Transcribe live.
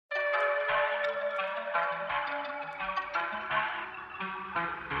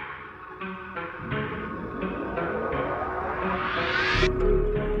What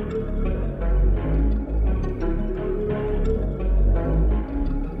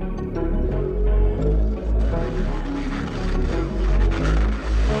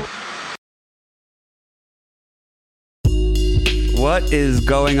is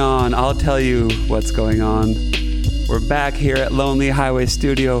going on? I'll tell you what's going on. We're back here at Lonely Highway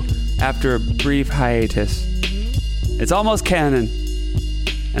Studio after a brief hiatus. It's almost Canon.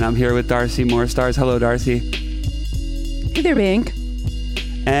 And I'm here with Darcy Moorstars. Hello, Darcy. Hey there, Bank.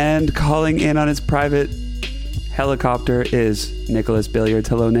 And calling in on his private helicopter is Nicholas Billiards.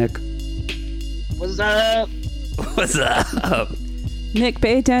 Hello, Nick. What's up? What's up? Nick,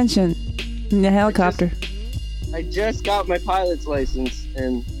 pay attention. In the helicopter. I just got my pilot's license,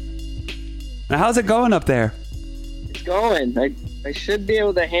 and Now, how's it going up there? it's going. I should be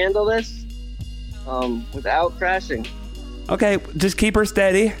able to handle this without crashing. Okay, just keep her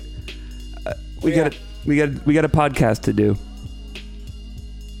steady. We got a podcast to do.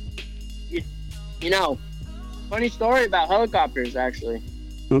 You know, funny story about helicopters, actually.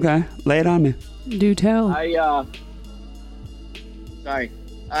 Okay, lay it on me. Do tell. I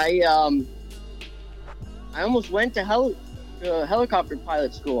almost went to helicopter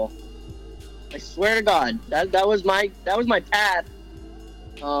pilot school. I swear to God, that was my path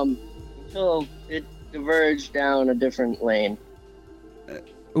until it diverged down a different lane.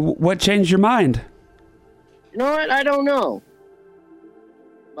 What changed your mind? You know what? I don't know,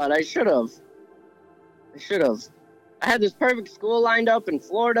 but I should have. I had this perfect school lined up in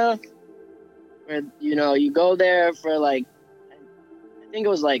Florida, where you go there for like, I think it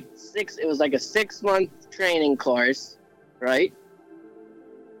was like a 6-month training course, right?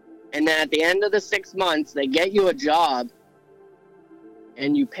 And then at the end of the 6 months, they get you a job,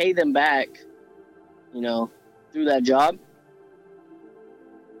 and you pay them back, through that job.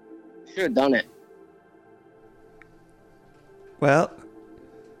 Should have done it. Well,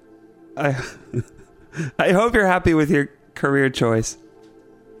 I hope you're happy with your career choice.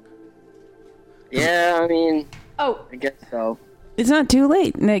 Yeah, I mean, I guess so. It's not too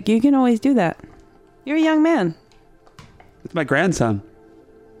late, Nick. You can always do that. You're a young man. It's my grandson.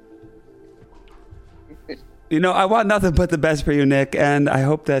 I want nothing but the best for you, Nick, and I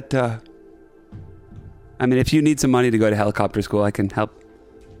hope that, if you need some money to go to helicopter school, I can help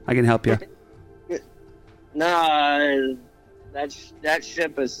you. Nah, that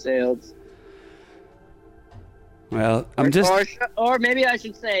ship has sailed. Well, or maybe I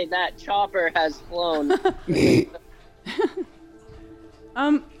should say that chopper has flown.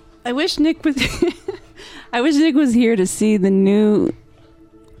 I wish Nick was here to see the new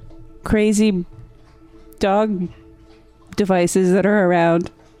crazy dog devices that are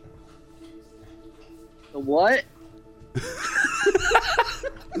around. The what?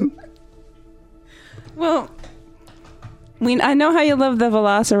 Well, I know how you love the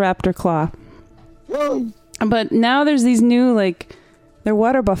Velociraptor claw. Whoa. But now there's these new, they're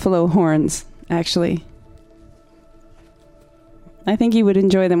water buffalo horns, actually. I think you would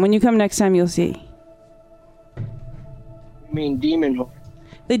enjoy them. When you come next time, you'll see. You mean demon horn?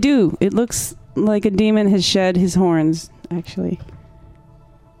 They do. It looks like a demon has shed his horns, actually.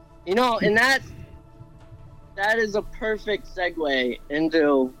 And that is a perfect segue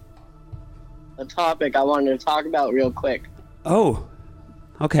into a topic I wanted to talk about real quick. Oh,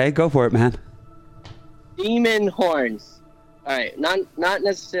 okay, go for it, man. Demon horns. All right, not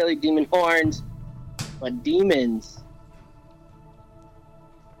necessarily demon horns, but demons.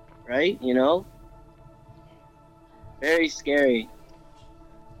 Right? Very scary.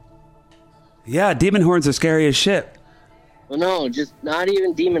 Yeah, demon horns are scary as shit. Well, no, just not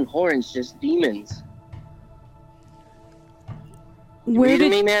even demon horns, just demons. Where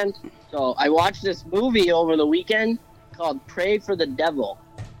did me, man? So I watched this movie over the weekend called "Pray for the Devil."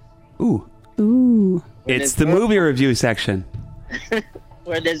 Ooh. It's the movie review section.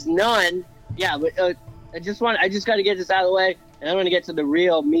 Where there's none. Yeah, but I just got to get this out of the way, and I'm going to get to the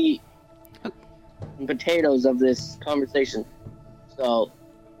real meat and potatoes of this conversation. So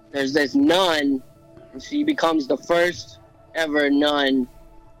there's this nun, and she becomes the first ever nun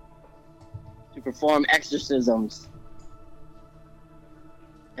to perform exorcisms.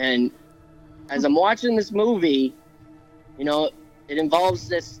 And as I'm watching this movie, it involves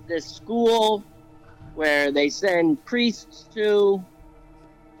this school where they send priests to,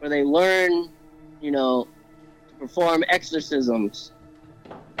 where they learn, to perform exorcisms.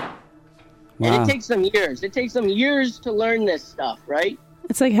 Wow. And it takes them years. It takes them years to learn this stuff, right?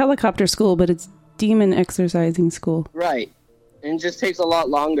 It's like helicopter school, but it's demon exorcising school. Right. And it just takes a lot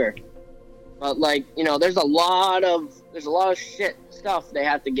longer. But there's a lot of shit stuff they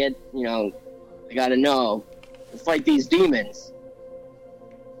have to get, they got to know to fight these demons.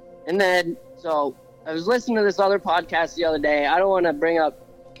 And then, so I was listening to this other podcast the other day. I don't want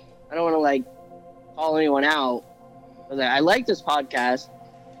to like call anyone out, but I like this podcast.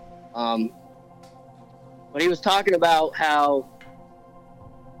 But he was talking about how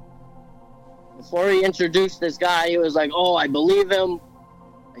before he introduced this guy, he was like, "Oh, I believe him.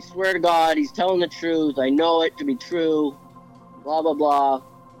 I swear to God, he's telling the truth. I know it to be true, blah, blah, blah."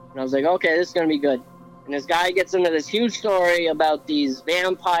 And I was like, okay, this is going to be good. And this guy gets into this huge story about these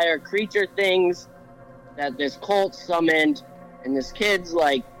vampire creature things that this cult summoned. And this kid's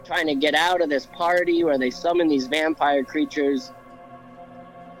like trying to get out of this party where they summon these vampire creatures,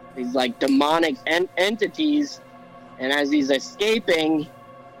 these like demonic entities. And as he's escaping,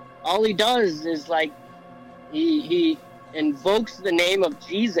 all he does is like, he invokes the name of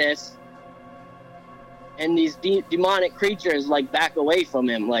Jesus, and these demonic creatures like back away from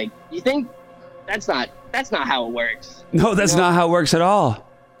him. Like, you think that's not how it works? No, that's not how it works at all.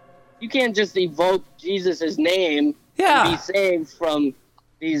 You can't just evoke Jesus's name and be saved from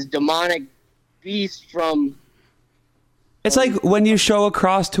these demonic beasts from... It's like when you show a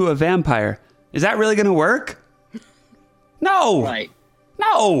cross to a vampire. Is that really going to work? No. Right.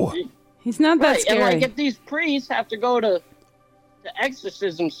 No. He's not that scary. And like, if these priests have to go to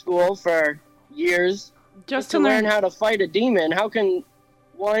exorcism school for years just to learn how to fight a demon, how can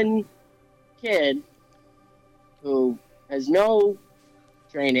one kid who has no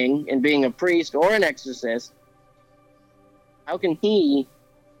training in being a priest or an exorcist, how can he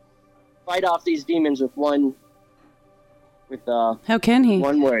fight off these demons with how can he?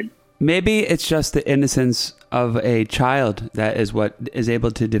 One word? Maybe it's just the innocence of a child that is what is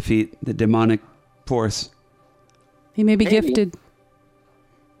able to defeat the demonic force. He may be gifted.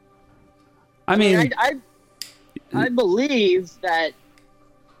 I mean, I believe that.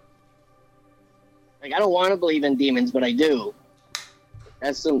 Like, I don't want to believe in demons, but I do.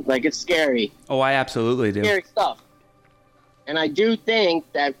 That's it's scary. Oh, I absolutely do. Scary stuff. And I do think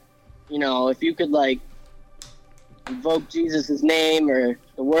that, if you could like invoke Jesus' name or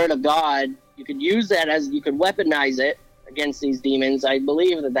the word of God, you could use that you could weaponize it against these demons. I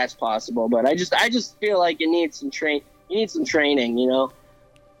believe that that's possible, but I just feel like you need some training,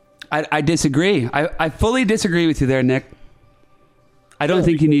 I disagree. I fully disagree with you there, Nick. I don't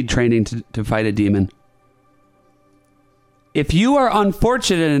think you need training to fight a demon. If you are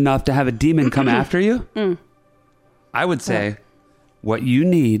unfortunate enough to have a demon come after you, I would say what you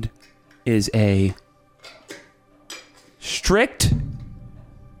need is a strict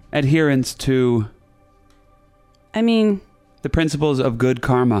adherence to the principles of good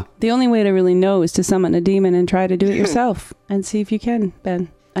karma. The only way to really know is to summon a demon and try to do it yourself and see if you can,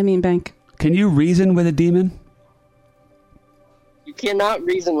 Bank. Can you reason with a demon? You cannot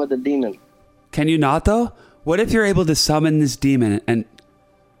reason with a demon. Can you not, though? What if you're able to summon this demon and...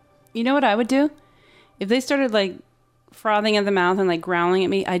 You know what I would do? If they started, like, frothing at the mouth and, like, growling at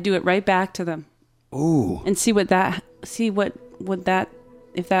me, I'd do it right back to them. Ooh. And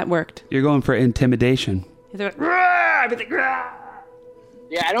if that worked. You're going for intimidation. If they're like, I'd be like, Rah!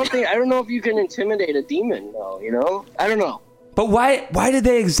 Yeah, I don't know if you can intimidate a demon, though, I don't know. But why did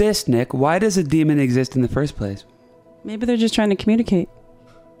they exist, Nick? Why does a demon exist in the first place? Maybe they're just trying to communicate.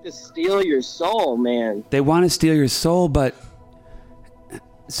 Just steal your soul, man. They want to steal your soul, but...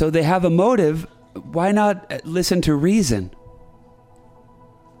 So they have a motive. Why not listen to reason?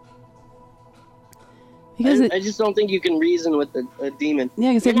 Because I just don't think you can reason with a demon.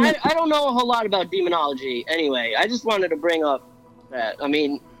 Yeah, I don't know a whole lot about demonology anyway. I just wanted to bring up that. I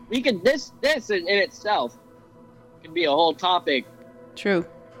mean, we could... This in itself could be a whole topic. True.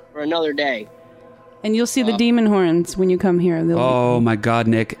 For another day. And you'll see the demon horns when you come here. Oh my God,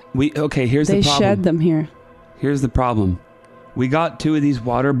 Nick. Here's the problem. They shed them here. Here's the problem. We got 2 of these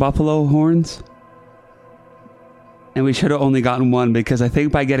water buffalo horns. And we should have only gotten 1 because I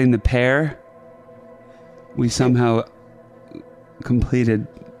think by getting the pair, we somehow completed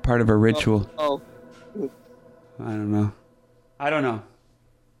part of a ritual. Oh. I don't know.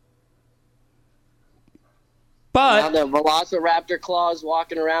 But now the Velociraptor claws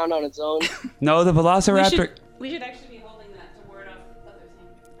walking around on its own. No, the Velociraptor. We should actually be holding that to ward off other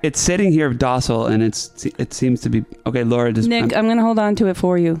things. It's sitting here docile, and it seems to be okay. Laura, just Nick, I'm going to hold on to it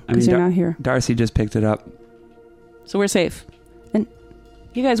for you because you're not here. Darcy just picked it up, so we're safe. And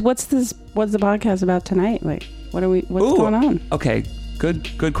you guys, what's the podcast about tonight? Like, what's going on? Okay,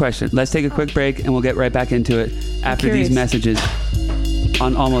 good question. Let's take a quick break, and we'll get right back into it after these messages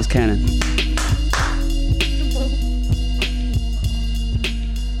on Almost Canon.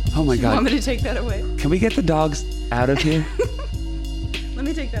 Oh my God. You want me to take that away? Can we get the dogs out of here? Let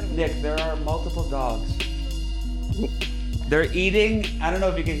me take that away. Nick, there are multiple dogs. They're eating. I don't know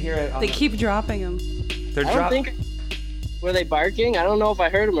if you can hear it. They keep dropping them. They're I don't think. Were they barking? I don't know if I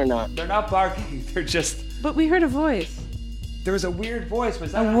heard them or not. They're not barking. They're just. But we heard a voice. There was a weird voice.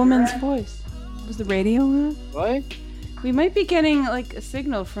 Was that a woman's voice? Was the radio on? What? We might be getting like a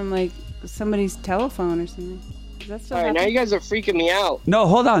signal from like somebody's telephone or something. Is that still All right, happening? now you guys are freaking me out. No,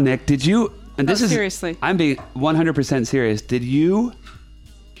 hold on, Nick. Did you? And this is seriously. I'm being 100% serious. Did you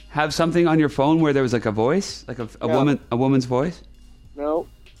have something on your phone where there was like a voice, like a woman's voice? No.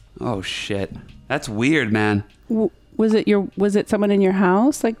 Oh shit, that's weird, man. Was it someone in your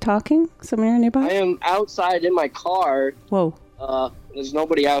house, like talking? Someone nearby? I am outside in my car. Whoa. There's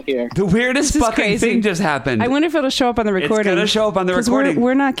nobody out here. The weirdest fucking crazy. thing just happened. I wonder if it'll show up on the recording. It's gonna show up on the recording.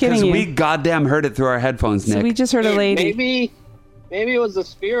 We're not kidding you. Because we goddamn heard it through our headphones, Nick. So we just heard a lady. Maybe it was a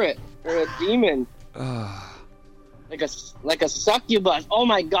spirit or a demon. Like a succubus. Oh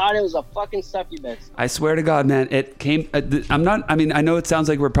my god, it was a fucking succubus. I swear to God, man, it came. I know it sounds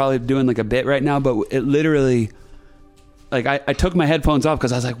like we're probably doing like a bit right now, but it literally. Like I took my headphones off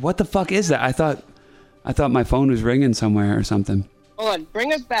because I was like, "What the fuck is that?" I thought my phone was ringing somewhere or something. Hold on,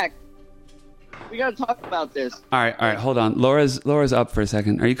 bring us back. We gotta talk about this. All right, hold on. Laura's up for a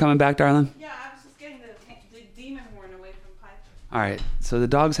second. Are you coming back, darling? Yeah, I was just getting the demon horn away from Piper. All right, so the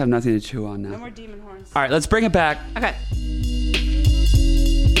dogs have nothing to chew on now. No more demon horns. All right, let's bring it back. Okay.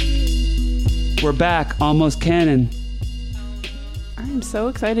 We're back, almost canon. I'm so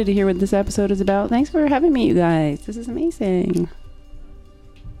excited to hear what this episode is about. Thanks for having me, you guys. This is amazing.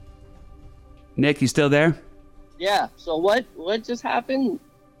 Nick, you still there? Yeah. So what just happened?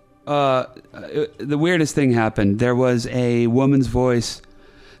 The weirdest thing happened. There was a woman's voice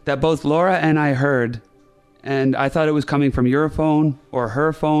that both Laura and I heard, and I thought it was coming from your phone or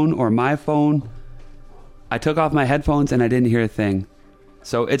her phone or my phone. I took off my headphones and I didn't hear a thing.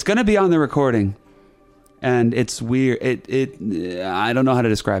 So it's going to be on the recording. And it's weird. I don't know how to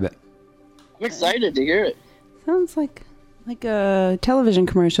describe it. I'm excited to hear it. Sounds like a television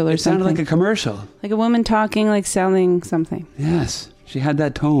commercial or something. It sounded like a commercial. Like a woman talking, like selling something. Yes. She had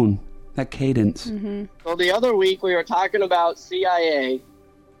that tone, that cadence. Mm-hmm. So the other week we were talking about CIA,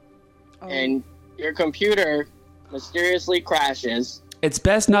 and your computer mysteriously crashes. It's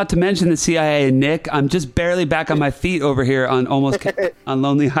best not to mention the CIA, Nick. I'm just barely back on my feet over here on on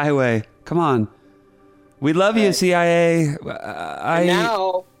Lonely Highway. Come on. We love you, CIA. But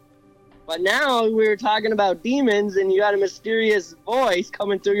now we were talking about demons, and you got a mysterious voice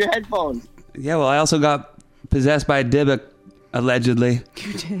coming through your headphones. Yeah, well, I also got possessed by a Dybbuk, allegedly.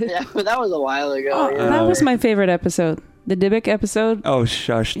 You did? Yeah, but that was a while ago. Oh, yeah. that was my favorite episode. The Dybbuk episode. Oh,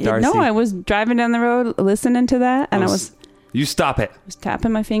 shush, Darcy. No, I was driving down the road listening to that, and I was You stop it.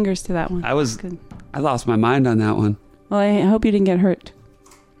 tapping my fingers to that one. I lost my mind on that one. Well, I hope you didn't get hurt.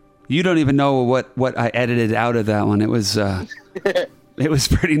 You don't even know what I edited out of that one. It was it was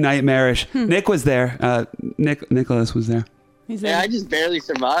pretty nightmarish. Nick was there. Nicholas was there. Yeah, I just barely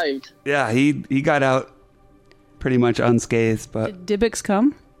survived. Yeah, he got out pretty much unscathed. But Did Dybbuks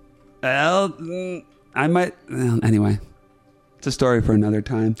come? well, I might. Well, anyway, it's a story for another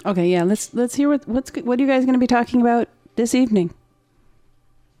time. Okay, yeah. Let's hear what are you guys going to be talking about this evening?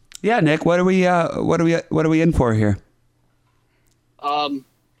 Yeah, Nick, what are we in for here?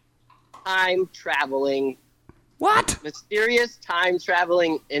 Time traveling. What? Mysterious time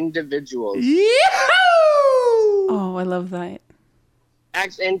traveling individuals. Yahoo! Oh, I love that.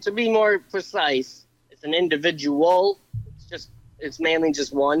 Actually, and to be more precise, it's an individual. It's mainly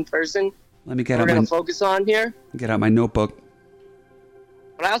just one person. Let me get we're out going to focus on here. Get out my notebook.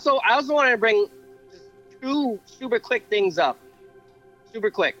 But I also wanted to bring just two super quick things up. Super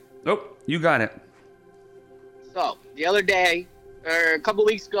quick. Oh, you got it. So, the other day, or a couple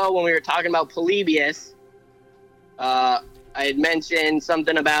weeks ago when we were talking about Polybius, I had mentioned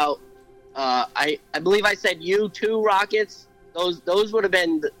something about, I believe I said U-2 rockets. Those would have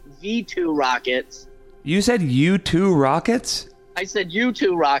been the V-2 rockets. You said U-2 rockets? I said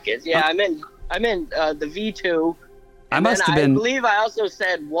U-2 rockets. Yeah, I meant the V-2. I must have been. I believe I also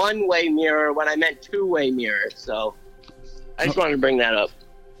said one-way mirror when I meant two-way mirror. So I just wanted to bring that up.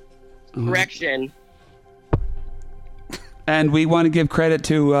 Correction. And we want to give credit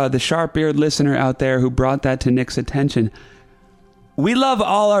to the sharp-eared listener out there who brought that to Nick's attention. We love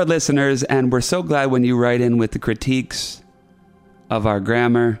all our listeners, and we're so glad when you write in with the critiques of our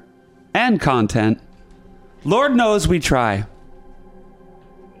grammar and content. Lord knows we try.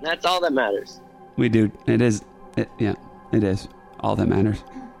 That's all that matters. We do. It is. It is. All that matters.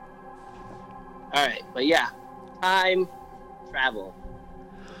 All right. But yeah, time travel.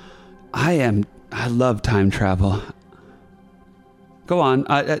 I love time travel. Go on.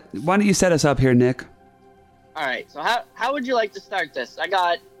 Why don't you set us up here, Nick? All right. So how would you like to start this? I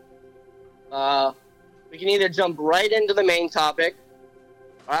got. We can either jump right into the main topic.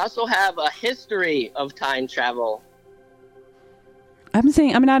 I also have a history of time travel. I'm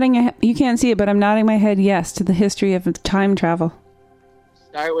nodding. You can't see it, but I'm nodding my head yes to the history of time travel.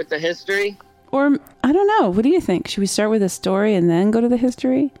 Start with the history? Or, I don't know. What do you think? Should we start with a story and then go to the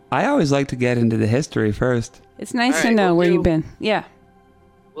history? I always like to get into the history first. It's nice to know where you've been. Yeah.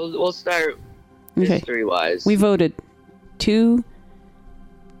 We'll start Okay. history-wise. We voted. Two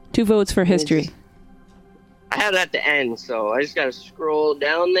votes for history. I have it at the end, so I just got to scroll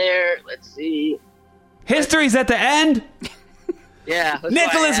down there. Let's see. History's at the end? Yeah. that's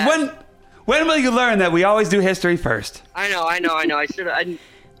Nicholas, what I had. when will you learn that we always do history first? I know. I should have.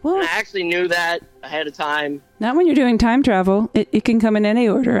 Well, I actually knew that ahead of time. not when you're doing time travel. It can come in any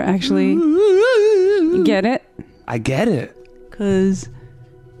order, actually. You get it? I get it. Because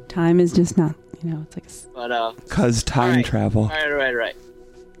time is just not, it's like... But, Because time right. travel. All right.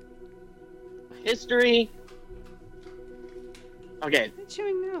 History. Okay. It's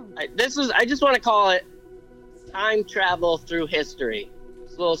showing now. I just want to call it time travel through history.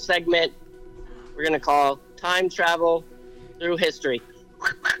 This little segment we're going to call time travel through history.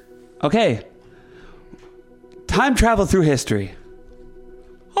 Okay. Time travel through history.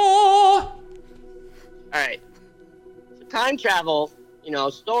 Oh! All right. So time travel,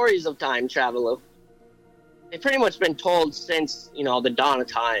 stories of time travel, they've pretty much been told since, the dawn of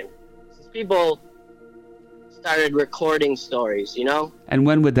time. Since people started recording stories, And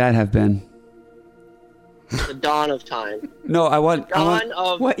when would that have been? The dawn of time. No,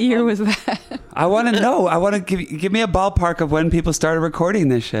 What year was that? I want to know. I want to give me a ballpark of when people started recording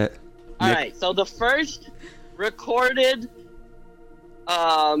this shit. All right. So the first recorded,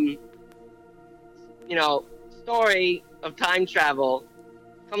 story of time travel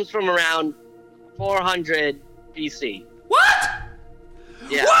comes from around 400 BC. What?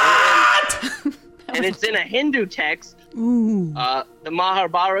 Yeah. What? And it's in a Hindu text, Ooh. the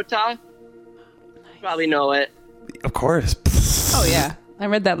Mahabharata. You probably know it. Of course. Oh, yeah. I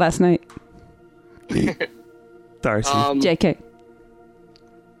read that last night. Darcy. JK.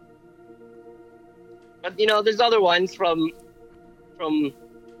 But there's other ones from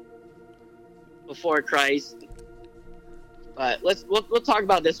before Christ. But we'll talk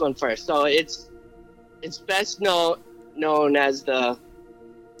about this one first. So it's best known as the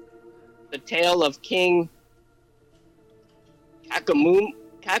tale of King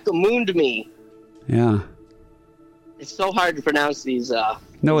Kakamundmi. Yeah. It's so hard to pronounce these.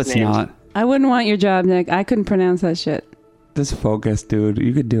 No, it's names. not. I wouldn't want your job, Nick. I couldn't pronounce that shit. Just focus, dude.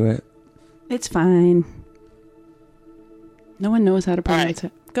 You could do it. It's fine. No one knows how to pronounce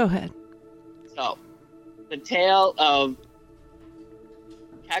right. it. Go ahead. So, the tale of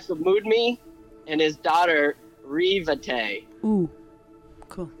Kakamundmi and his daughter Rivate. Ooh.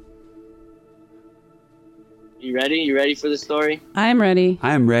 Cool. You ready? You ready for the story? I'm ready.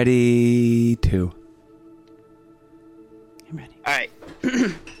 I am ready to. I'm ready. All right.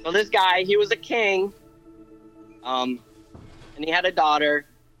 So this guy, he was a king, and he had a daughter.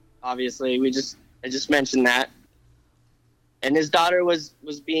 Obviously, I just mentioned that, and his daughter was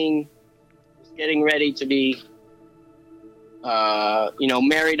getting ready to be,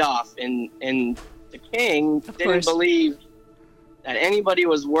 married off, and the king didn't believe that anybody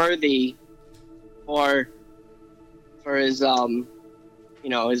was worthy for his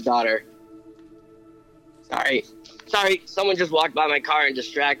his daughter. Sorry, someone just walked by my car and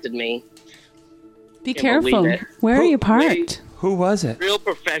distracted me. Be Can't believe careful. it. Where are you parked? Who was it? Real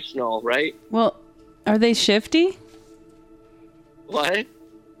professional, right? Well, are they shifty? What?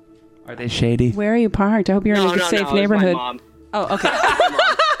 Are they shady? Where are you parked? I hope you're in a safe it's neighborhood. my mom. Oh, okay. My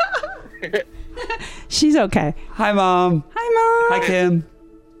mom. She's okay. Hi, Mom. Hi, Mom. Hi, Kim.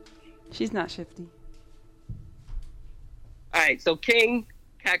 She's not shifty. All right, so King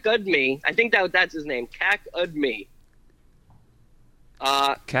Kakudmi, I think that's his name, Kakudmi.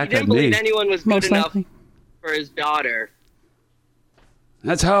 He didn't believe anyone was good Most enough likely. for his daughter.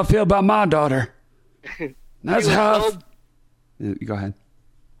 That's how I feel about my daughter. That's She was how. so- You go ahead.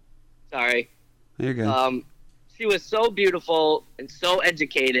 Sorry. You're good. She was so beautiful and so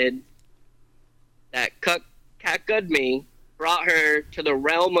educated that Kakudmi brought her to the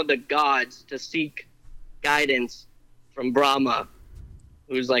realm of the gods to seek guidance from Brahma,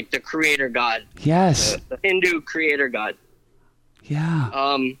 who's like the creator god, Yes. the Hindu creator god. Yeah.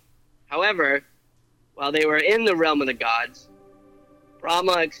 However, while they were in the realm of the gods,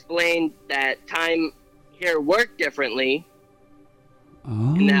 Brahma explained that time here worked differently,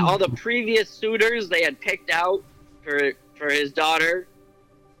 Oh. and that all the previous suitors they had picked out for his daughter,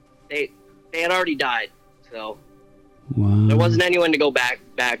 they had already died. So Wow. there wasn't anyone to go back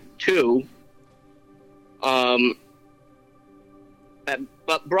to.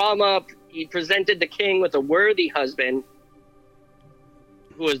 But Brahma, he presented the king with a worthy husband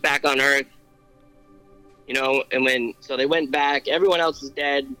who was back on Earth. You know, and so they went back. Everyone else was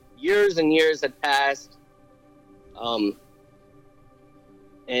dead. Years and years had passed.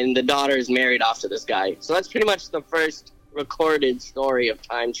 And the daughter is married off to this guy. So that's pretty much the first recorded story of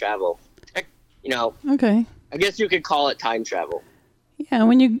time travel. You know, Okay. I guess you could call it time travel. Yeah,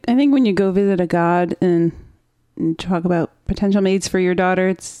 I think when you go visit a god and talk about potential mates for your daughter,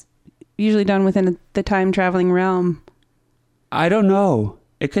 it's usually done within the time traveling realm. I don't know.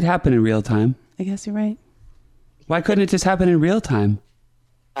 It could happen in real time. I guess you're right. Why couldn't it just happen in real time?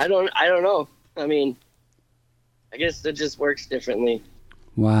 I don't know. I mean, I guess it just works differently.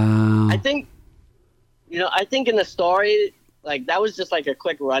 Wow. I think in the story, like, that was just like a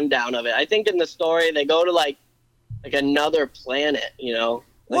quick rundown of it. I think in the story they go to like another planet, you know.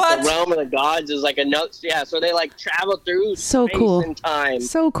 Like What? The realm of the gods is like so they like travel through So space cool. and time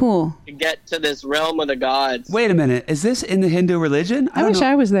So cool. to get to this realm of the gods. Wait a minute. Is this in the Hindu religion? I wish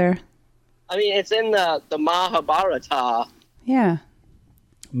I was there. I mean, it's in the Mahabharata. Yeah,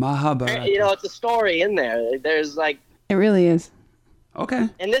 Mahabharata. You know, it's a story in there. There's like, it really is. Okay.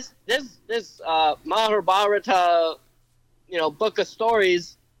 and this Mahabharata, you know, book of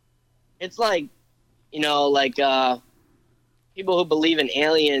stories, it's like, you know, like people who believe in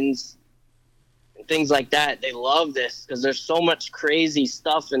aliens and things like that, they love this because there's so much crazy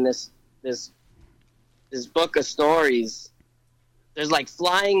stuff in this book of stories. There's like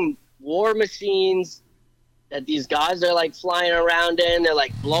flying war machines that these guys are like flying around in. They're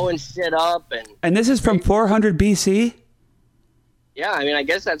like blowing shit up, And this is from 400 BC? yeah, I mean, I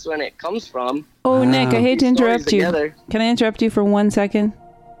guess that's when it comes from. Oh, Nick, I hate to These stories interrupt you. together. Can I interrupt you for 1 second?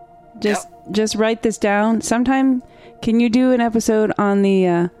 Just write this down. Sometime, can you do an episode on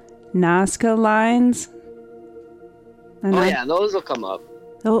the Nazca lines? Oh yeah, those will come up.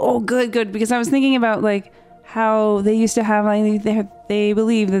 Oh, good. Because I was thinking about like how they used to have like they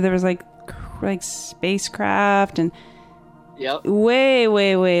believed that there was like spacecraft and Yep. way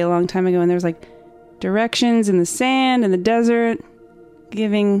a long time ago, and there was like directions in the sand and the desert,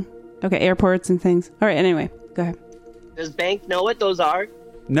 giving airports and things. All right. Anyway, go ahead. Does Bank know what those are?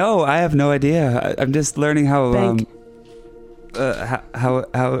 No, I have no idea. I'm just learning how Bank.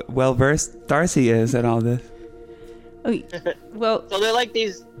 how well versed Darcy is in all this. Oh, well, So they're like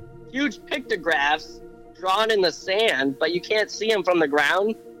these huge pictographs drawn in the sand, but you can't see them from the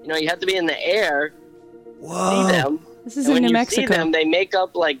ground. You know, you have to be in the air to Whoa. see them. this is And in when New you see Mexico. them, they make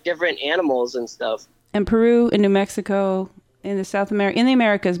up like different animals and stuff. And Peru and New Mexico in the in the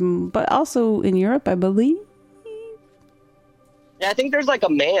Americas, but also in Europe, I believe. Yeah, I think there's like a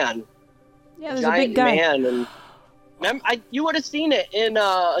man, Yeah, there's a giant big guy. man, and you would have seen it in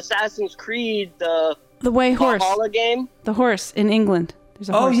Assassin's Creed, the The white horse. Valhalla game. The horse in England. There's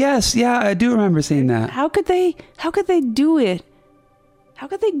a Oh, horse. yes. Yeah, I do remember seeing that. How could they do it? How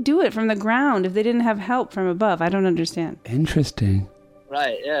could they do it from the ground if they didn't have help from above? I don't understand. Interesting.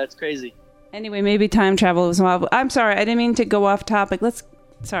 Right? Yeah, it's crazy. Anyway, maybe time travel was wild. I'm sorry, I didn't mean to go off topic.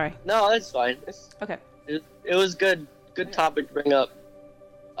 Sorry. No, that's fine. Okay. It was good topic to bring up.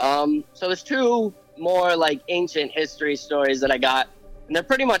 So there's two more like ancient history stories that I got, and they're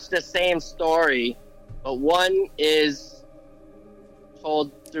pretty much the same story, but one is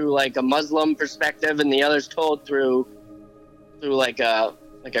told through like a Muslim perspective, and the other's told through like a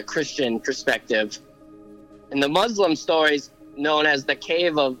Christian perspective. And the Muslim story is known as the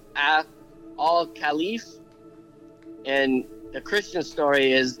Cave of Al-Khalif, and the Christian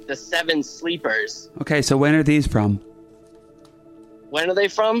story is the Seven Sleepers. Okay, so when are these from? When are they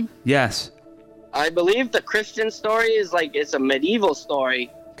from? Yes. I believe the Christian story is like, it's a medieval story.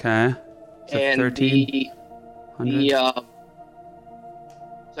 Okay. So And 1300?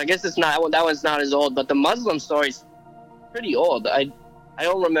 so I guess it's not, that one's not as old, but the Muslim story's pretty old. I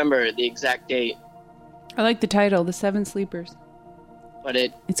don't remember the exact date, I like the title, The Seven Sleepers. but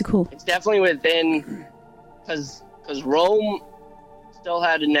It's cool. it's definitely within, because Rome still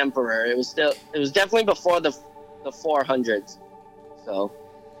had an emperor. It was definitely before the 400s. So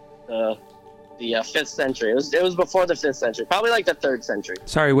the 5th century. It was before the 5th century, probably like the 3rd century.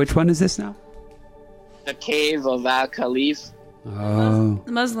 Sorry, which one is this now? The Cave of Al-Khalif. Oh.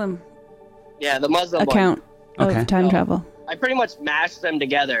 The Muslim Yeah, the Muslim account Okay. of time So- travel. I pretty much mashed them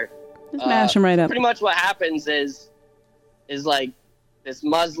together. Just mash them right up. Pretty much what happens is like this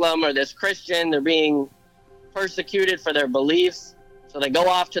Muslim or this Christian, they're being persecuted for their beliefs. So they go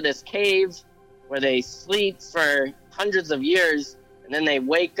off to this cave where they sleep for hundreds of years, and then they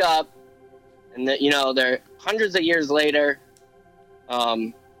wake up and that, they're hundreds of years later,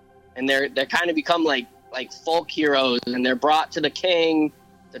 and they're kind of become like folk heroes, and they're brought to the king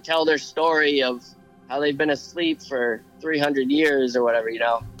to tell their story of how they've been asleep for 300 years or whatever.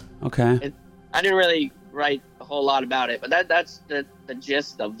 Okay. I didn't really write a whole lot about it, but that's the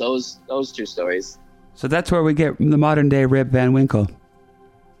gist of those two stories. So that's where we get the modern day Rip Van Winkle.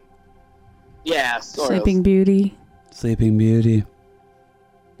 Yeah, sort Sleeping of. Beauty. Sleeping Beauty.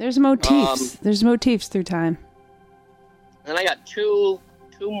 There's motifs. There's motifs through time. And I got two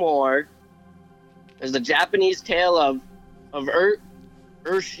more. There's the Japanese tale of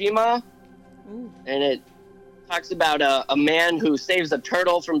Urshima, and it talks about a man who saves a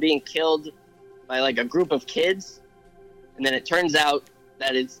turtle from being killed by like a group of kids, and then it turns out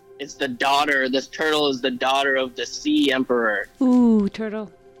that it's the daughter. This turtle is the daughter of the sea emperor. Ooh,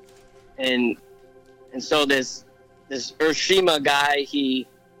 turtle. And so this Urshima guy, he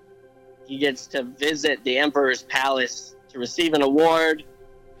gets to visit the emperor's palace to receive an award,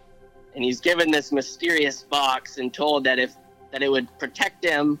 and he's given this mysterious box and told that it would protect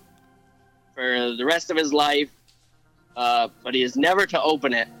him for the rest of his life, but he is never to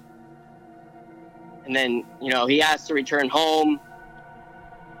open it. And then he has to return home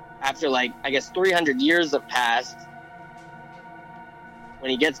after 300 years have passed. When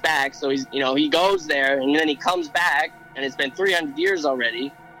he gets back, so he's he goes there, and then he comes back, and it's been 300 years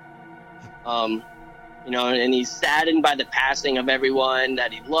already. And he's saddened by the passing of everyone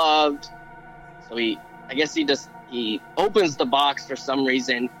that he loved. So he opens the box for some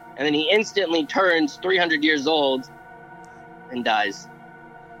reason, and then he instantly turns 300 years old and dies.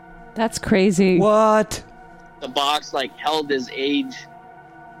 That's crazy. What? The box held his age.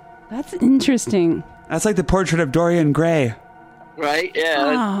 That's interesting. That's like the portrait of Dorian Gray. Right?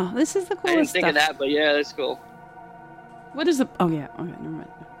 Yeah. Oh, this is the coolest I didn't think stuff. of that, but yeah, that's cool. What is the... Oh, yeah. Okay, never mind.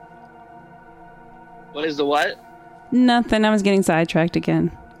 What is the what? Nothing. I was getting sidetracked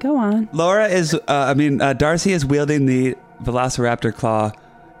again. Go on. Laura is, Darcy is wielding the Velociraptor claw,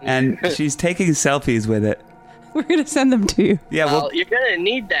 and she's taking selfies with it. We're going to send them to you. Yeah, well, you're going to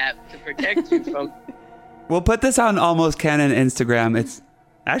need that to protect you from... We'll put this on Almost Canon Instagram. It's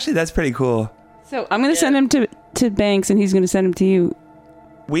actually, that's pretty cool. So I'm going to send him to Banks, and he's going to send him to you.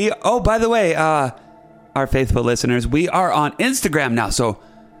 By the way, our faithful listeners, we are on Instagram now, so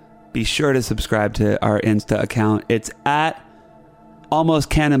be sure to subscribe to our Insta account. It's at Almost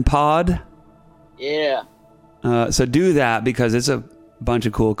Canon Pod. Yeah. So do that, because it's a bunch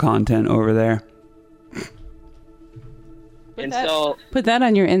of cool content over there. Put that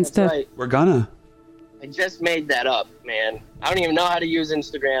on your Insta. That's right. We're gonna. I just made that up, man. I don't even know how to use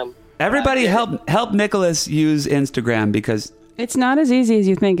Instagram. Everybody help Nicholas use Instagram, because it's not as easy as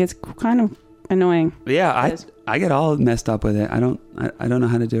you think. It's kind of annoying. Yeah, I get all messed up with it. I don't know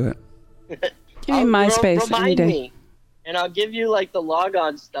how to do it. Give me MySpace remind me, and I'll give you the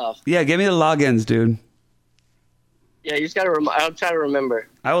logon stuff. Yeah, give me the logins, dude. Yeah, you just gotta. I'll try to remember.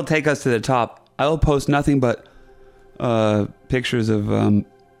 I will take us to the top. I will post nothing but pictures of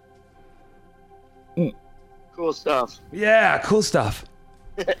cool stuff. Yeah, cool stuff.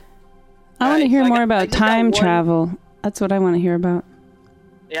 I want to hear more about time travel. That's what I want to hear about.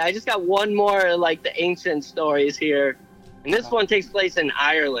 Yeah, I just got one more the ancient stories here, and this one takes place in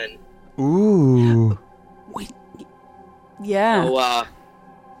Ireland. Ooh. Wait. Yeah. So,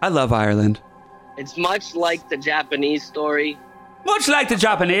 I love Ireland. It's much like the Japanese story. Much like the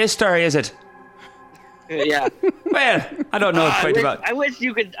Japanese story, is it? Yeah. Well, I don't know quite about. I wish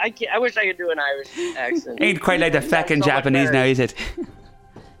you could. I wish I could do an Irish accent. Ain't quite like the feckin' Japanese now, is it?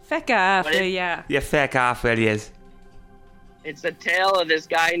 Feck off, yeah. Yeah, feck off, it is. It's a tale of this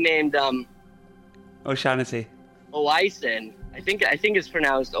guy named O'Shaughnessy. Oisin. I think it's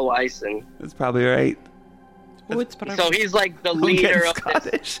pronounced Oisin. That's probably right. So he's the leader of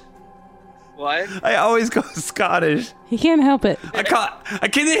Scottish. this. What? I always go Scottish. He can't help it. I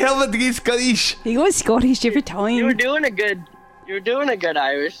can't help it to get Scottish. He goes Scottish every time. You were doing a good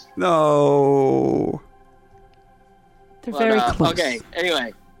Irish. No. They're very close. Okay,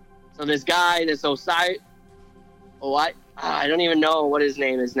 anyway. So this guy, this I don't even know what his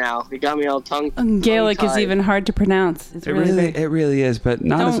name is now. He got me all Gaelic is even hard to pronounce. It really is, but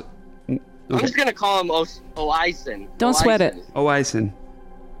not as... I'm just going to call him Oisin. Don't sweat it. Oisin.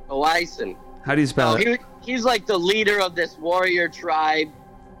 Oisin. How do you spell it? He's the leader of this warrior tribe.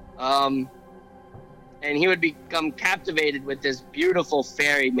 And he would become captivated with this beautiful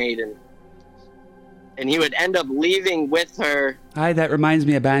fairy maiden. And he would end up leaving with her. Hi, that reminds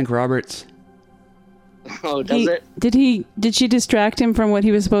me of Bank Roberts. Oh, does it? Did she distract him from what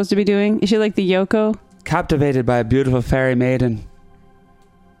he was supposed to be doing? Is she like the Yoko? Captivated by a beautiful fairy maiden.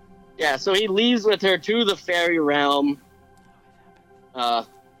 Yeah, so he leaves with her to the fairy realm. Tir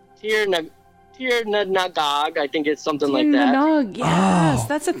Nagag, I think it's something like that. Nog, yes, Oh.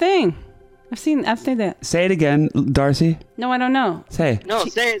 that's a thing. I've seen that. Say it again, Darcy. No, I don't know. Say. No,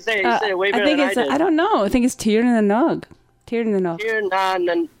 say it way better I think than it's. I did. I don't know. I think it's Tir na Nog. Tir na Nog. Tir Na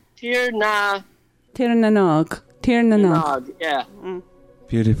Tir na Nog. Tir na Nog. Nog, yeah.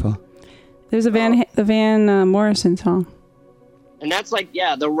 Beautiful. There's a Van Morrison song. And that's like,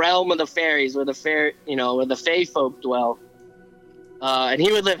 the realm of the fairies, where the where the fae folk dwell. And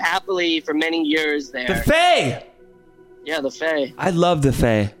he would live happily for many years there. The Fae! Yeah, the fae. I love the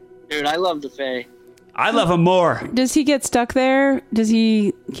Fae. Dude, I love the fae. I love them more. Does he get stuck there? Does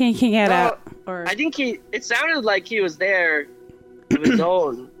he can't get out? Or I think it sounded like he was there of his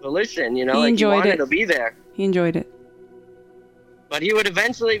own volition, He like enjoyed he wanted it. to be there. he enjoyed it. But he would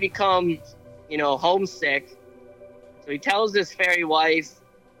eventually become, homesick. So he tells his fairy wife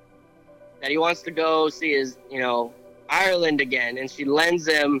that he wants to go see his, Ireland again. And she lends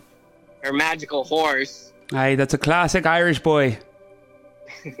him her magical horse. Aye, that's a classic Irish boy.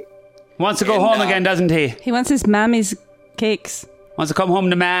 Wants to go And, home again, doesn't he? He wants his mammy's cakes. Wants to come home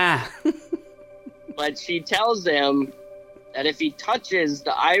to ma. But she tells him that if he touches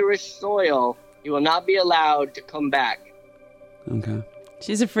the Irish soil, he will not be allowed to come back. Okay.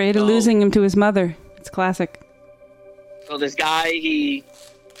 She's afraid of losing him to his mother. It's classic. So this guy, he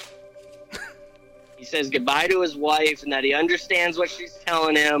says goodbye to his wife and that he understands what she's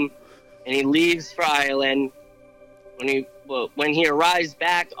telling him, and he leaves for Ireland. When he arrives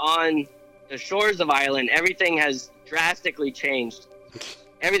back on the shores of Ireland, everything has drastically changed.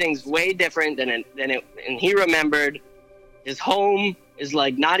 Everything's way different than it, and he remembered his home is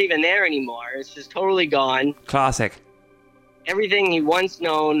like not even there anymore. It's just totally gone. Classic. Everything he once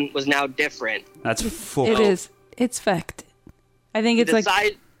known was now different. That's full. It is. It's fact. I think it's like.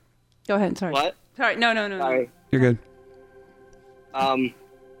 Decide Go ahead. Sorry. what? Sorry. No. Sorry. You're good.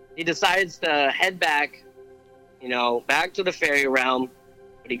 He decides to head back, back to the fairy realm,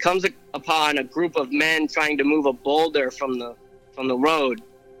 but he comes upon a group of men trying to move a boulder from the road,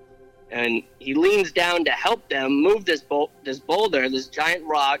 and he leans down to help them move this boulder, this giant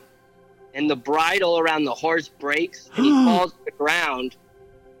rock, and the bridle around the horse breaks, and he falls to the ground.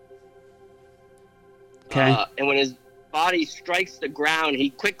 Okay. And when his body strikes the ground, he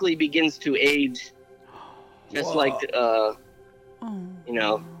quickly begins to age, just like the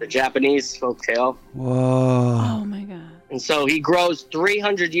Japanese folktale. Whoa. Oh my god. And so he grows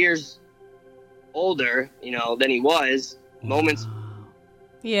 300 years older, than he was moments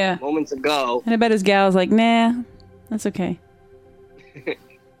Yeah. ago. And I bet his gal's like, nah, that's okay.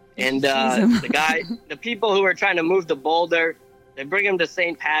 And Tease him. the people who are trying to move the boulder, they bring him to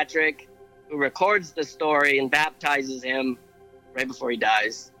St. Patrick, who records the story and baptizes him right before he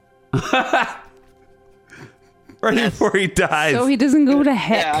dies. Right before he dies. So he doesn't go to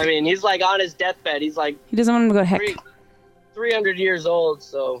heck. Yeah, I mean, he's like on his deathbed. He's like He doesn't want him to go to heck. 300 years old,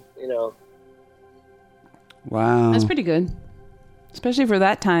 so, Wow. That's pretty good. Especially for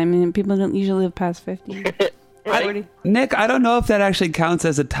that time. I mean, people don't usually live past 50. 40. Nick, I don't know if that actually counts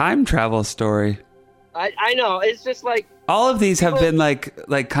as a time travel story. I know. It's just like, All of these have been like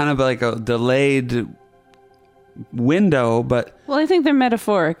kind of like a delayed window, but Well, I think they're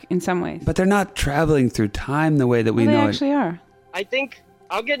metaphoric in some ways. they're not traveling through time the way that we Well, they know actually are. I think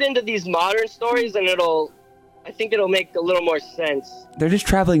I'll get into these modern stories and I think it'll make a little more sense. it. They're just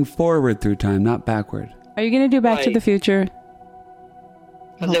traveling forward through time, not backward. Are you going to do Back to Right. the Future?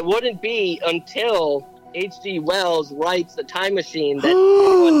 Because it wouldn't be until H.G. Wells writes The Time Machine that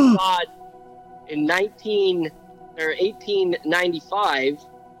everyone thought in 1895,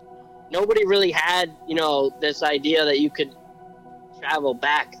 nobody really had, this idea that you could travel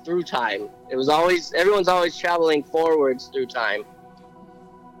back through time. Everyone's always traveling forwards through time.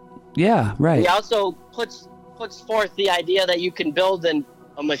 Yeah, right. He also puts forth the idea that you can build a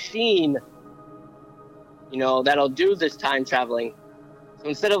machine, that'll do this time traveling. So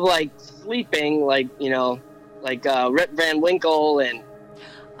instead of like sleeping, like Rip Van Winkle and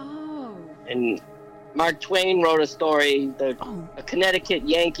Mark Twain wrote a story, a Connecticut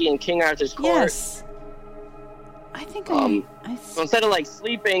Yankee in King Arthur's Court. Yes. I think So instead of like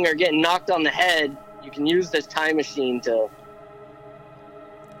sleeping or getting knocked on the head, you can use this time machine to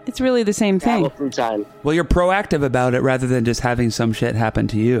it's really the same travel thing. through time. Well, you're proactive about it rather than just having some shit happen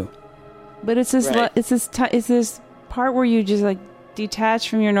to you. But it's this Right. it's this part where you just like detach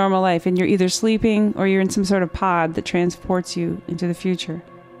from your normal life and you're either sleeping or you're in some sort of pod that transports you into the future.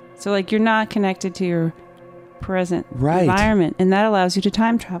 So like you're not connected to your present Right. environment, and that allows you to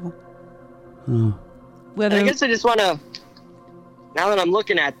time travel. Oh. And I guess I just want to now that I'm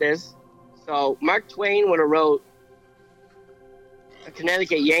looking at this, so Mark Twain would have wrote A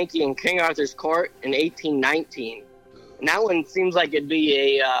Connecticut Yankee in King Arthur's Court in 1819. And that one seems like it'd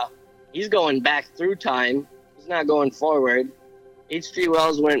be he's going back through time. He's not going forward. H.G.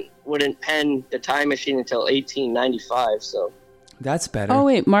 Wells wouldn't pen The Time Machine until 1895, so. That's better. Oh,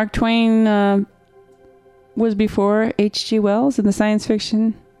 wait. Mark Twain was before H.G. Wells in the science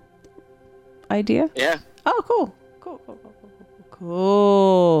fiction idea? Yeah. Oh, cool.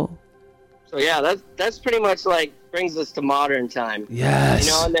 Cool. So, yeah, that's pretty much like brings us to modern time. Yes.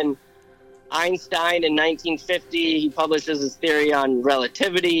 You know, and then Einstein in 1950, he publishes his theory on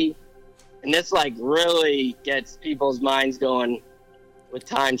relativity. And this, like, really gets people's minds going with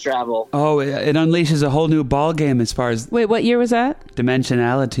time travel. Oh, it unleashes a whole new ball game as far as... Wait, what year was that?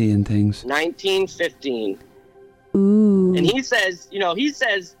 Dimensionality and things. 1915. Ooh. And he says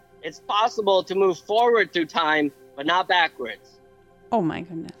it's possible to move forward through time, but not backwards. Oh, my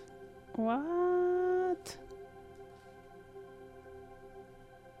goodness. What?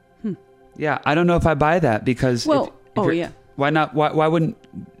 Yeah, I don't know if I buy that because... Well, if why not? Why wouldn't...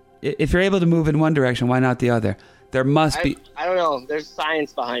 If you're able to move in one direction, why not the other? There must be... I don't know. There's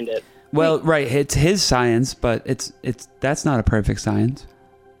science behind it. Well, right. It's his science, but that's not a perfect science.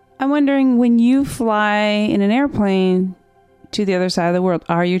 I'm wondering, when you fly in an airplane to the other side of the world,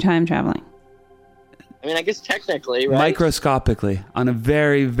 are you time traveling? I mean, I guess technically, right? Microscopically, on a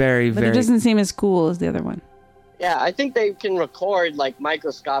very, very, But very... it doesn't seem as cool as the other one. Yeah, I think they can record, like,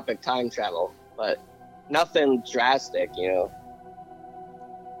 microscopic time travel, but nothing drastic, you know.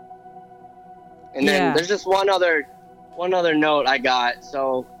 And then there's just one other note I got.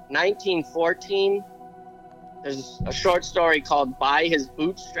 So 1914, there's a short story called By His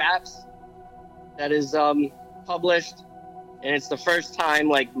Bootstraps that is published, and it's the first time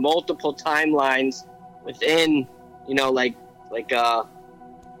like multiple timelines within, you know, like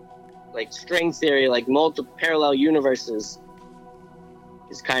string theory, like multiple parallel universes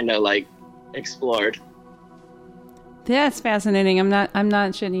is kind of like explored. That's fascinating. I'm not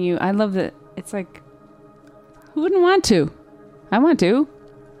shitting you. I love that. It's like, who wouldn't want to? I want to.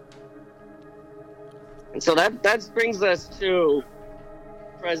 And so that brings us to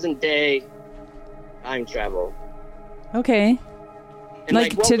present day time travel. Okay. And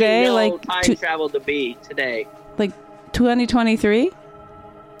like what today, we know like time travel to be today. Like 2023?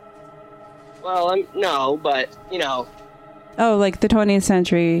 Well, no, but you know. Oh, like the 20th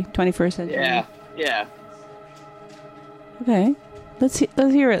century, 21st century. Yeah. Okay. Let's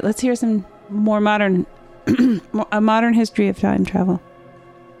hear it. Let's hear some more modern, a modern history of time travel.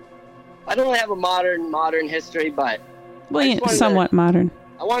 I don't have a modern history, but somewhat modern.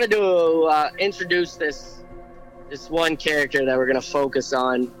 I wanted to introduce this one character that we're going to focus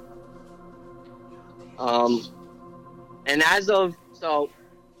on. And as of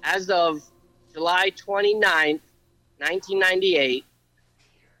July 29th, 1998,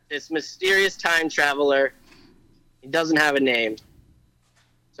 this mysterious time traveler, he doesn't have a name.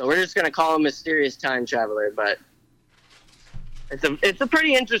 So we're just going to call him Mysterious Time Traveler, but it's a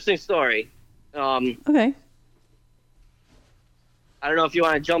pretty interesting story. Okay. I don't know if you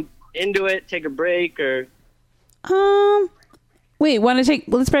want to jump into it, take a break, or... Wait,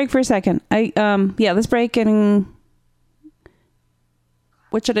 let's break for a second. Let's break and...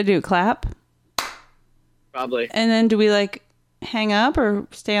 What should I do? Clap? Probably. And then do we, like, hang up or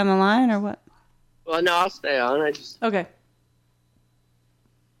stay on the line or what? Well, no, I'll stay on. Okay.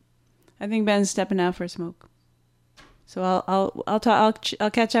 I think Ben's stepping out for a smoke. So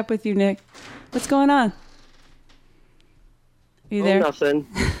I'll catch up with you, Nick. What's going on? Are you there? Nothing.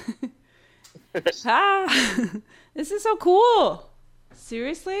 This is so cool.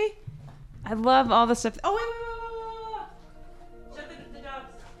 Seriously? I love all the stuff. Oh, wait. Shut the dogs.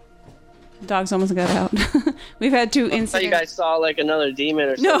 The dogs almost got out. We've had two incidents. I thought you guys saw like another demon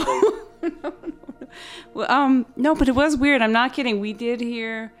or something. No. Well, no, but it was weird. I'm not kidding. We did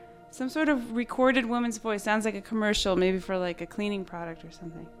hear some sort of recorded woman's voice. Sounds like a commercial, maybe for like a cleaning product or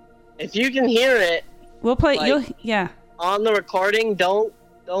something. If you can hear it, we'll play. Like, on the recording. Don't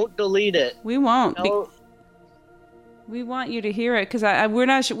delete it. We won't. We want you to hear it because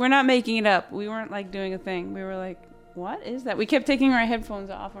we're not making it up. We weren't like doing a thing. We were like, what is that? We kept taking our headphones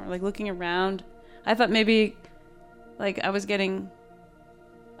off and we're like looking around. I thought maybe like I was getting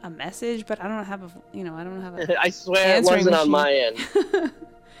a message, but I don't have a. I swear it wasn't on my end.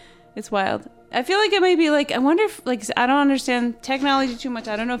 It's wild. I feel like it may be like, I wonder if, like, I don't understand technology too much.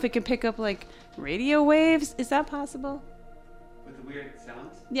 I don't know if it can pick up, like, radio waves. Is that possible? With the weird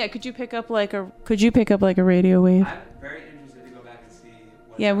sounds? Yeah, could you pick up, like, a radio wave? I'm very interested to go back and see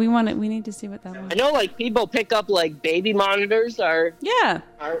Yeah, we want it. We need to see what that one. I know, like, people pick up, like, baby monitors are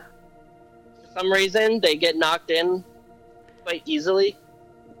for some reason, they get knocked in quite easily.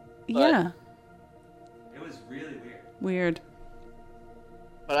 Yeah. It was really weird. Weird.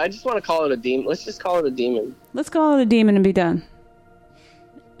 But I just want to call it a demon. Let's just call it a demon. Let's call it a demon and be done.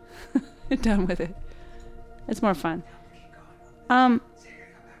 Done with it. It's more fun.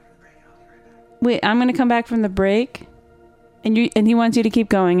 Wait, I'm going to come back from the break. And he wants you to keep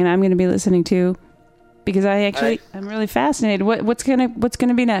going, and I'm going to be listening too, because I'm really fascinated. What's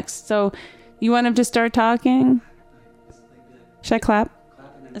gonna be next? So, you want him to start talking? Should I clap?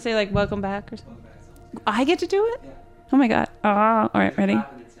 I say like "Welcome back" or something. I get to do it? Oh my god! All right, ready?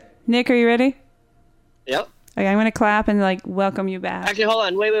 Nick, are you ready? Yep. Okay, I'm gonna clap and like welcome you back. Actually, hold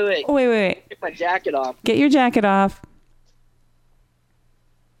on. Wait. Oh wait. Take my jacket off. Get your jacket off.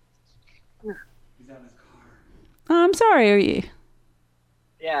 Oh, I'm sorry. Are you?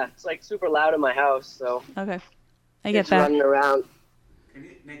 Yeah, it's like super loud in my house, so. Okay, I get it's that. Running around.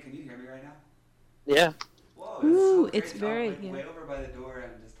 Nick, can you hear me right now? Yeah. Whoa, Ooh, so it's great. very. Like, Yeah. way over by the door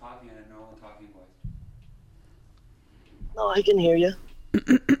and just talking in a normal talking voice. No, I can hear you.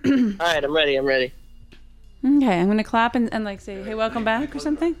 All right, I'm ready. Okay, I'm gonna clap and like say, "Hey, welcome back" or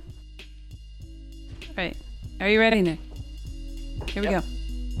something. All right, are you ready, Nick? Here we go.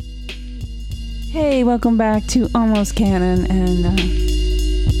 Hey, welcome back to Almost Canon, and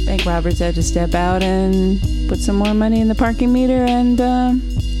Bank Roberts had to step out and put some more money in the parking meter, and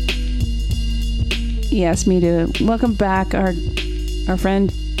he asked me to welcome back our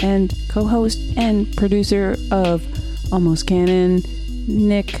friend and co-host and producer of Almost Canon,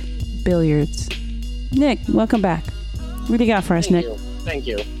 Nick Billiards. Nick, welcome back. What do you got for us, Nick? Thank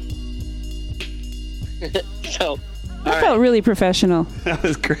you. So, I felt really professional. That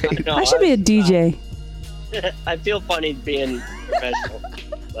was great. No, I should be a DJ. I feel funny being professional,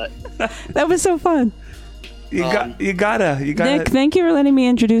 but That was so fun. You gotta. Nick, thank you for letting me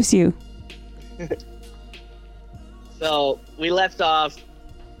introduce you. So we left off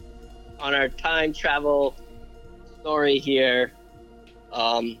on our time travel story here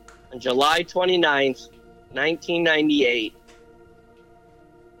on July 29th, 1998,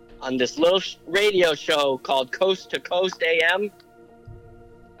 on this little radio show called Coast to Coast AM.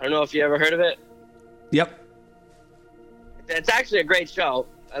 I don't know if you ever heard of it. Yep. It's actually a great show.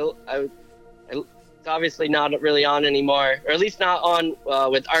 It's obviously not really on anymore, or at least not on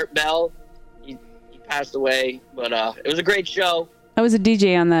with Art Bell. He passed away, but it was a great show. I was a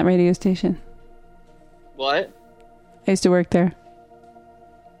DJ on that radio station. What? I used to work there.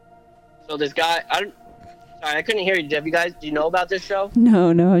 So this guy, sorry, I couldn't hear you. Do you know about this show? No,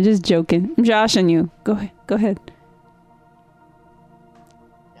 I'm just joking. I'm joshing you. Go ahead.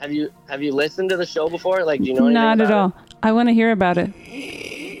 Have you listened to the show before? Like, do you know anything Not about at all. I want to hear about it.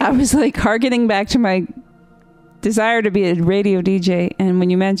 I was like harkening back to my desire to be a radio DJ, and when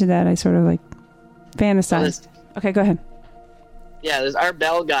you mentioned that, I sort of like fantasized. Okay, go ahead. Yeah, this Art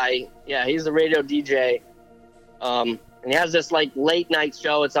Bell guy. Yeah, he's a radio DJ. And he has this like late night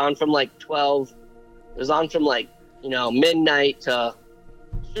show. It's on from like 12. It was on from like, midnight to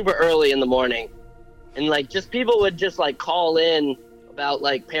super early in the morning. And like just people would just like call in about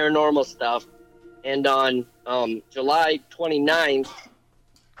like paranormal stuff. And on July 29th,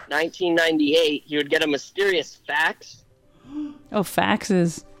 1998, he would get a mysterious fax. Oh,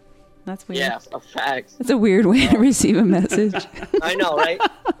 faxes. That's weird. Yeah, a fax. That's a weird way to receive a message. I know, right?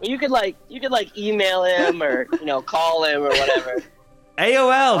 You could email him or call him or whatever.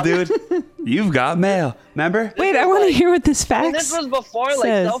 AOL, dude. You've got mail. Remember? Wait, I want to hear what this fax this was before like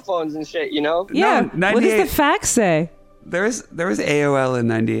says. cell phones and shit, Yeah. No, What 98. does the fax say? There was AOL in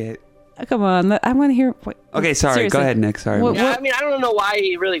 98. Oh, come on. I want to hear. Okay, sorry. Seriously. Go ahead, Nick. Sorry. What- Yeah, I mean, I don't know why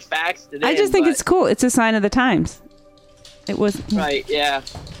he really faxed it. I just think it's cool. It's a sign of the times. It was right. Yeah.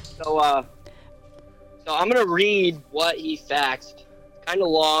 So I'm gonna read what he faxed. It's kind of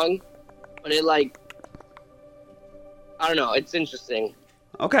long, but it I don't know. It's interesting.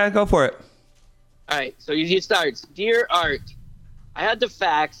 Okay, go for it. All right. So he starts. Dear Art, I had to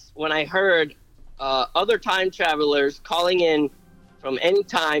fax when I heard other time travelers calling in from any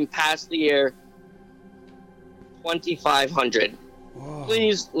time past the year 2500.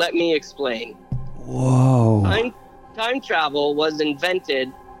 Please let me explain. Whoa. Time travel was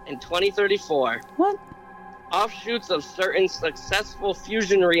invented in 2034. what? Offshoots of certain successful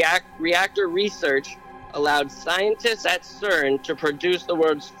fusion reactor research allowed scientists at CERN to produce the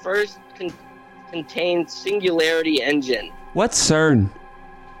world's first contained singularity engine. What's CERN?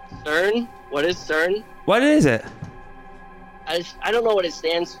 CERN? What is CERN? What is it? I don't know what it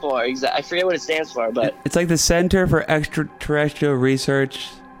stands for. I forget what it stands for, but It's like the Center for Extraterrestrial Research.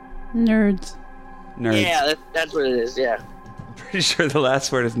 Nerds. yeah, that's what it is. Yeah. Pretty sure the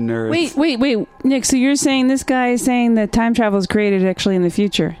last word is nerds. Wait, Nick. So you're saying this guy is saying that time travel is created actually in the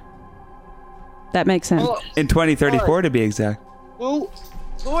future? That makes sense. Well, In 2034 to be exact. who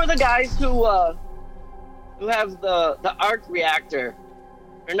are the guys who have the arc reactor,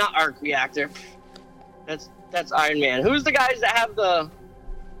 or not arc reactor? That's Iron Man. Who's the guys that have the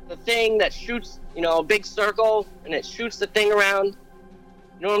thing that shoots, a big circle and it shoots the thing around?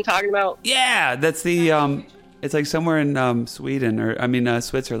 You know what I'm talking about? Yeah, that's the it's like somewhere in Sweden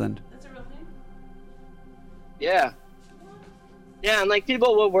Switzerland. That's a real thing? Yeah. Yeah, and like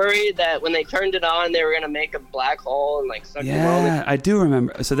people were worried that when they turned it on, they were gonna make a black hole and like suck the world. Yeah, I do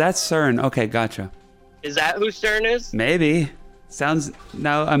remember. So that's CERN. Okay, gotcha. Is that who CERN is? Maybe. Sounds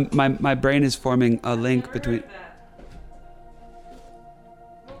now. My brain is forming a link between.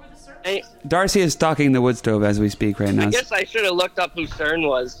 Hey, Darcy is stalking the wood stove as we speak right now. I guess I should have looked up who CERN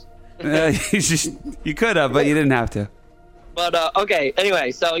was. You could have, but you didn't have to. But okay.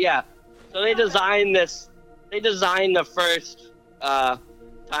 Anyway, so yeah, so they designed this. They designed the first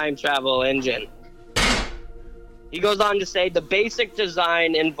time travel engine. He goes on to say the basic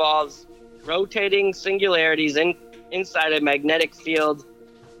design involves rotating singularities inside a magnetic field,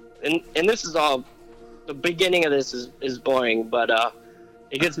 and this is all. The beginning of this is boring, but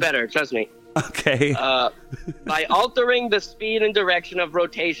it gets better. Trust me. Okay. By altering the speed and direction of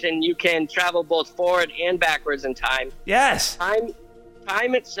rotation, you can travel both forward and backwards in time. Yes.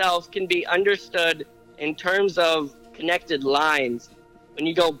 Time itself can be understood in terms of connected lines. When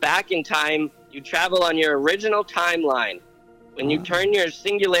you go back in time, you travel on your original timeline. When you turn your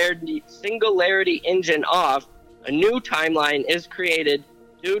singularity engine off, a new timeline is created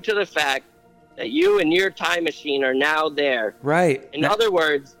due to the fact that you and your time machine are now there. Right. In other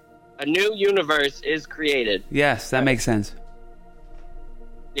words, a new universe is created. Yes, that makes sense.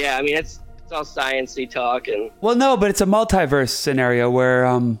 Yeah, I mean it's all sciencey talk and. Well, no, but it's a multiverse scenario where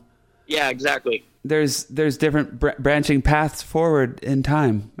Yeah, exactly. there's different branching paths forward in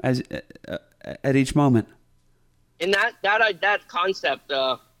time as at each moment. And that concept,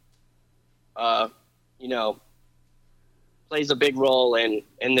 plays a big role in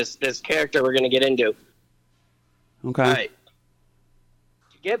this character we're going to get into. Okay. All right.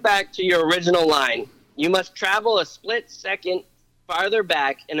 To get back to your original line, you must travel a split second farther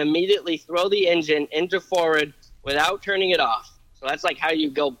back and immediately throw the engine into forward without turning it off. So that's like how you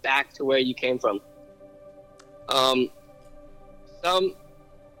go back to where you came from. I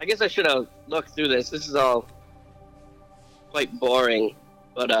guess I should have looked through this. This is all quite boring,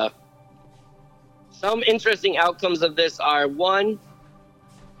 but some interesting outcomes of this are: 1,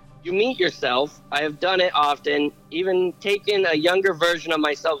 you meet yourself. I have done it often, even taken a younger version of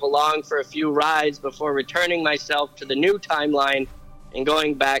myself along for a few rides before returning myself to the new timeline and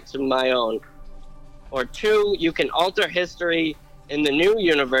going back to my own. Or 2, you can alter history in the new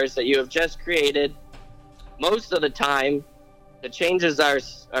universe that you have just created. Most of the time, the changes are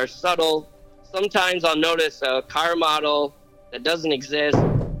subtle. Sometimes I'll notice a car model that doesn't exist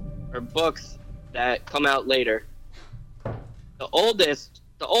or books that come out later. The oldest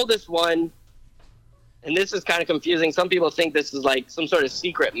one, and this is kind of confusing. Some people think this is like some sort of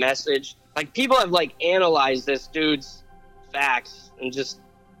secret message. Like people have like analyzed this dude's facts and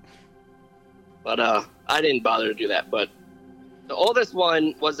but I didn't bother to do that. But the oldest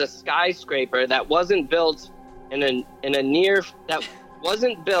one was a skyscraper that wasn't built in a near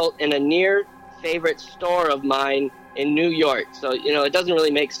favorite store of mine in New York. So, it doesn't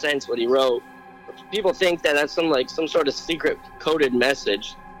really make sense what he wrote. People think that that's some sort of secret coded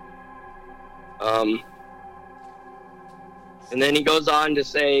message. And then he goes on to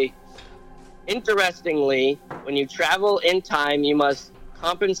say, interestingly, when you travel in time, you must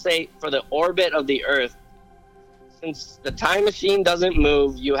compensate for the orbit of the Earth. Since the time machine doesn't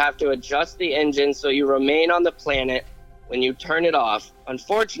move, you have to adjust the engine so you remain on the planet when you turn it off.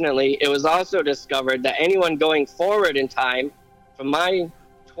 Unfortunately, it was also discovered that anyone going forward in time from my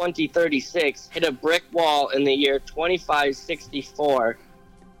 2036 hit a brick wall in the year 2564.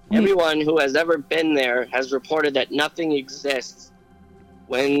 Everyone who has ever been there has reported that nothing exists.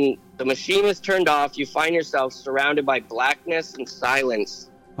 When the machine is turned off, you find yourself surrounded by blackness and silence.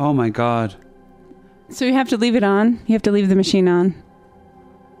 Oh my God. So you have to leave it on? You have to leave the machine on?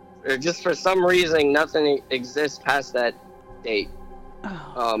 Or just for some reason, nothing exists past that date.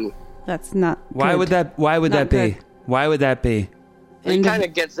 Oh, that's not Why good. would that be? Why would that be? It kind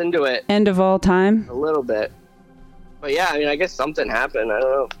of gets into it End of all time? a little bit. But yeah, I mean, I guess something happened. I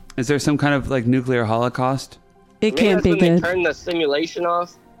don't know. Is there some kind of like nuclear holocaust? It Maybe can't that's be when good. they turn the simulation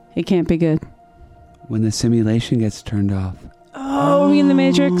off. It can't be good. When the simulation gets turned off. Oh, are we in the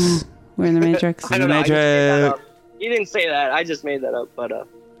Matrix? We're in the Matrix. I don't know. I just made that Matrix. up. You didn't say that. I just made that up. But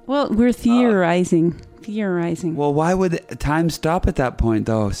Well, we're theorizing. Theorizing. Well, why would time stop at that point,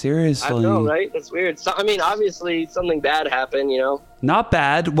 though? Seriously. I don't know, right? That's weird. So, I mean, obviously something bad happened, you know. Not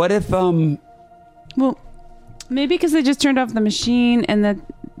bad. What if Well, maybe because they just turned off the machine and that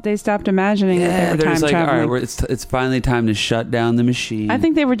they stopped imagining that they were there's time like, traveling. all right, it's finally time to shut down the machine. I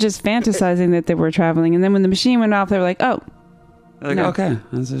think they were just fantasizing that they were traveling, and then when the machine went off, they were like, "Oh, like, no. okay,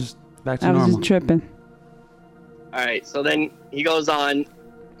 this is back to I was normal. just tripping." All right. So then he goes on.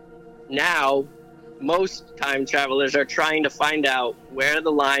 Now, most time travelers are trying to find out where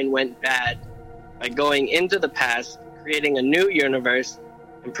the line went bad by going into the past, creating a new universe,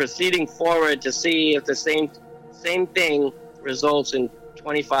 and proceeding forward to see if the same thing results in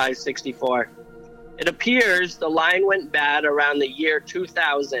 2564. It appears the line went bad around the year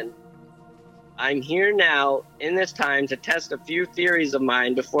 2000. I'm here now in this time to test a few theories of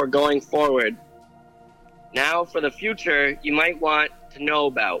mine before going forward. Now for the future you might want to know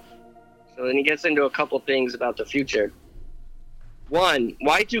about. So then he gets into a couple things about the future. 1.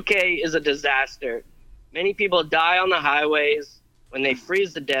 Y2K is a disaster. Many people die on the highways when they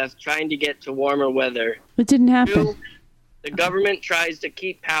freeze to death trying to get to warmer weather. It didn't happen. 2. The government tries to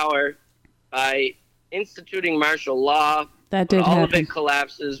keep power by instituting martial law. That But did all of happen. it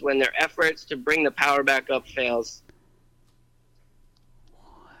collapses when their efforts to bring the power back up fails.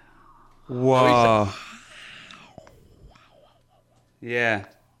 Whoa. Yeah.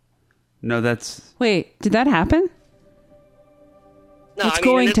 No, that's... Wait, did that happen? No, It's I mean,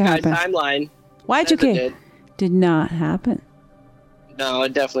 going in this to guy's happen. timeline, says it Y2K did. did not happen. No,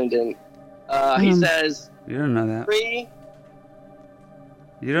 it definitely didn't. He says You don't know that. 3.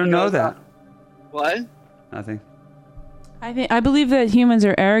 You don't know goes that. up. What? Nothing. I believe that humans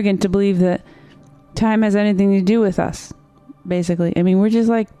are arrogant to believe that time has anything to do with us. Basically, I mean, we're just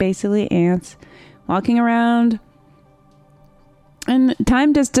like basically ants walking around, and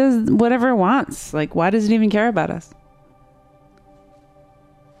time just does whatever it wants. Like, why does it even care about us?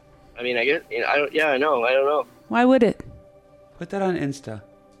 I mean, I guess, I don't. Yeah, I know. I don't know. Why would it? Put that on Insta.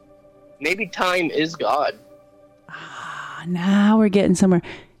 Maybe time is God. Now we're getting somewhere.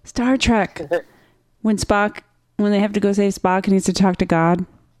 Star Trek. When they have to go save Spock, he needs to talk to God.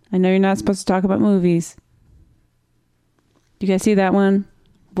 I know you're not supposed to talk about movies. Do you guys see that one?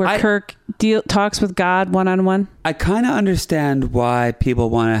 Where Kirk talks with God one-on-one? I kind of understand why people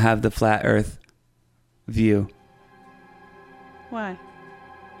want to have the flat Earth view. Why?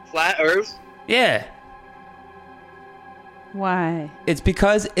 Flat Earth? Yeah. Why? It's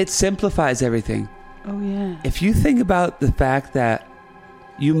because it simplifies everything. Oh, yeah. If you think about the fact that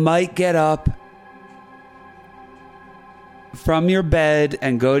you might get up from your bed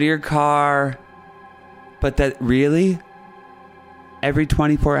and go to your car, but that really every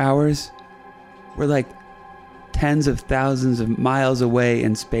 24 hours we're like tens of thousands of miles away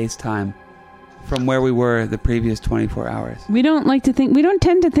in space-time from where we were the previous 24 hours. We don't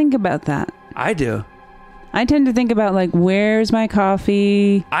tend to think about that. I do. I tend to think about, like, where's my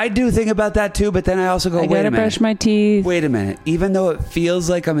coffee? I do think about that too, but then I also go, I wait gotta a minute. brush my teeth. Wait a minute. Even though it feels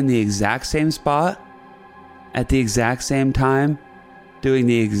like I'm in the exact same spot at the exact same time doing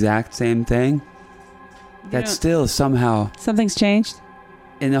the exact same thing, that's still somehow Something's changed?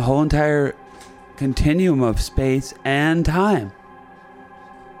 in the whole entire continuum of space and time.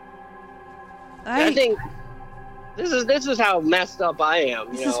 I think this is how messed up I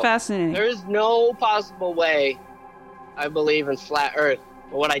am. This is fascinating. There is no possible way I believe in flat Earth.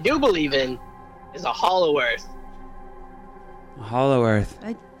 But what I do believe in is a hollow Earth. Hollow Earth.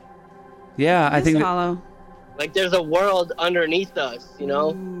 I think that- hollow. Like there's a world underneath us, you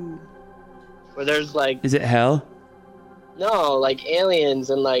know? Where there's like is it hell? no, like aliens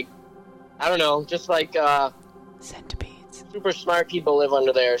and like I don't know, just like Centipedes. super smart people live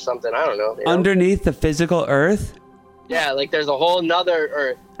under there or something. I don't know. You know? Underneath the physical Earth? Yeah, like there's a whole nother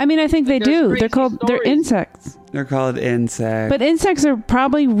Earth. I mean, I think they There's do. crazy They're stories. insects. They're called insects. But insects are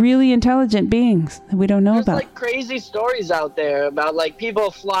probably really intelligent beings that we don't know There's about. like crazy stories out there about like people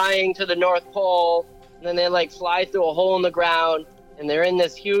flying to the North Pole and then they like fly through a hole in the ground and they're in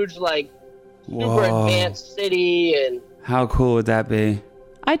this huge like super Whoa. advanced city and How cool would that be?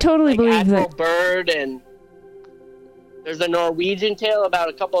 I totally like believe Admiral that. Byrd, and there's a Norwegian tale about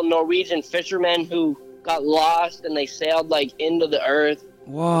a couple of Norwegian fishermen who got lost and they sailed like into the earth.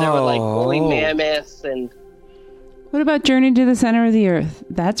 Whoa. There were like woolly mammoths and What about Journey to the Center of the Earth?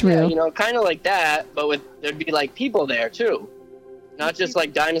 That's yeah, real. you know, kind of like that, but there'd be like people there too, not just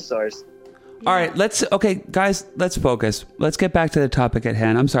like dinosaurs. All right, guys, let's focus. Let's get back to the topic at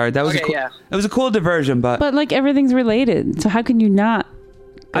hand. I'm sorry. That was it was a cool diversion, but like everything's related. So how can you not?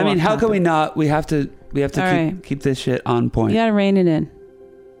 I mean, how can we not? We have to keep this shit on point. You got to rein it in.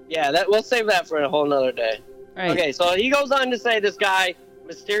 Yeah, we'll save that for a whole nother day. Right. Okay, so he goes on to say, this guy,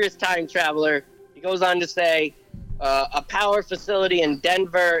 mysterious time traveler, he goes on to say, a power facility in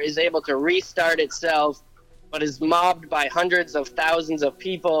Denver is able to restart itself, but is mobbed by hundreds of thousands of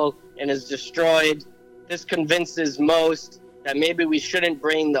people and is destroyed. This convinces most that maybe we shouldn't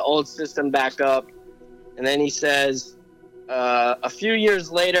bring the old system back up. And then he says, a few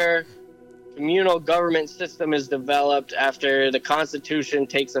years later, communal government system is developed after the Constitution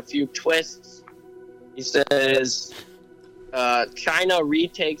takes a few twists. He says, China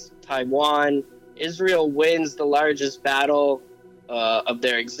retakes Taiwan. Israel wins the largest battle of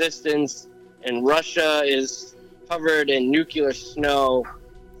their existence. And Russia is covered in nuclear snow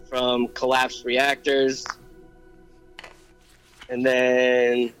from collapsed reactors. And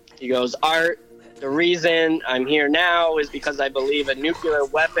then he goes, Art, the reason I'm here now is because I believe a nuclear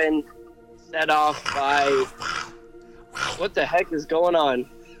weapon set off by... What the heck is going on?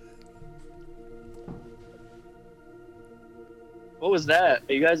 What was that?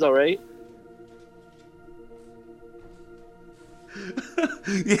 Are you guys all right?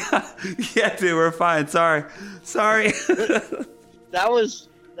 yeah, dude, we're fine. Sorry. That was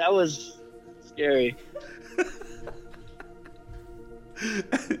scary.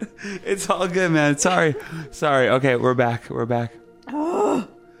 It's all good, man. Sorry. Okay, we're back.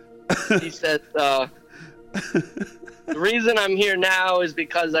 He says, the reason I'm here now is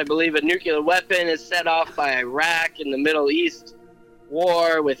because I believe a nuclear weapon is set off by Iraq in the Middle East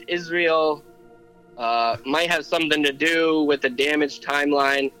war with Israel. Might have something to do with the damaged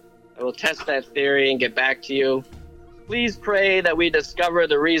timeline. I will test that theory and get back to you. Please pray that we discover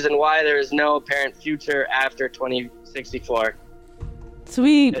the reason why there is no apparent future after 2064. So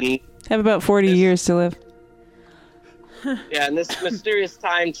we have about 40 years to live. Yeah, and this mysterious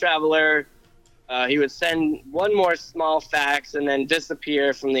time traveler, he would send one more small fax and then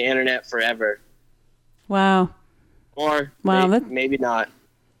disappear from the internet forever. Wow. Or maybe not.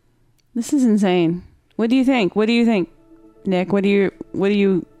 This is insane. What do you think? Nick? Do you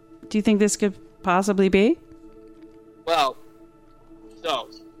think this could possibly be? Well, so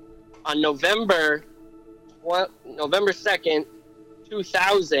on November 2nd,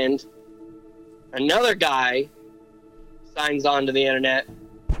 2000, another guy signs on to the internet,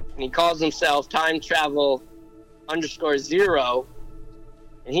 and he calls himself Time Travel _0,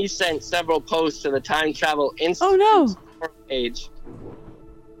 and he sent several posts to the Time Travel Institute's page.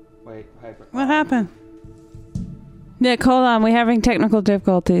 Wait, Piper. What happened? Nick, hold on. We're having technical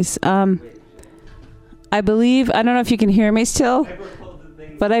difficulties. I don't know if you can hear me still,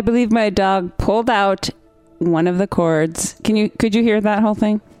 but I believe my dog pulled out one of the cords. Could you hear that whole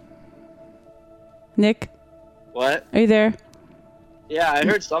thing? Nick? What? Are you there? Yeah, I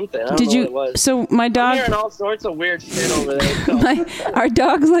heard something. I don't know what it was. So my dog... I'm hearing all sorts of weird shit over there. So. Our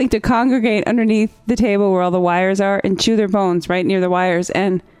dogs like to congregate underneath the table where all the wires are and chew their bones right near the wires.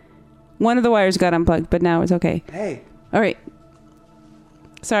 And one of the wires got unplugged, but now it's okay. Hey. All right.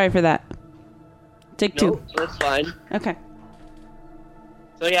 Sorry for that. Take two. That's fine. Okay.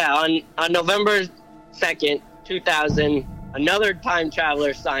 So yeah, on November 2nd, 2000, another time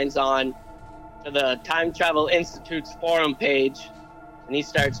traveler signs on to the Time Travel Institute's forum page, and he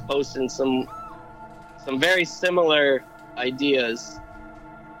starts posting some very similar ideas.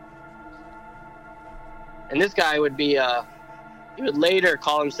 And this guy would be he would later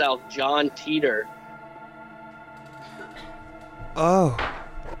call himself John Teeter. Oh.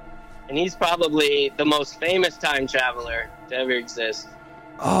 And he's probably the most famous time traveler to ever exist.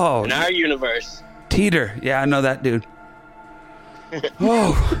 Oh. In our universe. Teeter. Yeah, I know that dude.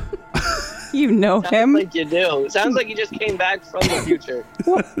 Oh. You know Sounds him? like you do. Sounds like you just came back from the future.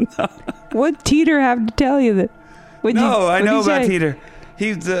 What Teeter have to tell you that? I know about Teeter.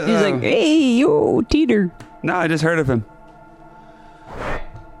 He's like, hey, yo, Teeter. No, I just heard of him.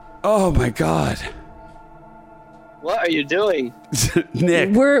 Oh my God. What are you doing? Nick.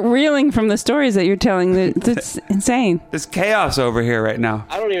 We're reeling from the stories that you're telling. That's insane. There's chaos over here right now.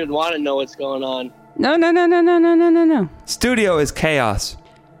 I don't even want to know what's going on. No. Studio is chaos.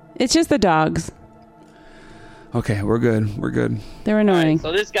 It's just the dogs. Okay, we're good. They're annoying. Right,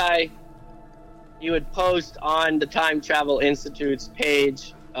 so this guy, he would post on the Time Travel Institute's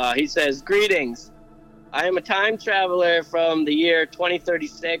page. He says, "Greetings. I am a time traveler from the year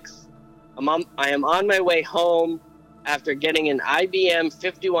 2036. I am on my way home after getting an IBM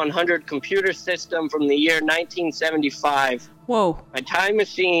 5100 computer system from the year 1975. Whoa. My time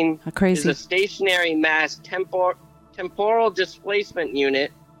machine Crazy. is a stationary mass temporal displacement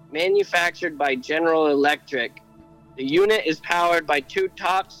unit manufactured by General Electric. The unit is powered by two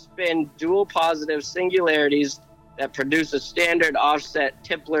top-spin dual positive singularities that produce a standard offset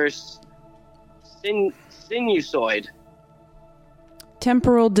Tipler sinusoid.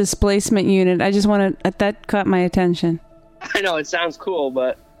 Temporal displacement unit. I just want to... That caught my attention. I know, it sounds cool,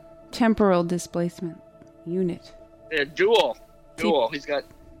 but... Temporal displacement unit. Yeah, dual. He's got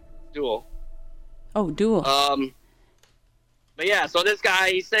dual. Oh, dual. But yeah, so this guy,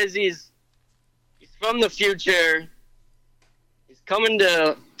 he says he's from the future. He's coming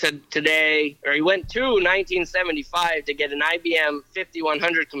to today, or he went to 1975 to get an IBM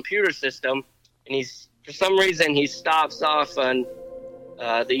 5100 computer system, and for some reason he stops off on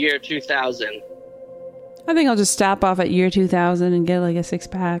the year 2000. I think I'll just stop off at year 2000 and get like a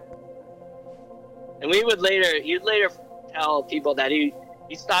 6-pack. And you'd later tell people that he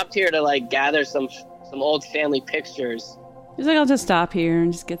stopped here to like gather some old family pictures. He's like, I'll just stop here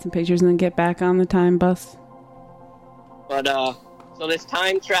and just get some pictures and then get back on the time bus. But so this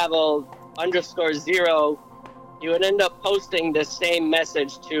time travel _0, he would end up posting this same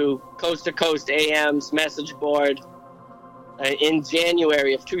message to Coast AM's message board in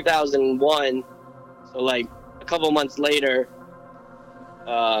January of 2001. So like a couple months later,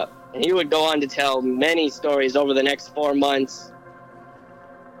 and he would go on to tell many stories over the next 4 months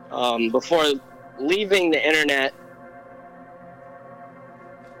before leaving the internet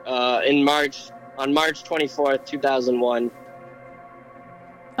on March 24th, 2001.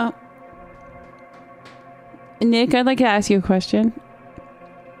 Oh. Nick, I'd like to ask you a question.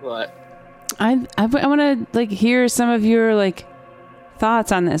 What? I want to like hear some of your like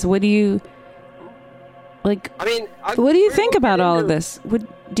thoughts on this. What do you like? I mean, what do you think about all of this?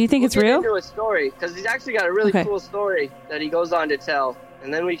 Do you think it's real? Into a story because he's actually got a really cool story that he goes on to tell,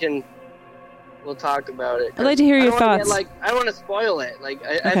 and then we'll talk about it. I'd like to hear your thoughts. I don't want to spoil it.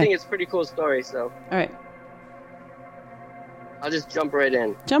 I think it's a pretty cool story. So all right, I'll just jump right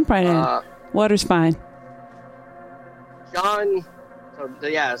in. Water's fine. John.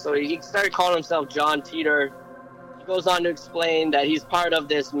 So he started calling himself John Teeter. He goes on to explain that he's part of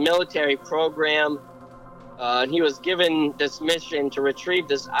this military program. And he was given this mission to retrieve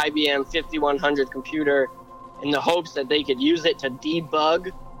this IBM 5100 computer in the hopes that they could use it to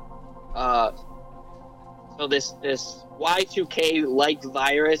debug. So this Y2K-like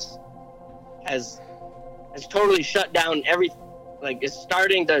virus has totally shut down it's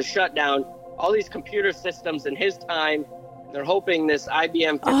starting to shut down all these computer systems in his time. They're hoping this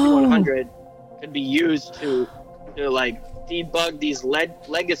IBM 5100 could be used to debug these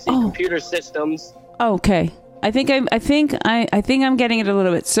legacy computer systems. Okay, I think I'm getting it a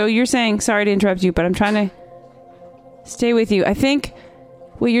little bit. So you're saying, sorry to interrupt you, but I'm trying to stay with you. I think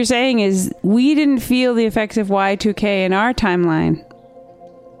what you're saying is we didn't feel the effects of Y2K in our timeline,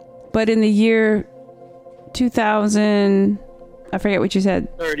 but in the year 2000, I forget what you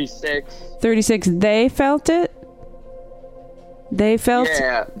said. 36. They felt it. They felt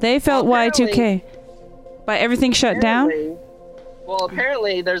Y2K. By everything shut down? Well,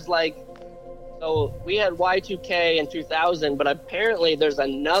 apparently there's so we had Y2K in 2000, but apparently there's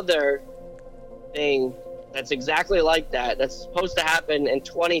another thing that's exactly like that. That's supposed to happen in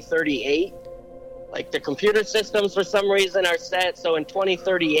 2038. Like the computer systems for some reason are set, so in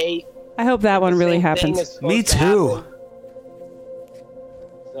 2038. I hope that one really happens. Me too.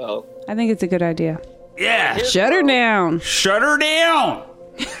 So I think it's a good idea. Yeah. Shut her down. Shut her down.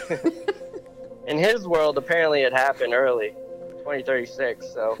 In his world, apparently it happened early, 2036.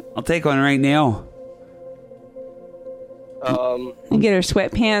 So I'll take one right now. And get her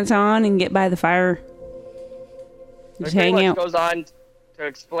sweatpants on and get by the fire. Just hang out. Goes on to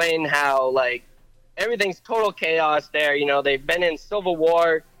explain how everything's total chaos there. You know, they've been in civil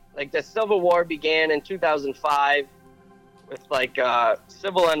war. The Civil War began in 2005 with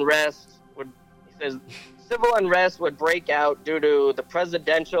civil unrest. Civil unrest would break out due to the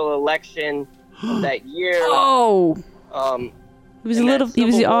presidential election of that year. Oh, he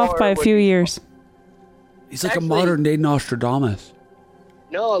was off by a few years. He's like a modern day Nostradamus.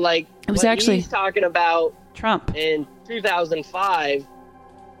 No, it was actually he's talking about Trump in 2005.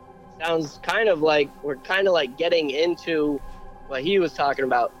 Sounds kind of like we're getting into what he was talking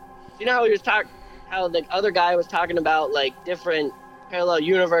about. You know how he was how the other guy was talking about different parallel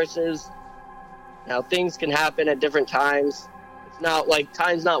universes. Now things can happen at different times. It's not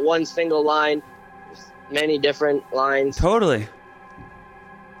time's not one single line. There's many different lines. Totally.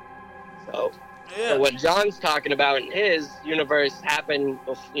 So So what John's talking about in his universe happened,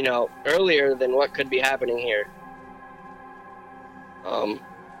 earlier than what could be happening here.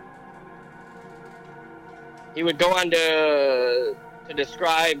 He would go on to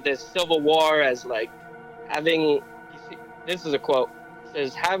describe this civil war as like having, this is a quote, it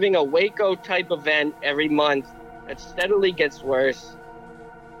says, having a Waco type event every month that steadily gets worse.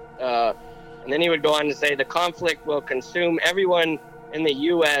 And then he would go on to say the conflict will consume everyone in the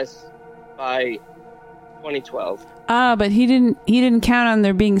U.S. by 2012. But he didn't count on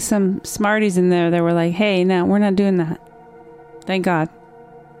there being some smarties in there that were like, hey, no, we're not doing that. Thank God.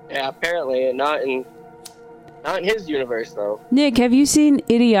 Yeah, apparently not in his universe though. Nick, have you seen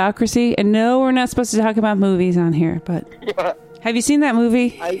Idiocracy? And no, we're not supposed to talk about movies on here, but have you seen that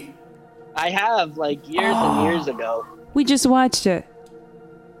movie? I have, like, years and years ago. We just watched it.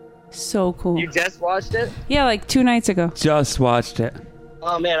 So cool. You just watched it? Yeah, like 2 nights ago. Just watched it.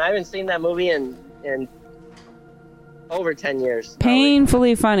 Oh man, I haven't seen that movie in over 10 years.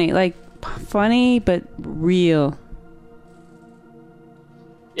 Painfully funny. Like, funny, but real.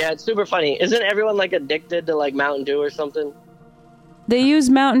 Yeah, it's super funny. Isn't everyone, like, addicted to, like, Mountain Dew or something? They use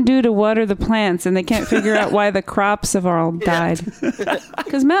Mountain Dew to water the plants, and they can't figure out why the crops have all died.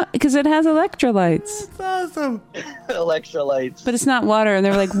 Because it has electrolytes. That's awesome. Electrolytes. But it's not water. And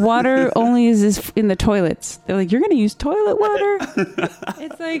they're like, water only is in the toilets. They're like, you're going to use toilet water?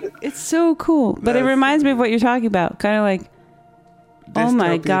 It's like, it's so cool. But it reminds me of what you're talking about. Kind of like, oh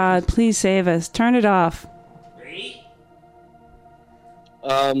my God, please save us. Turn it off.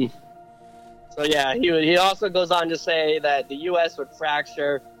 So yeah, he also goes on to say that the U.S. would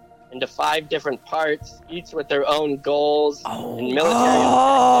fracture into 5 different parts, each with their own goals and military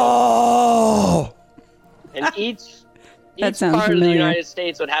objectives. And each part familiar. of the United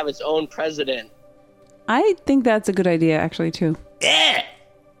States would have its own president. I think that's a good idea, actually, too. Yeah.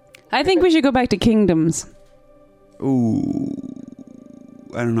 I think we should go back to kingdoms. Ooh.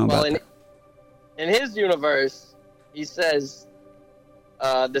 I don't know about that. In his universe, he says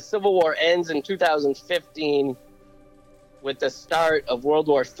the Civil War ends in 2015 with the start of World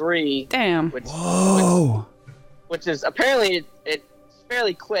War III. Damn. Which is apparently it's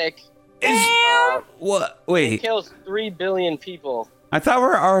fairly quick. What? Wait. It kills 3 billion people. I thought we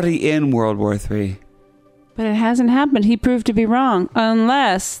were already in World War III. But it hasn't happened. He proved to be wrong.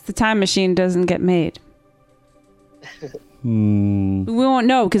 Unless the time machine doesn't get made. We won't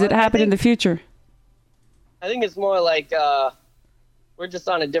know because it happened in the future. I think it's more like we're just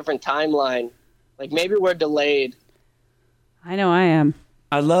on a different timeline. Like maybe we're delayed. I know I am.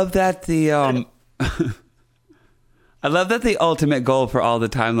 I love that the I love that the ultimate goal for all the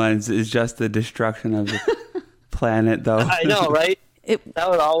timelines is just the destruction of the planet, though. I know, right? That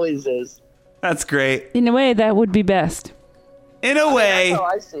one always is. That's great. In a way, that would be best. In a way. That's how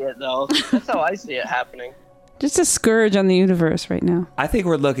I see it, though. That's how I see it happening. Just a scourge on the universe right now. I think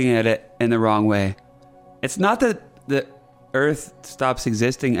we're looking at it in the wrong way. It's not that the Earth stops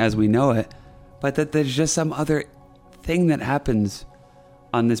existing as we know it, but that there's just some other thing that happens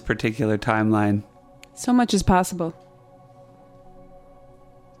on this particular timeline. So much is possible.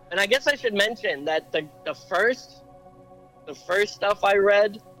 And I guess I should mention that the first stuff I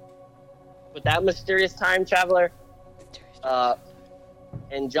read with that mysterious time traveler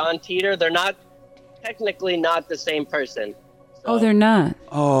and John Teeter, they're not technically not the same person. So. Oh, they're not.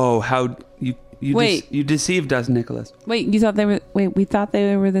 Oh, how you wait. You deceived us, Nicholas. Wait, you thought they were? Wait, we thought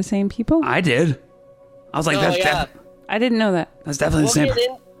they were the same people? I did. I was like, I didn't know that. That's definitely the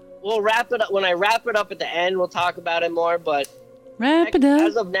same. We'll wrap it up when I wrap it up at the end. We'll talk about it more, but wrap it up.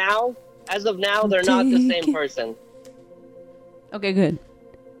 As of now, they're not the same person. Okay, good.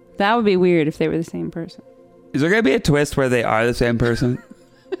 That would be weird if they were the same person. Is there going to be a twist where they are the same person?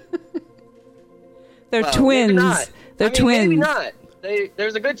 They're twins. Maybe not. They're twins. Maybe not.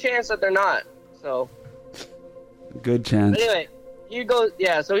 There's a good chance that they're not. So. Good chance. But anyway, he goes.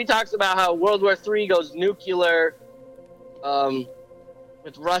 Yeah. So he talks about how World War III goes nuclear,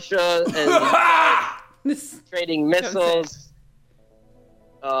 with Russia and trading missiles.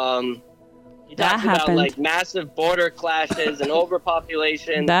 He talks about like massive border clashes and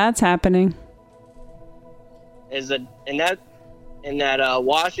overpopulation. That's happening. In that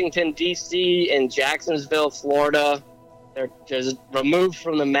Washington D.C. and Jacksonville, Florida, they're just removed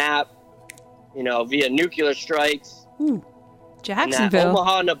from the map, via nuclear strikes. Ooh, Jacksonville. And that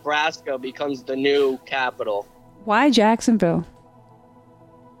Omaha, Nebraska becomes the new capital. Why Jacksonville?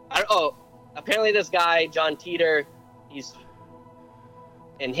 Apparently this guy John Teeter, he's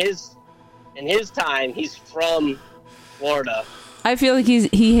in his time he's from Florida. I feel like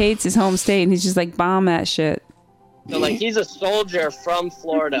he hates his home state and he's just like bomb that shit. So Like, he's a soldier from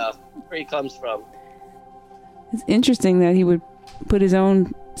Florida, where he comes from. It's interesting that he would put his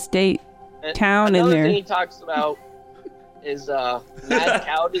own state And town in another there. thing he talks about is mad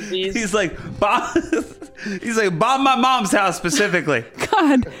cow disease. He's like, bomb my mom's house specifically.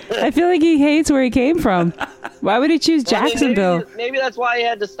 God, I feel like he hates where he came from. Why would he choose Well, I mean, Jacksonville? maybe that's why he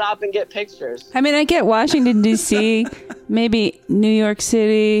had to stop and get pictures. I mean, I get Washington, D.C., maybe New York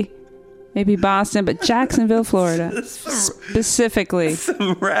City, maybe Boston, but Jacksonville, Florida, specifically.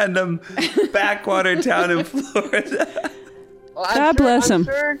 Some random backwater town in Florida. Well, God bless him.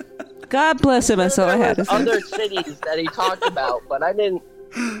 Sure God bless him, that's all I there had to was say. other cities that he talked about, but I didn't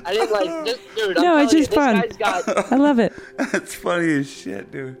like this dude. I'm No, it's telling you, just fun. This guy's got I love it. That's funny as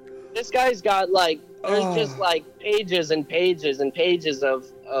shit, dude. like there's just like pages and pages and pages of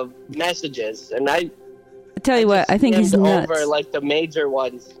messages, and I tell you what, I think he's skimmed nuts. over like the major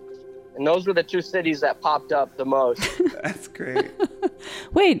ones, and those were the two cities that popped up the most. That's great.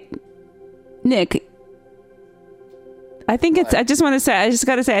 Wait, Nick. I think it's. I just gotta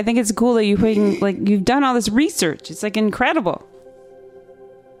say, I think it's cool that you've done all this research. It's like incredible.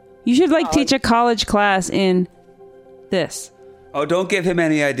 You should teach a college class in this. Oh, don't give him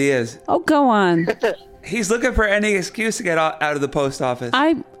any ideas. Oh, go on. He's looking for any excuse to get out of the post office.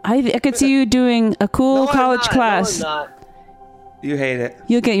 I could see you doing a cool No, college I'm class. not. You hate it.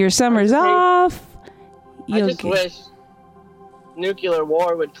 You'll get your summers off. I just wish nuclear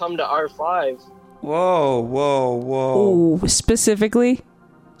war would come to R5. Whoa. Oh, specifically,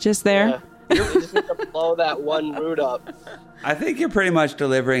 just there. Yeah. We just need to blow that one root up. I think you're pretty much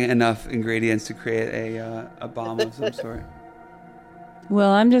delivering enough ingredients to create a bomb of some sort.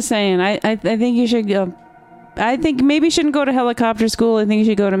 Well, I'm just saying. I think you should go. I think maybe you shouldn't go to helicopter school. I think you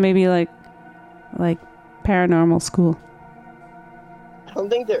should go to maybe like paranormal school I don't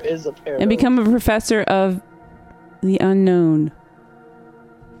think there is a paranormal. and become a professor of the unknown.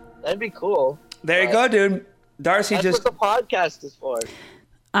 That'd be cool. There you go, dude. Darcy That's just... what the podcast is for.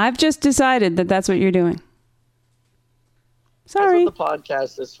 I've just decided that that's what you're doing. Sorry. That's what the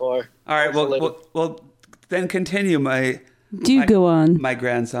podcast is for. All right, well, then continue, my Go on. my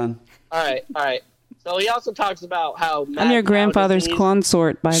grandson. All right. So he also talks about how I'm your grandfather's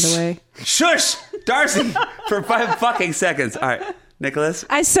consort, by the way. Shush! Darcy! For 5 fucking seconds. All right, Nicholas.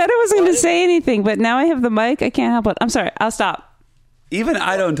 I said I wasn't going to say anything, but now I have the mic. I can't help it. I'm sorry. I'll stop. Even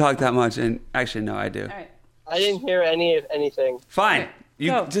I don't talk that much, and actually, no, I do. All right. I didn't hear anything. Fine.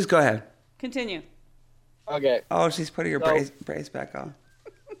 You Go. just go ahead. Continue. Okay. Oh, she's putting her brace back on.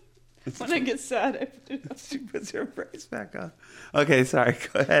 When I get sad, I do that. She puts her brace back on. Okay, sorry.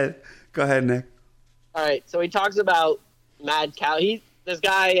 Go ahead, Nick. All right. So he talks about mad cow. This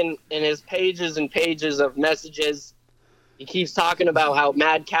guy in his pages and pages of messages, he keeps talking about how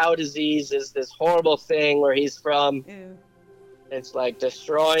mad cow disease is this horrible thing where he's from. Ew. It's like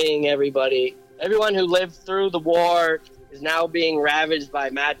destroying everybody. Everyone who lived through the war is now being ravaged by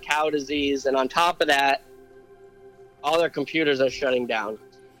mad cow disease. And on top of that, all their computers are shutting down.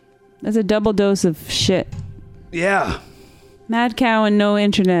 That's a double dose of shit. Yeah. Mad cow and no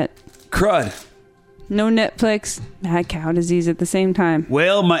internet. Crud. No Netflix. Mad cow disease at the same time.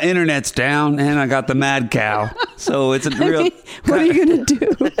 Well, my internet's down, and I got the mad cow. So it's a I real... mean, what are you going to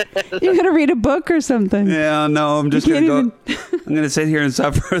do? You're going to read a book or something. Yeah, no, I'm just You gonna can't go. I'm gonna sit here and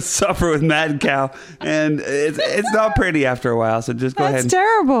suffer with mad cow, and it's not pretty after a while. So just go ahead That's and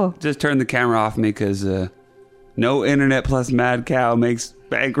terrible. just turn the camera off me, because no internet plus mad cow makes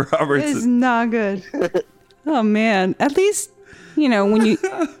bank robbers. It's not good. Oh, man. At least, when you...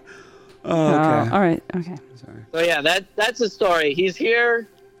 Oh, okay. all right. Okay. Sorry. So yeah, that's the story. He's here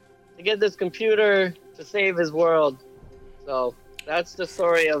to get this computer to save his world. So that's the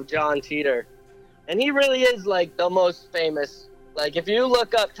story of John Teeter. And he really is like the most famous. Like if you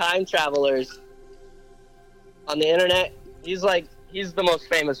look up time travelers on the internet, he's the most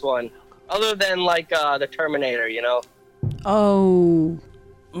famous one. Other than the Terminator, Oh.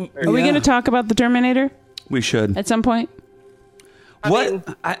 Are we going to talk about the Terminator We should. at some point?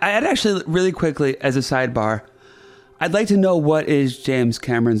 I'd actually, really quickly, as a sidebar, I'd like to know what is James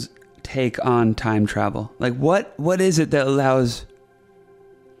Cameron's take on time travel. Like, what is it that allows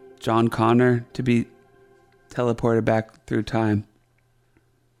John Connor to be teleported back through time?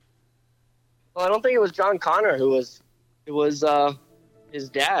 Well, I don't think it was John Connor who was. It was his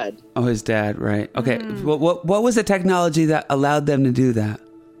dad. Oh, his dad, right. Okay, what was the technology that allowed them to do that?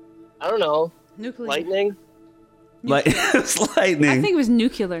 I don't know. Nuclear. Lightning. It was lightning. I think it was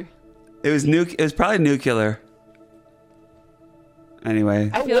nuclear. It was probably nuclear. Anyway,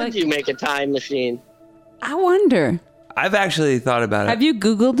 How feel would like- you make a time machine? I wonder. I've actually thought about it. Have you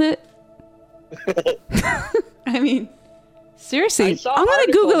Googled it? I mean, Seriously, I saw I'm going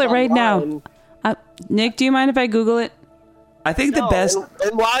to Google it articles right now. online. Nick, do you mind if I Google it? I think the No, best.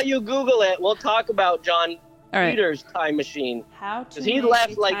 And while you Google it, we'll talk about John All right. Peter's time machine. How to Because he make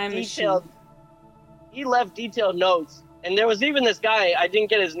left a like time detailed. machine. He left detailed notes, and there was even this guy. I didn't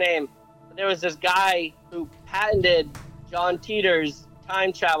get his name, but there was this guy who patented John Teeter's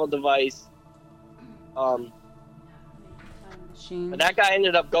time travel device. Time machine. But that guy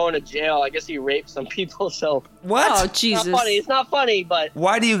ended up going to jail. I guess he raped some people. So What? Oh, it's Jesus. not funny. It's not funny, but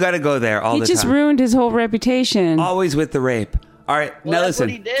Why do you got to go there all He the just time? ruined his whole reputation. Always with the rape. All right, well, now that's what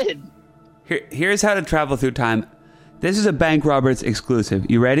listen. he did. Here's how to travel through time. This is a Bank Roberts exclusive.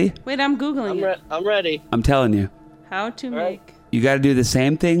 You ready? Wait, I'm Googling it. I'm ready. I'm telling you. How to All right. make... You got to do the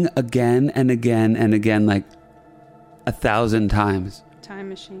same thing again and again and again, like 1,000 times. Time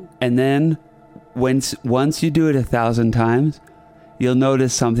machine. And then once you do it 1,000 times, you'll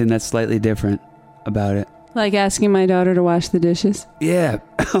notice something that's slightly different about it. Like asking my daughter to wash the dishes. Yeah.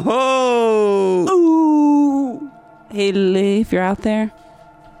 Oh. Ooh. Hey, Lily, if you're out there,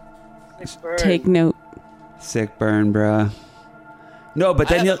 Sick bird. take note. Sick burn, bruh. No, but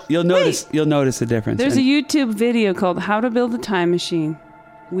then you'll notice the difference. There's a And- YouTube video called How to Build a Time Machine.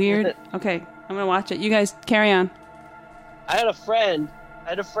 Weird. Okay, I'm going to watch it. You guys carry on. I had a friend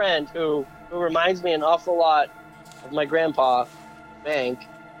who reminds me an awful lot of my grandpa, Bank,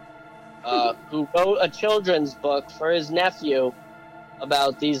 who wrote a children's book for his nephew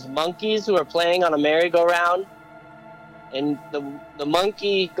about these monkeys who are playing on a merry-go-round, and the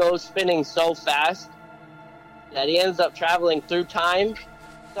monkey goes spinning so fast that he ends up traveling through time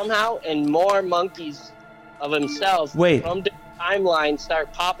somehow, and more monkeys of himself Wait. from the timeline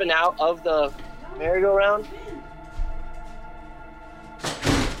start popping out of the merry-go-round.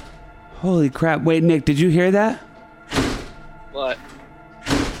 Holy crap. Wait, Nick, did you hear that? What?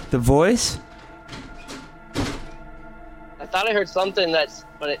 The voice? I thought I heard something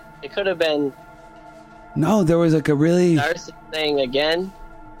but it could have been No, there was like a really... Darcy saying again.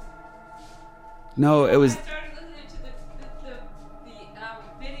 No, it was... I started listening to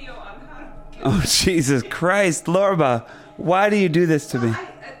the video on how to... Oh, Jesus Christ, Lorba. Why do you do this to me?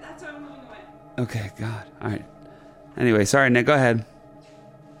 That's why I'm moving away. Okay, God. All right. Anyway, sorry, Nick. Go ahead.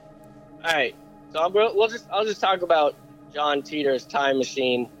 All right, so I'll just talk about John Teeter's time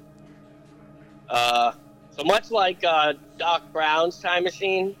machine. So much like Doc Brown's time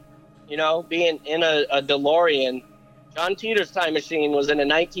machine, you know, being in a DeLorean, John Teeter's time machine was in a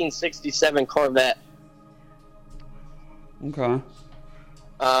 1967 Corvette. Okay.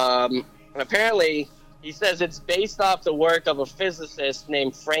 And apparently, he says it's based off the work of a physicist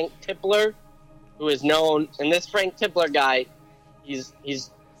named Frank Tipler, who is known. And this Frank Tipler guy, he's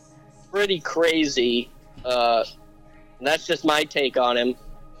pretty crazy. That's just my take on him.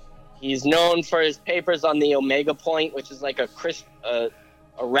 He's known for his papers on the Omega Point, which is like a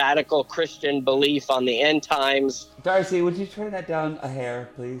radical Christian belief on the end times. Darcy, would you turn that down a hair,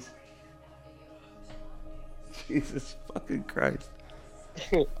 please? Jesus fucking Christ.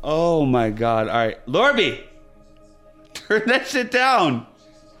 Oh my God. All right. Lorby! Turn that shit down.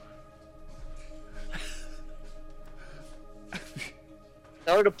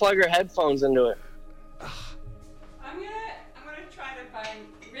 Tell her to plug her headphones into it. I'm gonna try to find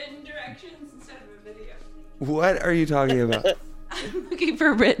written directions instead of a video. What are you talking about? I'm looking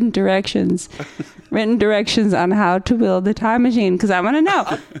for written directions on how to build a time machine because I want to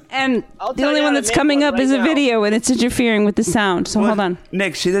know. And I'll the tell only you one how to that's make coming one up right is a now. video and it's interfering with the sound. So hold on.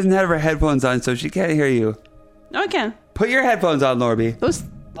 Nick, she doesn't have her headphones on, so she can't hear you. No, I can. Put your headphones on, Lorby. Those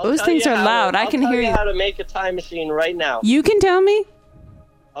I'll tell things you are how loud. to- I I'll can tell hear you. how to make a time machine right now. You can tell me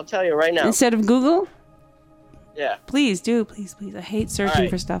I'll tell you right now. instead of Google. Yeah. Please do, please. I hate searching All right.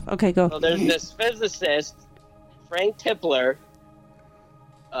 for stuff. Okay, go. So there's this physicist, Frank Tipler.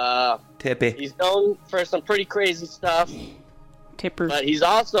 Tippy. He's known for some pretty crazy stuff, Tipper. but he's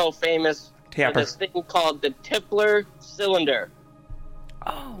also famous for Tapper. this thing called the Tipler cylinder.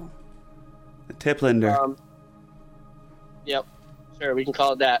 Oh. The Tiplinder. Yep, sure, we can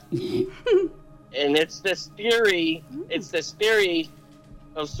call it that. And it's this theory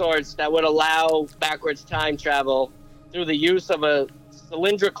of sorts that would allow backwards time travel through the use of a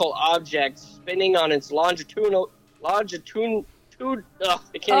cylindrical object spinning on its longitudinal. I can't even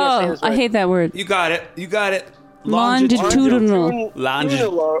say Oh, this I right. hate that word. You got it. Longitudinal. Longitudinal.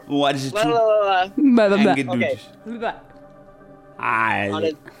 La, la, la, la. Blah, blah, blah. Okay. On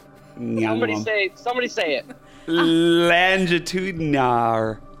it. Somebody say it.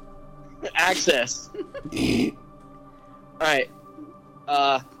 Longitudinal. Access. All right.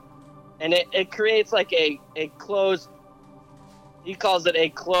 And it creates like a closed. He calls it a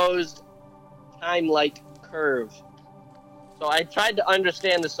closed time-like curve. So I tried to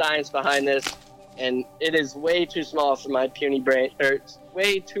understand the science behind this, and it is way too small for my puny brain, or it's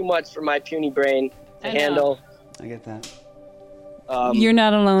way too much for my puny brain to handle. I get that. You're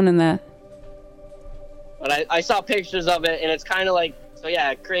not alone in that. But I saw pictures of it, and it's kind of like, so yeah,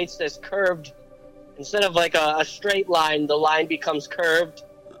 it creates this curved, instead of like a straight line, the line becomes curved,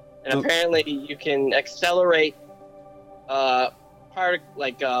 and apparently you can accelerate you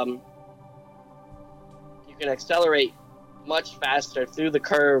can accelerate much faster through the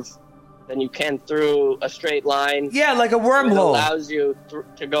curve than you can through a straight line. Yeah, like a wormhole. It allows you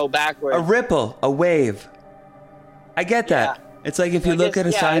to go backwards. A ripple, a wave. I get that. Yeah. It's like if you look at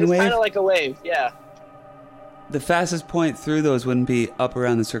a sine wave. It's kind of like a wave, yeah. The fastest point through those wouldn't be up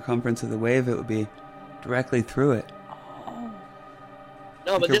around the circumference of the wave. It would be directly through it.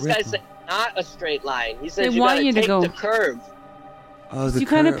 No, like but this guy said not a straight line. He says They you want gotta you to take go- the curve. Oh, the You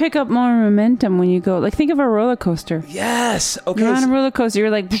kind of pick up more momentum when you go. Like, think of a roller coaster. Yes. Okay. You're on a roller coaster. You're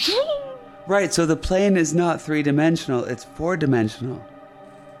like, Right. So the plane is not 3-dimensional. It's 4-dimensional.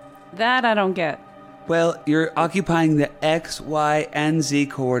 that I don't get. Well, you're occupying the X, Y, and Z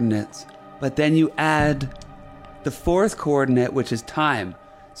coordinates. But then you add the fourth coordinate, which is time.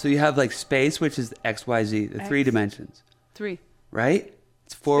 So you have like space, which is X, Y, Z, the 3 dimensions. 3. Right?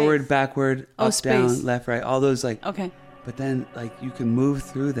 It's forward, Space. backward, Oh, up, space. down, left, right, all those like. Okay. But then like you can move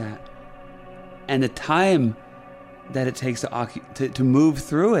through that. And the time that it takes to move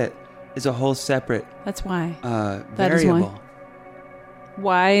through it is a whole separate That's why. That is variable.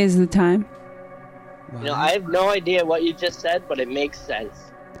 Why is the time? You know, I have no idea what you just said, but it makes sense.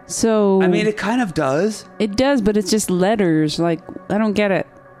 So I mean, it kind of does. it does, but it's just letters. Like, I don't get it.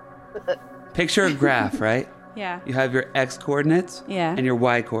 Picture a graph, right? Yeah. You have your X coordinates Yeah. and your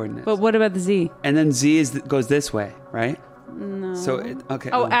Y coordinates. But what about the Z? And then Z goes this way, right? No. So, okay.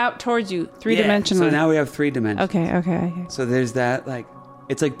 Oh, well, out towards you. yeah, 3-dimensional. So now we have 3 dimensions. Okay. So there's that, like,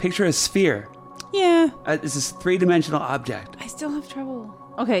 it's like picture a sphere. Yeah. It's this 3-dimensional object. I still have trouble.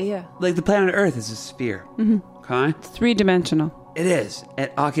 Okay, yeah. Like the planet Earth is a sphere. Mm-hmm. Okay? 3-dimensional. It is.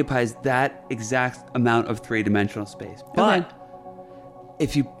 It occupies that exact amount of 3-dimensional space. But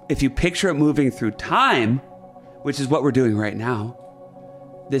if you picture it moving through time, which is what we're doing right now,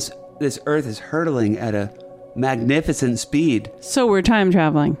 this Earth is hurtling at a magnificent speed. So we're time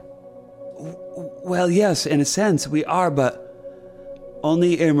traveling. Well, yes, in a sense we are, but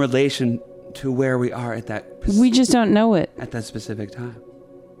only in relation to where we are at that. We just don't know it. At that specific time.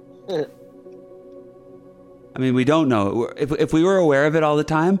 I mean, we don't know. If we were aware of it all the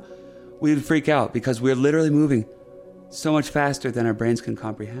time, we would freak out because we're literally moving so much faster than our brains can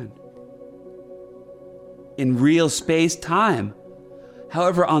comprehend. In real space-time.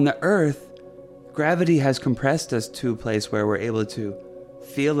 However, on the Earth, gravity has compressed us to a place where we're able to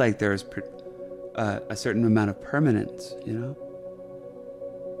feel like there's a certain amount of permanence, you know?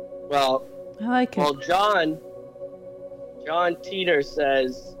 Well, I like it. well, John Teeter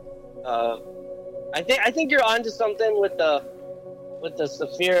says, I think you're onto something with the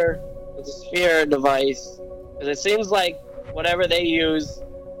sphere device, because it seems like whatever they use,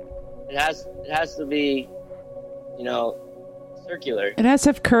 it has to be, you know, circular. It has to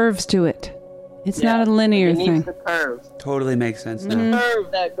have curves to it. It's not a linear it thing. Mm-hmm. needs the curve. Totally makes sense now. The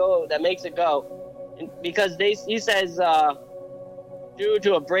curve that makes it go, and because he says due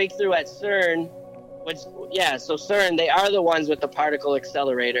to a breakthrough at CERN, so CERN, they are the ones with the particle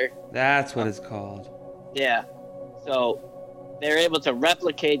accelerator. That's what it's called. Yeah, so they're able to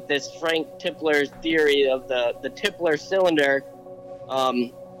replicate this Frank Tipler's theory of the Tipler cylinder,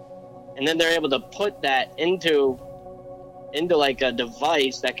 and then they're able to put that into like a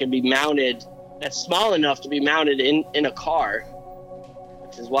device that can be mounted, that's small enough to be mounted in a car,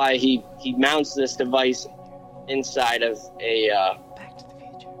 which is why he mounts this device inside of a Back to the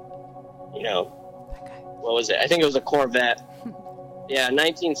Future. you know, what was it? I think it was a Corvette. Yeah,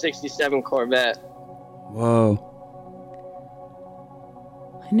 1967 Corvette. Whoa.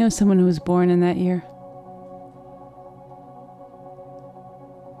 I know someone who was born in that year.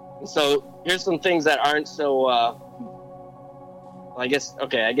 So here's some things that aren't so. I guess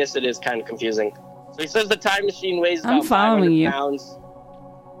it is kind of confusing. So he says the time machine weighs I'm about following 500 you. pounds,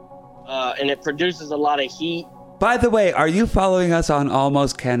 and it produces a lot of heat. By the way, are you following us on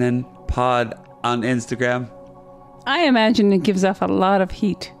Almost Canon Pod on Instagram? I imagine it gives off a lot of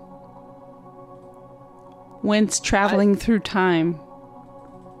heat when it's traveling through time.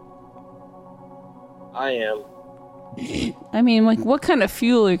 I am. I mean, like, what kind of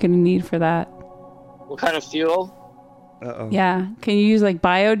fuel are you going to need for that? What kind of fuel? Uh-oh. Yeah. Can you use, like,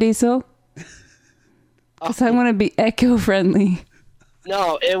 biodiesel? Because I want to be eco-friendly.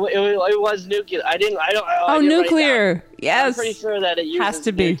 No, it was nuclear. I don't. Oh, I didn't write it down. nuclear. Yes. I'm pretty sure that it uses Has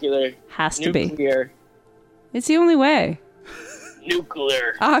to be. nuclear. Has to be. Nuclear. It's the only way.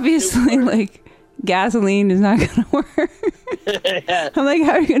 Nuclear. Obviously, Nuclear. like, gasoline is not going to work. Yeah. I'm like,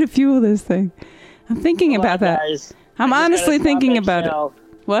 how are you going to fuel this thing? I'm thinking Come on, about that. guys. I'm I just honestly gotta thinking stop at about Shell.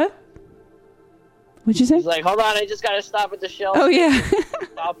 it. What? What'd you say? He's like, hold on, I just gotta stop at the Shell. Oh, yeah.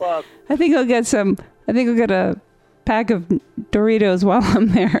 Pop up. I think I'll get a pack of Doritos while I'm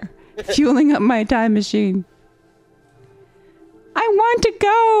there, fueling up my time machine. I want to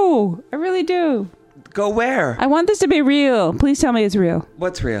go. I really do. Go where? I want this to be real. Please tell me it's real.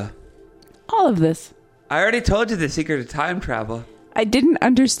 What's real? All of this. I already told you the secret of time travel. I didn't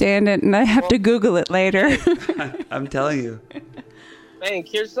understand it, and I have to Google it later. I'm telling you. Hank,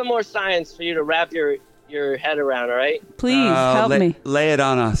 here's some more science for you to wrap your head around, all right? Please help me. Lay it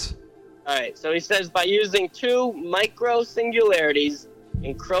on us. All right, so he says by using two micro singularities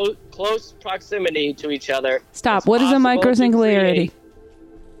in close proximity to each other. Stop. it's What is a possible to microsingularity? create-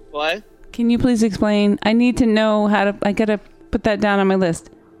 What? Can you please explain? I need to know how to. I gotta put that down on my list.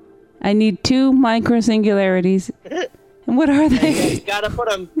 I need two microsingularities. And what are they? You gotta put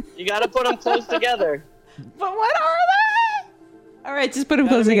them close together. But what are they? All right, just put them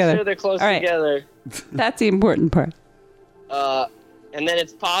Gotta close make together. sure they're close All right. together. That's the important part. And then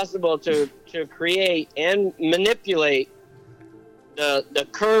it's possible to create and manipulate the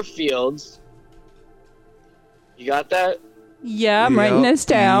curve fields. You got that? Yeah, I'm writing this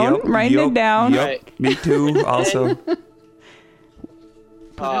down. Writing it down. Yep. Right. Me too, also. Put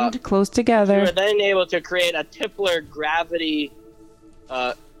them close together. You're then able to create a Tipler gravity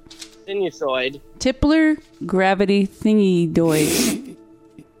sinusoid. Tipler gravity thingy-doid.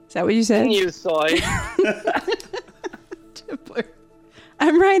 Is that what you said? Sinusoid. Tipler.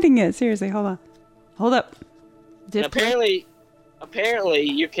 I'm writing it. Seriously, hold on. Hold up. And apparently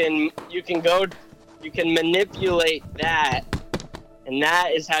you can manipulate that, and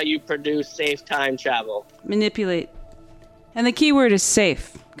that is how you produce safe time travel. Manipulate. And the key word is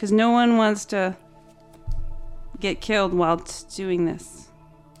safe, because no one wants to get killed while doing this.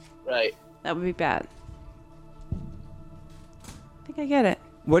 Right. That would be bad. I think I get it.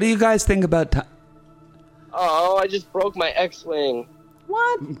 What do you guys think about time? Oh, I just broke my X-wing.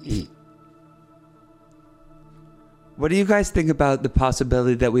 What? What do you guys think about the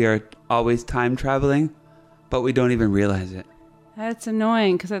possibility that we are always time traveling, but we don't even realize it? That's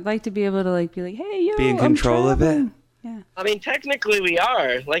annoying, because I'd like to be able to be like, hey, yo, Be in control of it? Yeah. I mean, technically we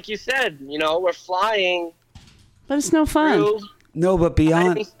are. Like you said, we're flying But it's no fun. through No, but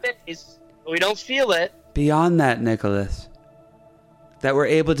beyond space, but we don't feel it. that, Nicholas, that we're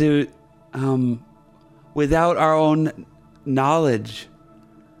able to, without our own knowledge,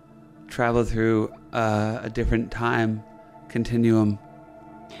 travel through a different time continuum,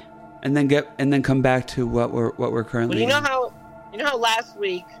 and then come back to what we're currently. But you know how last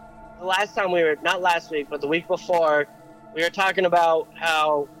week, not last week, but the week before, we were talking about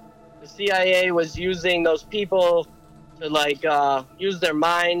how the CIA was using those people to use their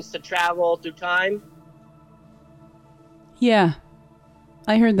minds to travel through time. Yeah.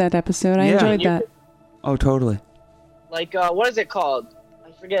 I heard that episode. I Yeah. enjoyed that. Oh, totally. What is it called?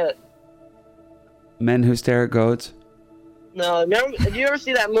 I forget. Men who stare at goats. No, remember? Did you ever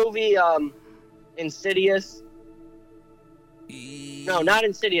see that movie, Insidious? No, not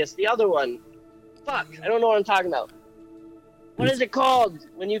Insidious. The other one. Fuck, I don't know what I'm talking about. What is it called?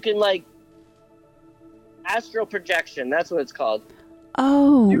 When you can astral projection. That's what it's called.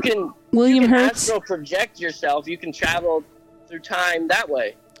 Oh. William Hurt's? Astral project yourself. You can travel through time that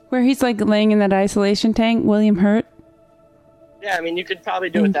way. Where he's laying in that isolation tank. William Hurt. Yeah, I mean, you could probably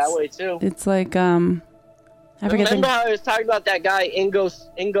do it that way too. It's I forget Remember how I was talking about that guy,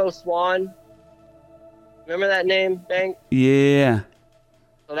 Ingo Swan? Remember that name, Bank? Yeah.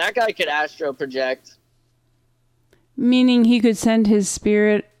 So that guy could astral project. Meaning he could send his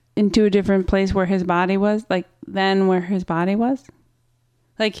spirit into a different place where his body was? Then where his body was?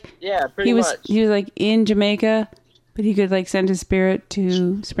 Yeah, pretty much. He was in Jamaica, but he could send his spirit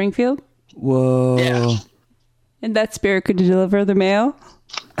to Springfield? Whoa. Yeah. And that spirit could deliver the mail?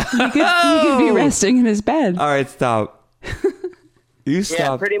 He could be resting in his bed. All right, stop. You stop.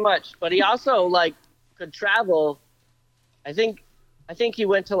 Yeah, pretty much. But he also could travel. I think he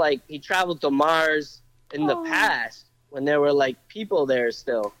went to he traveled to Mars in the past when there were people there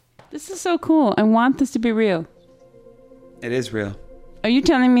still. This is so cool. I want this to be real. It is real. Are you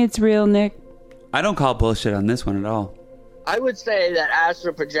telling me it's real, Nick? I don't call bullshit on this one at all. I would say that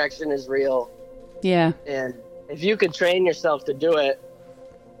astral projection is real, Yeah. and if you could train yourself to do it,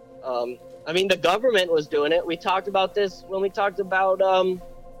 I mean, the government was doing it. We talked about this when we talked about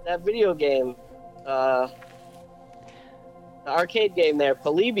that video game, the arcade game there,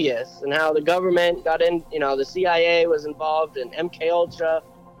 Polybius, and how the government got in. You know, the CIA was involved in MK Ultra.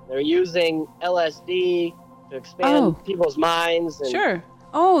 They're using LSD to expand people's minds. And sure.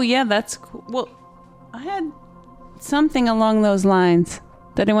 Oh, yeah, that's cool. Well, I had something along those lines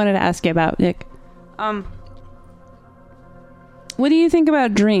that I wanted to ask you about, Nick. What do you think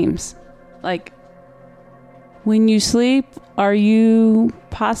about dreams? Like, when you sleep, are you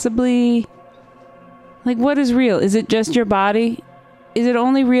possibly... Like, what is real? Is it just your body? Is it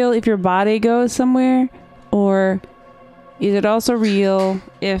only real if your body goes somewhere? Or is it also real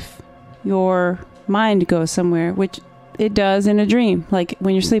if your mind goes somewhere, which it does in a dream, like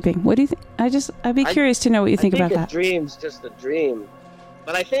when you're sleeping? What do you think? I'd be curious to know what you think about that. I think a dream's just a dream.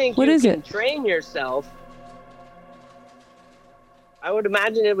 But I think what you is can it? Train yourself. I would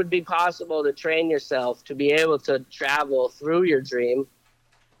imagine it would be possible to train yourself to be able to travel through your dream.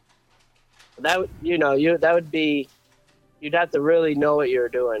 That would be, you'd have to really know what you're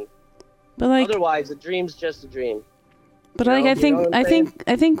doing. But like, otherwise, a dream's just a dream. But like, I think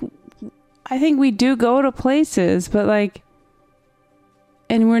we do go to places, but like,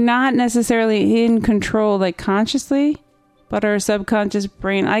 and we're not necessarily in control, like consciously, but our subconscious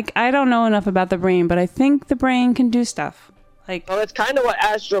brain. I don't know enough about the brain, but I think the brain can do stuff. Like, well, that's kind of what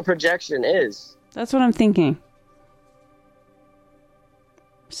astral projection is. That's what I'm thinking.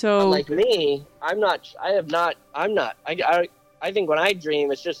 So, but like me, I think when I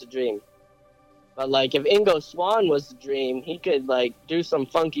dream, it's just a dream. But like, if Ingo Swann was a dream, he could like do some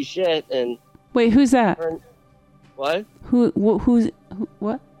funky shit and. Wait, who's that? What? Who's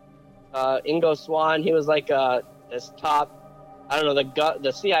what? Ingo Swann. He was like this top. I don't know.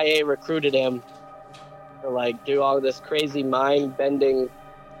 The CIA recruited him to like do all this crazy mind-bending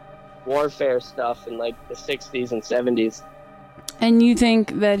warfare stuff in like the 60s and 70s. And you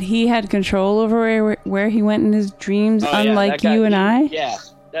think that he had control over where he went in his dreams, unlike you and I? Yeah,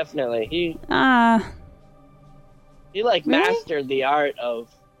 definitely. He like mastered the art of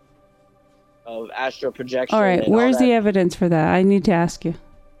astral projection. All right, where's the evidence for that? I need to ask you.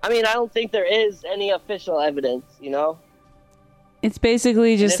 I mean, I don't think there is any official evidence, you know? It's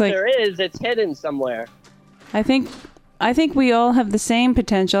basically just and if there is, it's hidden somewhere. I think we all have the same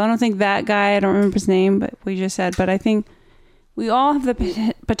potential. I don't think that guy, I don't remember his name, but we just said, but I think we all have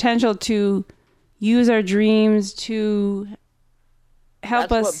the potential to use our dreams to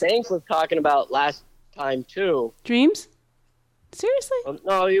help us. That's what Banks was talking about last time, too. Dreams? Seriously?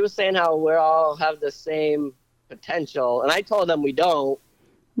 No, he was saying how we all have the same potential, and I told him we don't.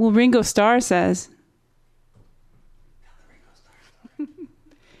 Well, Ringo Starr says.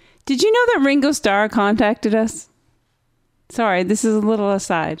 Did you know that Ringo Starr contacted us? Sorry, this is a little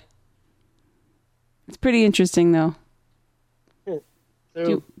aside. It's pretty interesting, though.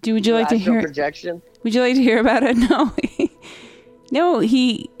 Would you like to hear? Projection? Would you like to hear about it? No, no.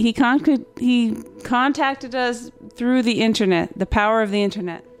 He contacted us through the internet, the power of the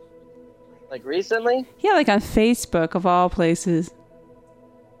internet. Like recently? Yeah, like on Facebook of all places.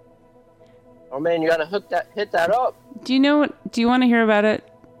 Oh man, you gotta hit that up. Do you know what? Do you want to hear about it?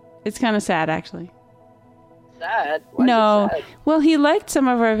 It's kind of sad, actually. Sad? Why no. is it sad? Well, he liked some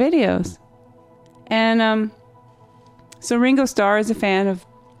of our videos, and so Ringo Starr is a fan of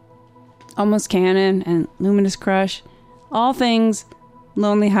Almost Canon and Luminous Crush, all things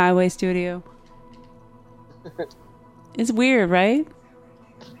Lonely Highway Studio. It's weird, right?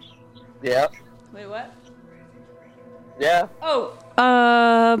 Yeah. Wait, what? Yeah. Oh,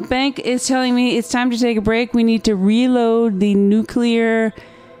 Bank is telling me it's time to take a break. We need to reload the nuclear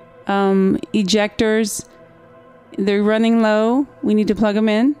ejectors. They're running low. We need to plug them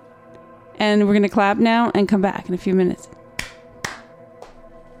in. And we're going to clap now and come back in a few minutes.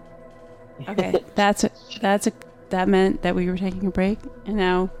 Okay, that meant that we were taking a break, and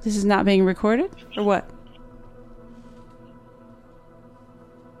now this is not being recorded, or what?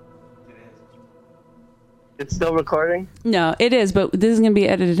 It's still recording? No, it is, but this is going to be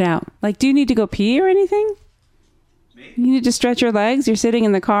edited out. Like, do you need to go pee or anything? Me? You need to stretch your legs? You're sitting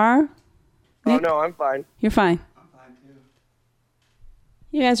in the car? Oh, no, I'm fine. You're fine. I'm fine, too.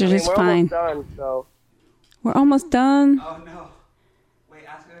 You guys are just fine. We're almost done, so... We're almost done? Oh, no. Wait,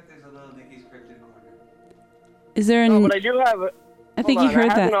 ask her if there's a little Nicky's Cryptid corner. Is there an... No, but I do have it. I think you heard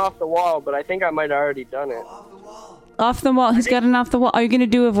that. I have an off the wall, but I think I might have already done it. Oh, off the wall. Off the wall. He's got an off the wall. Are you going to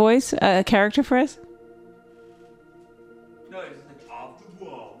do a voice, a character for us? No, it's like off the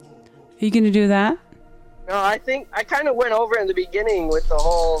wall. Are you going to do that? No, I think I kind of went over in the beginning with the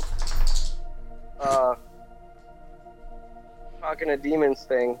whole talking to demons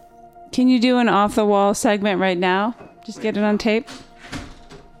thing. Can you do an off the wall segment right now? Just get it on tape.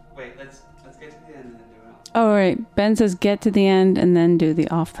 Wait, let's get to the end and then do it. Oh, all right. Ben says get to the end and then do the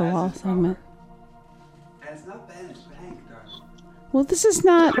off the wall segment. And it's not Ben, it's Bank, darling. Well, this is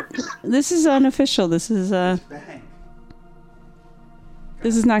not. This is unofficial. This is Bank.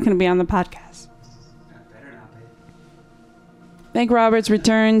 This is not going to be on the podcast. That better not be. Bank Roberts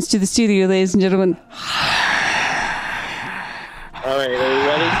returns to the studio, ladies and gentlemen. All right, are you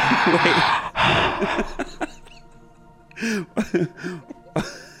ready?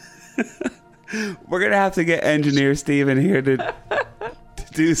 We're gonna have to get engineer Steve in here to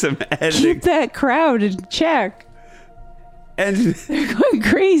do some editing. Keep that crowd in check. They're They're going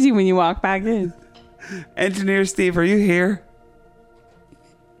crazy when you walk back in. Engineer Steve, are you here?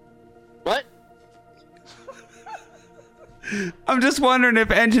 What? I'm just wondering if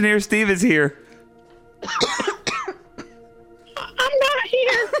Engineer Steve is here. I'm not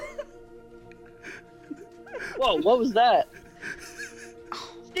here. Whoa, what was that?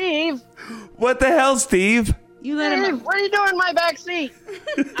 Steve! What the hell, Steve? You let him. Steve, what are you doing in my back seat?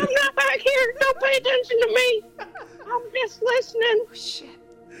 I'm not back here. Don't pay attention to me. I'm just listening. Oh, shit.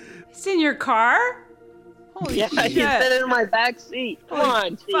 It's in your car? Holy Yeah, shit. you sit in my back seat. Come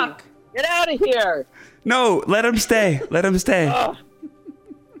on, Steve. Fuck. Get out of here. No, let him stay. Let him stay. Ugh.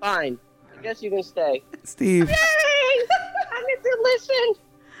 Fine. I guess you can stay. Steve. Yay! I get to listen.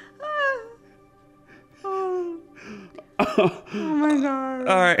 Oh my god.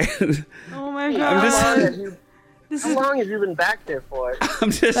 All right. Oh my I'm god. just- How long have you been back there for?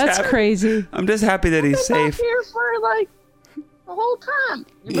 I'm just That's happy. crazy. I'm just happy that he's I've been back safe. here for like the whole time.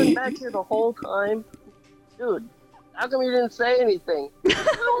 You've been back here the whole time, dude. How come you didn't say anything? I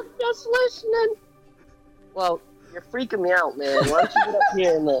was just listening. Well, you're freaking me out, man. Why don't you get up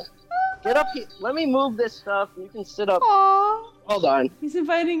here and get up here? Let me move this stuff. You can sit up. Aww. Hold on. He's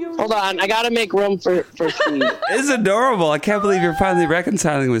inviting him. Hold on. I gotta make room for Steve. It's adorable. I can't believe you're finally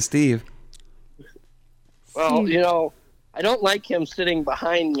reconciling with Steve. Well, you know, I don't like him sitting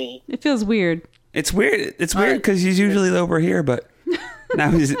behind me. It feels weird. It's weird. It's weird because he's usually over here, but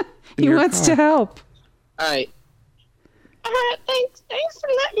now he's. He wants to help. All right. All right. Thanks for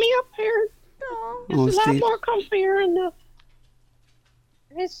letting me up here. Oh, It's a lot Steve. more comfier and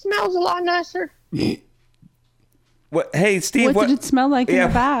it smells a lot nicer. What? Hey, Steve. What did it smell like in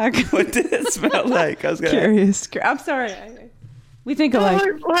the back? What did it smell like? I was gonna. Curious. I'm sorry. We think alike.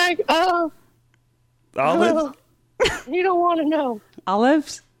 Olives? You don't want to know.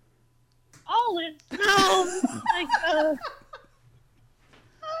 Olives? Olives. No.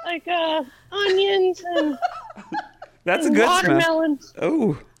 like onions and That's a good smell. watermelons.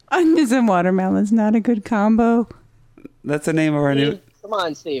 Oh, Onions and watermelons. Not a good combo. that's the name of our new. Come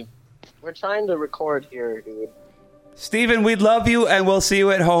on, Steve. We're trying to record here, dude. Steven, we love you and we'll see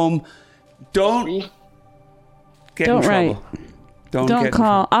you at home. Don't get Don't in write. trouble. Don't Don't get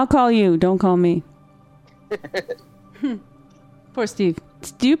call. I'll call you. Don't call me. Poor Steve.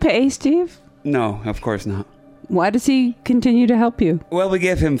 Do you pay Steve? No, of course not. Why does he continue to help you? Well, we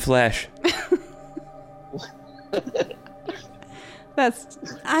give him flesh.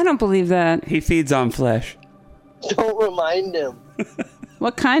 I don't believe that. He feeds on flesh. Don't remind him.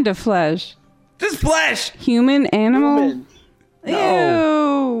 What kind of flesh? Just flesh! Human, animal? Human.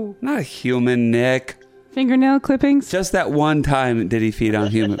 Ew. Not a human, Nick. Fingernail clippings? Just that one time did he feed on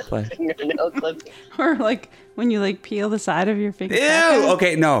human flesh. Fingernail clipping. Or like when you like peel the side of your finger? Ew!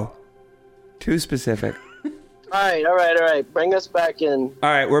 Okay, no. Too specific. All right. Bring us back in. All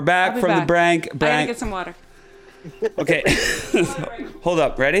right, we're back I'll be from back. the brank. I gotta get some water. Okay. Hold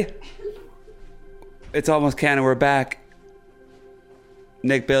up. Ready? It's almost Canon. We're back.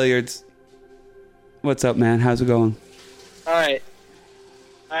 Nick Billiards. What's up, man? How's it going? All right.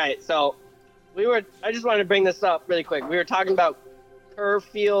 So I just wanted to bring this up really quick. We were talking about curve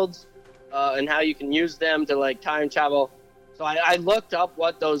fields and how you can use them to like time travel. So I looked up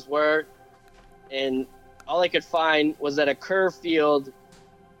what those were, and all I could find was that a curve field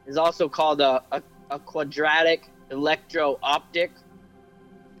is also called a quadratic electro-optic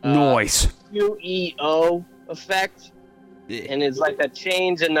Noise. QEO effect, and it's like a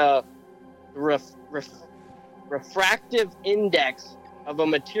change in the refractive index of a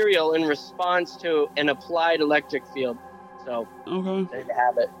material in response to an applied electric field. So Okay. there you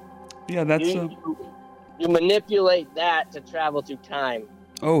have it. Yeah, that's. You manipulate that to travel through time.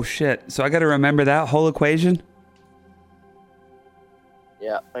 Oh shit! So I got to remember that whole equation.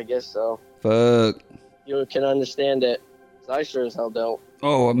 Yeah, I guess so. Fuck. You can understand it. 'Cause I sure as hell don't.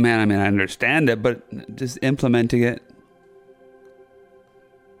 Oh man, I mean I understand it, but just implementing it.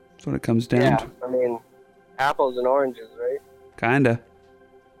 That's what it comes down Yeah, to. I mean, apples and oranges, right? Kinda.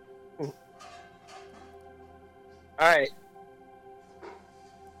 All right.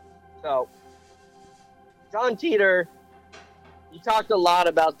 So, John Teeter, he talked a lot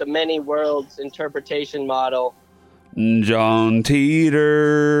about the many worlds interpretation model. John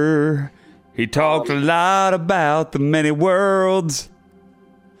Teeter, he talked a lot about the many worlds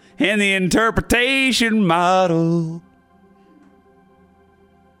and the interpretation model.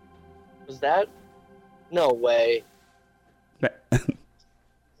 Was that? No way.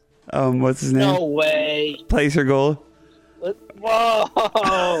 What's his name? No way. Placer Gold.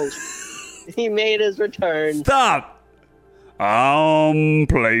 Whoa! He made his return. Stop!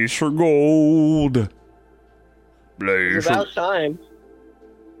 Placer Gold. It's Placer. about time.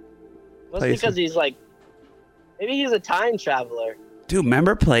 Must Placer. because he's like, maybe he's a time traveler. Dude,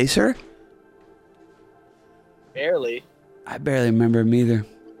 remember Placer? Barely. I barely remember him either.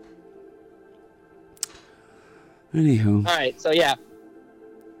 Anywho. All right, so yeah.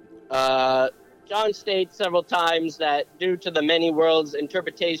 John states several times that due to the many worlds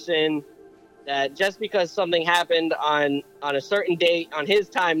interpretation, that just because something happened on a certain date on his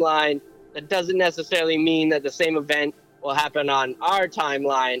timeline, that doesn't necessarily mean that the same event will happen on our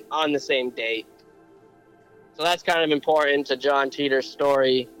timeline on the same date. So that's kind of important to John Teeter's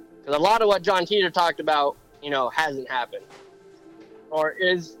story, because a lot of what John Teeter talked about, hasn't happened or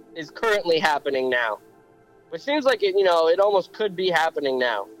is currently happening now, which seems like it almost could be happening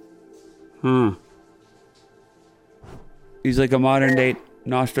now. He's like a modern day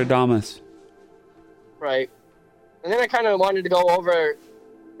Nostradamus. Right. And then I kind of wanted to go over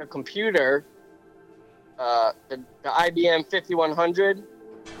the computer, the IBM 5100.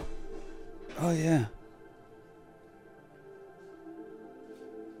 Oh, yeah.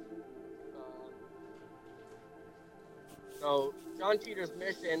 So John Teeter's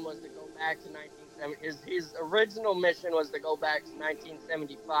mission was to go back to 1970. His original mission was to go back to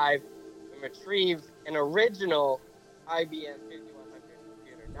 1975 and retrieve an original IBM 5100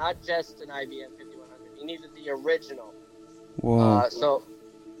 computer, not just an IBM 5100. He needed the original. Whoa. So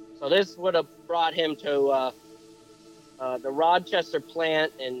this would have brought him to the Rochester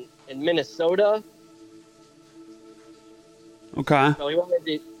plant in Minnesota. Okay. So he wanted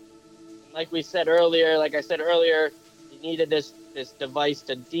to, like I said earlier, he needed this device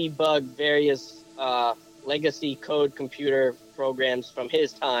to debug various legacy code computer programs from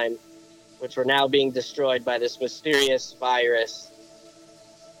his time, which were now being destroyed by this mysterious virus.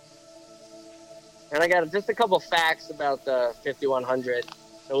 And I got just a couple facts about the 5100.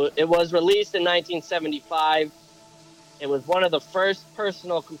 So it was released in 1975. It was one of the first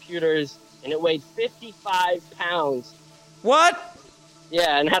personal computers, and it weighed 55 pounds. What?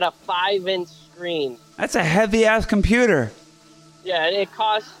 Yeah, and had a 5-inch screen. That's a heavy ass computer. Yeah, and it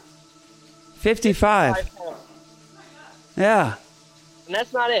cost 55. pounds. Yeah. And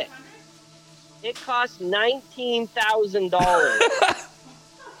that's not it. It cost $19,000.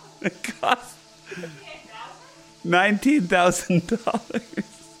 It cost $19,000.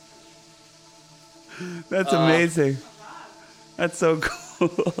 That's amazing. That's so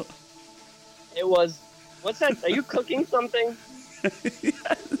cool. It was. What's that? Are you cooking something?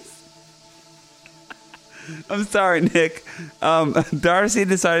 Yes. I'm sorry, Nick. Darcy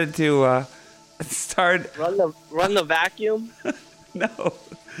decided to start Run the vacuum. no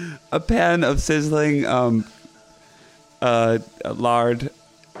a pan of sizzling lard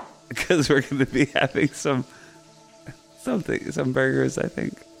because we're going to be having some burgers, I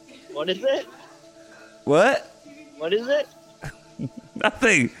think. What is it? What? What is it?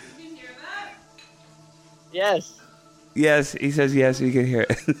 Nothing. Yes. Yes, he says yes. You can hear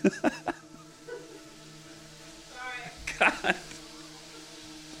it. God.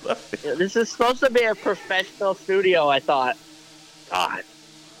 Yeah, this is supposed to be a professional studio, I thought. God.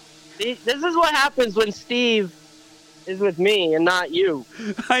 See, this is what happens when Steve is with me and not you.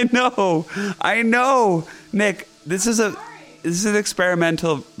 I know, Nick. This is an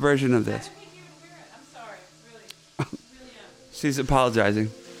experimental version of this. I'm sorry. Really She's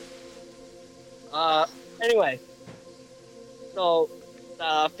apologizing. Anyway. So,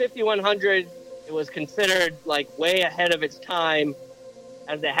 5100, it was considered like way ahead of its time,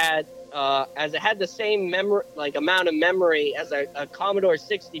 as it had the same amount of memory as a Commodore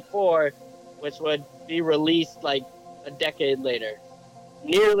 64, which would be released like a decade later,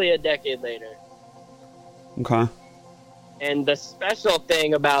 nearly a decade later. Okay. And the special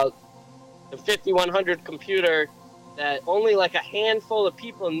thing about the 5100 computer that only like a handful of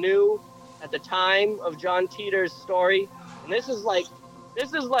people knew at the time of John Teeter's story, and this is like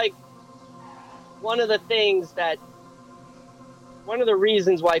one of the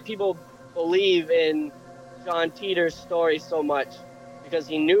reasons why people believe in John Teeter's story so much, because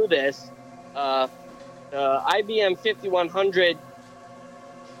he knew this. the IBM 5100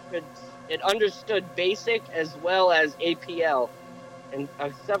 it understood BASIC as well as APL and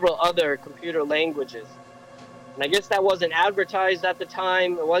several other computer languages. And I guess that wasn't advertised at the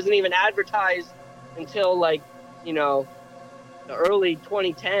time. It wasn't even advertised until like, the early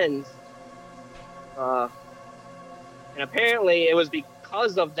 2010s. And apparently it was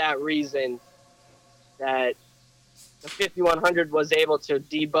because of that reason that the 5100 was able to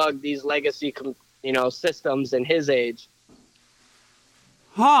debug these legacy, systems in his age.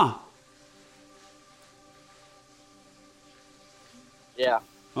 Huh. Yeah.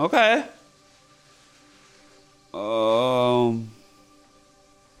 Okay. Well,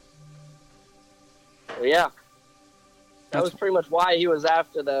 yeah. That was pretty much why he was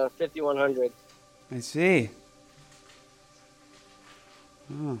after the 5100. I see.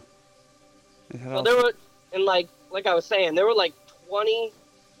 Huh. Well, there were, and like I was saying, there were like 20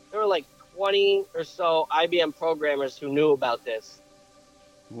 or so IBM programmers who knew about this.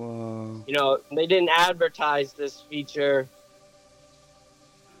 Whoa. They didn't advertise this feature.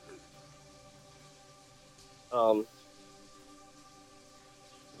 So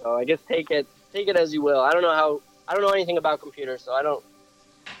I guess take it as you will. I don't know anything about computers, so I don't,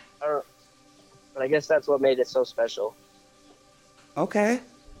 but I guess that's what made it so special. Okay.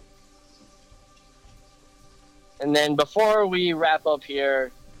 And then before we wrap up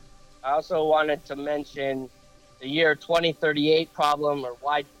here, I also wanted to mention the year 2038 problem, or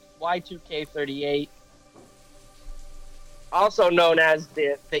Y2K38, also known as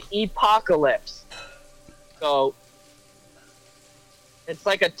the apocalypse. So it's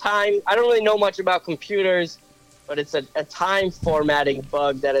like a time, I don't really know much about computers, but it's a time formatting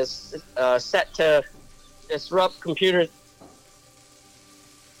bug that is set to disrupt computers.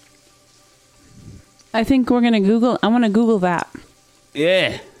 I think we're going to Google. I want to Google that.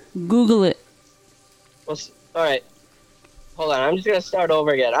 Yeah. Google it. Well, all right. Hold on. I'm just going to start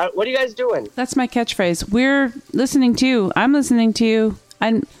over again. What are you guys doing? That's my catchphrase. We're listening to you. I'm listening to you.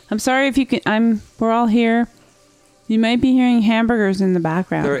 I'm sorry if you can. We're all here. You might be hearing hamburgers in the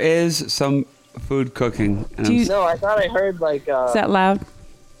background. There is some food cooking. No, I thought I heard like. Is that loud?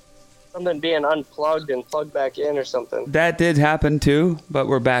 Something being unplugged and plugged back in or something. That did happen too, but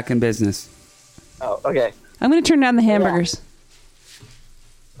we're back in business. Oh, okay. I'm going to turn down the hamburgers.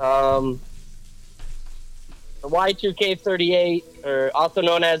 The Y2K38, or also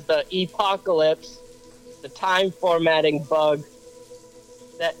known as the apocalypse, the time formatting bug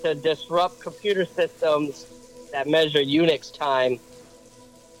set to disrupt computer systems that measure Unix time,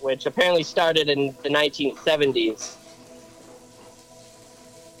 which apparently started in the 1970s.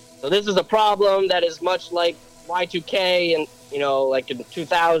 So this is a problem that is much like Y2K and, like in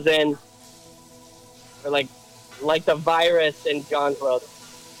 2000, or like the virus in John's world.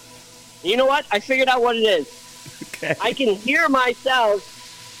 You know what? I figured out what it is. Okay. I can hear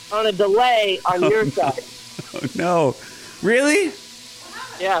myself on a delay on your side. Oh, no. Really?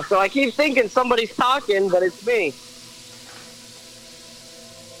 Yeah, so I keep thinking somebody's talking, but it's me.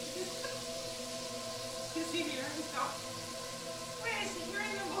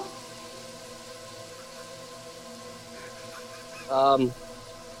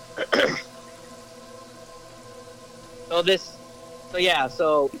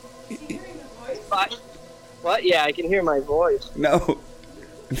 So what? Yeah, I can hear my voice. No.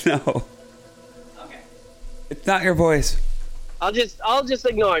 Okay. It's not your voice. I'll just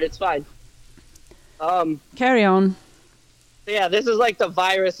ignore it. It's fine. Carry on. So yeah, this is like the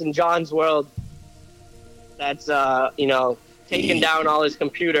virus in John's world. That's taking down all his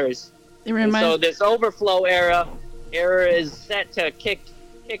computers. And so this overflow error is set to kick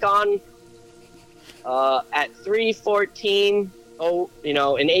on at 3:14.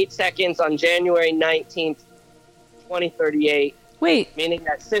 In 8 seconds on January 19th, 2038. Wait. Meaning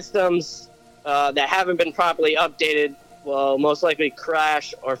that systems that haven't been properly updated will most likely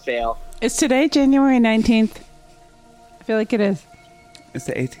crash or fail. Is today January 19th? I feel like it is. It's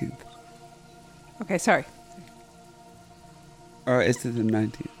the 18th. Okay, sorry. Or is it the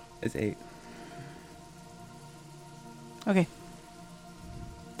 19th? It's 8. Okay.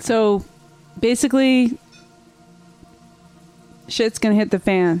 So, basically, shit's gonna hit the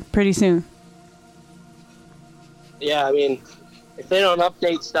fan pretty soon. Yeah, I mean, if they don't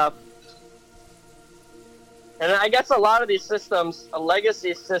update stuff. And I guess a lot of these systems, a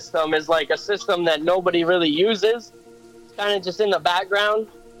legacy system is like a system that nobody really uses. It's kind of just in the background.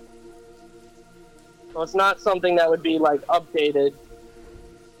 So it's not something that would be like updated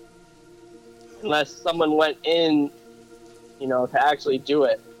unless someone went in, to actually do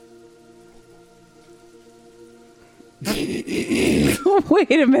it.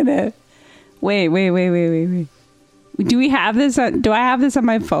 Wait a minute. Wait. Do we have this? Do I have this on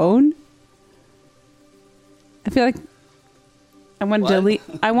my phone? I feel like I want to delete.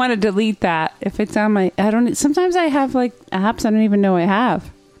 I want to delete that if it's on my. I don't. Sometimes I have like apps I don't even know I have.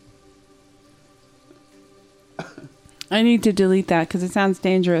 I need to delete that because it sounds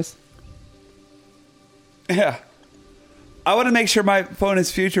dangerous. Yeah. I want to make sure my phone is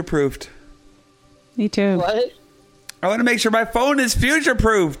future-proofed. Me too. What? I want to make sure my phone is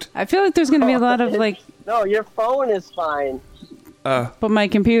future-proofed. I feel like there's going to be a lot of like. No, your phone is fine. But my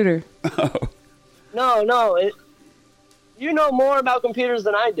computer. No. You know more about computers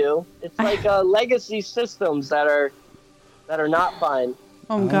than I do. It's like legacy systems that are not fine.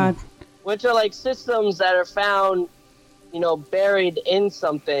 Oh my God. Which are like systems that are found, buried in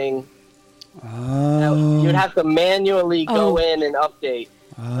something. That you'd have to manually go in and update.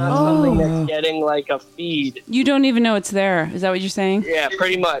 Not something that's getting like a feed. You don't even know it's there. Is that what you're saying? Yeah,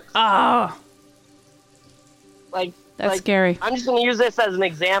 pretty much. Oh. That's scary. I'm just going to use this as an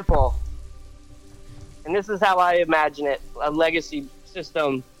example. And this is how I imagine it. A legacy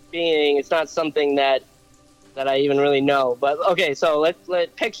system being, it's not something that I even really know. But okay, so let's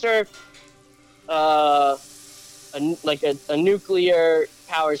picture a nuclear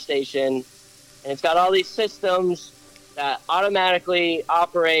power station, and it's got all these systems that automatically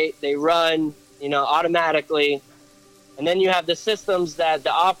operate. They run, automatically. And then you have the systems that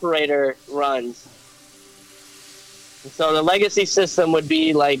the operator runs. And so the legacy system would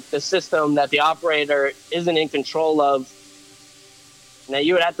be like the system that the operator isn't in control of. Now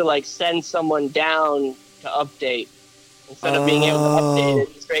you would have to like send someone down to update instead of being able to update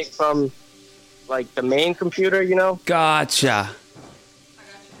it straight from like the main computer, Gotcha.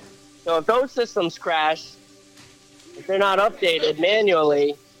 So if those systems crash, if they're not updated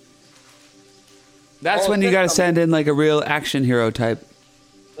manually, that's when you got to send in like a real action hero type.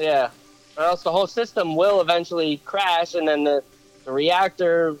 Yeah. Or else the whole system will eventually crash, and then the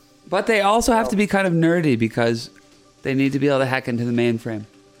reactor... But they also have to be kind of nerdy because they need to be able to hack into the mainframe.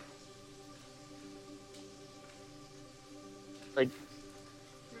 Like,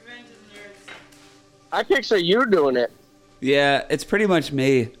 I picture you doing it. Yeah, it's pretty much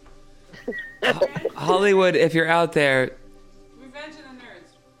me. Hollywood, if you're out there... Revenge of the Nerds.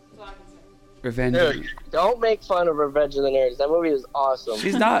 That's all I can say. Revenge. Dude, don't make fun of Revenge of the Nerds. That movie is awesome.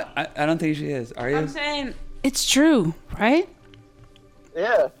 She's not. I don't think she is. Are you? I'm saying it's true, right?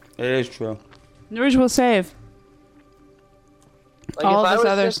 Yeah. It is true. Nerds will save. Like All if of I us was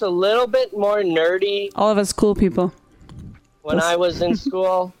others. just a little bit more nerdy All of us cool people. when I was in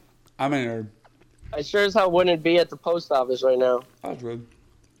school, I'm a nerd. I sure as hell wouldn't be at the post office right now. That's rude.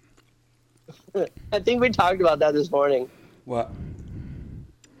 I think we talked about that this morning. What?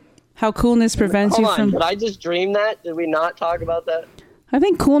 How coolness prevents Hold you on, from... did I just dream that? Did we not talk about that? I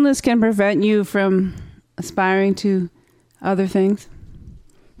think coolness can prevent you from aspiring to other things.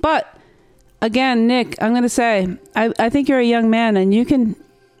 But, again, Nick, I'm going to say, I think you're a young man, and you can...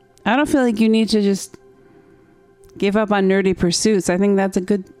 I don't feel like you need to just give up on nerdy pursuits. I think that's a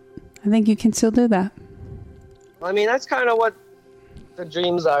good... I think you can still do that. I mean, that's kind of what the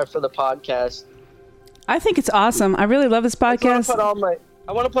dreams are for the podcast. I think it's awesome. I really love this podcast.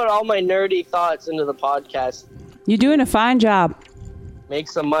 I want to put all my nerdy thoughts into the podcast. You're doing a fine job. Make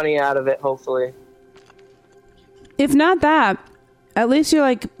some money out of it, hopefully. If not that, at least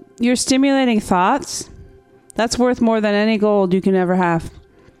you're stimulating thoughts. That's worth more than any gold you can ever have.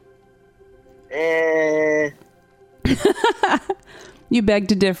 You beg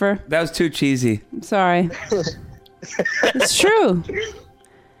to differ. That was too cheesy. I'm sorry. It's true.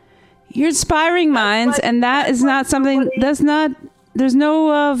 You're inspiring minds, and that is not something that's not... There's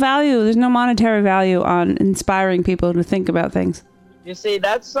no value. There's no monetary value on inspiring people to think about things. You see,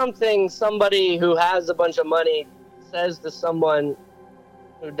 that's something somebody who has a bunch of money says to someone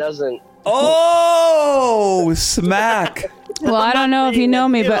who doesn't. Oh, smack. Well, I don't know if you know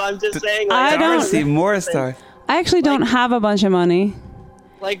me, but I'm just saying. I don't- Darcy Morristar. I actually don't have a bunch of money.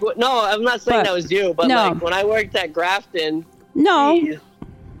 Like, no, I'm not saying But- that was you, but no. like when I worked at Grafton, No.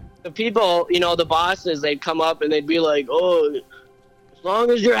 the people, the bosses, they'd come up and they'd be like, "Oh, as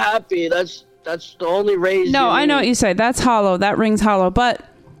long as you're happy, that's the only raise." No, you I know what need." you say. That's hollow. That rings hollow. But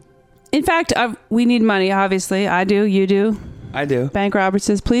in fact, we need money, obviously. I do. You do. I do. Bank Robert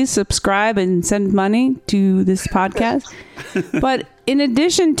says, please subscribe and send money to this podcast. But in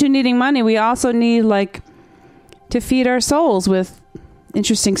addition to needing money, we also need to feed our souls with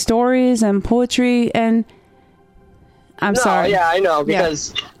interesting stories and poetry. And I'm sorry. Yeah, I know,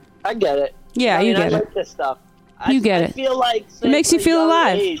 because I get it. Yeah, you get I it. like this stuff. You get I it. feel like It makes you feel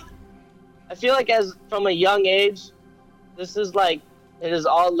alive. I feel like from a young age, this is like it has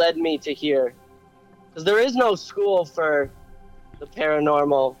all led me to here. Because there is no school for the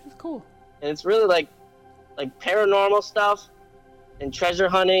paranormal. That's cool. And it's really like paranormal stuff and treasure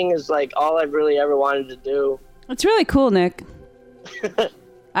hunting is like all I've really ever wanted to do. It's really cool, Nick.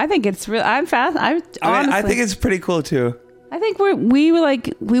 I think it's real. I'm fast. I think it's pretty cool too. I think we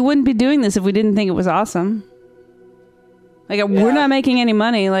wouldn't be doing this if we didn't think it was awesome. Like we're not making any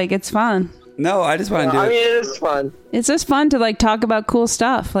money. Like it's fun. No, I just want to do it. I mean, it is fun. It's just fun to like talk about cool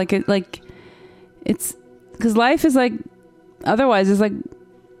stuff. It's because life is like otherwise it's like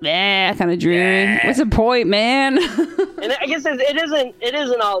kind of dreary. What's the point, man? And I guess it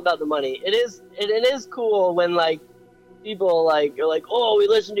isn't all about the money. It is cool when like people like are like, oh, we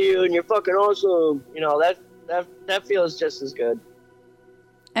listen to you and you're fucking awesome. You know that feels just as good.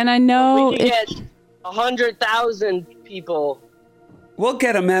 And I know we can get 100,000 people. We'll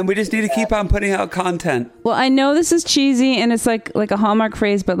get them, man. We just need to keep on putting out content. Well, I know this is cheesy and it's like a Hallmark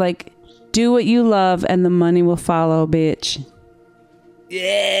phrase, but like, do what you love and the money will follow, bitch.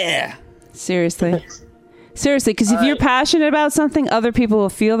 Yeah. Seriously, because if you're passionate about something, other people will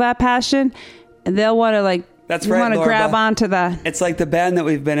feel that passion, and they'll want to like. That's right, want to grab onto that. It's like the band that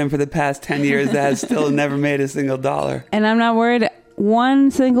we've been in for the past 10 years that has still never made a single dollar. And I'm not worried one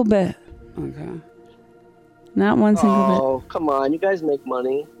single bit. Okay. Not one single bit. Oh, come on. You guys make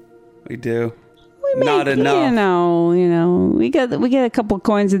money. We do. We make, not enough. You know, we get a couple of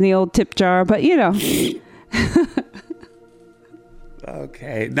coins in the old tip jar, but you know.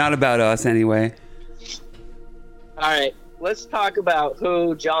 Okay. Not about us anyway. All right. Let's talk about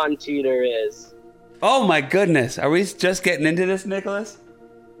who John Teeter is. Oh my goodness. Are we just getting into this, Nicholas?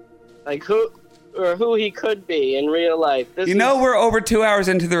 Like who he could be in real life. We're over 2 hours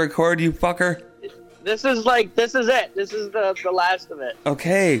into the record, you fucker. This is it. This is the last of it.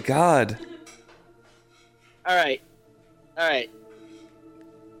 Okay, God. All right.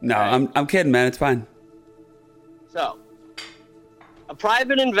 No, I'm kidding, man. It's fine. So, a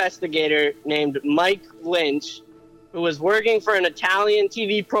private investigator named Mike Lynch, who was working for an Italian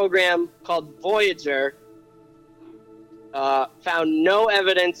TV program called Voyager, found no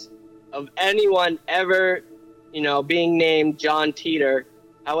evidence of anyone ever, being named John Teeter.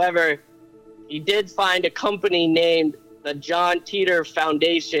 However, he did find a company named the John Teeter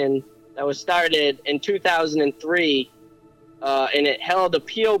Foundation that was started in 2003, and it held a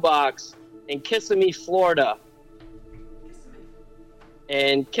P.O. box in Kissimmee, Florida.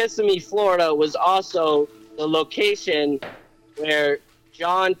 And Kissimmee, Florida was also the location where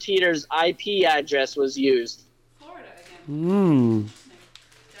John Teeter's IP address was used. Florida again.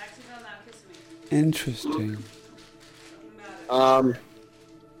 Jacksonville, now Kissimmee. Interesting.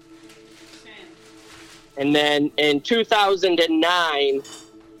 And then in 2009,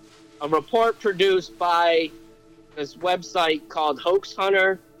 a report produced by this website called Hoax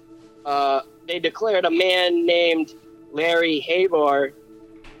Hunter, they declared a man named Larry Habor.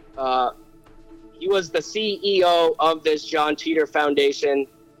 He was the CEO of this John Teeter Foundation.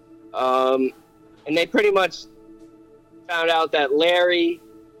 And they pretty much found out that Larry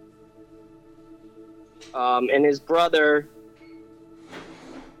and his brother,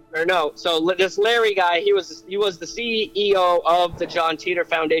 this Larry guy, he was the CEO of the John Teeter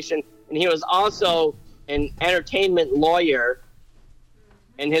Foundation, and he was also an entertainment lawyer.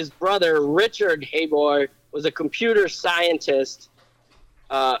 And his brother, Richard Habor, was a computer scientist,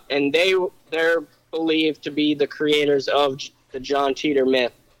 and they're believed to be the creators of the John Teeter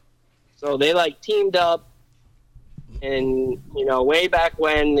myth. So they teamed up, and way back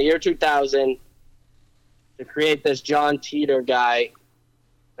when, the year 2000, to create this John Teeter guy.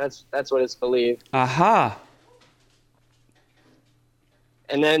 That's what it's believed. Aha.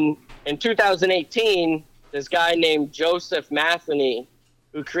 And then in 2018, this guy named Joseph Matheny,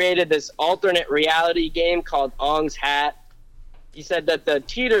 who created this alternate reality game called Ong's Hat, he said that the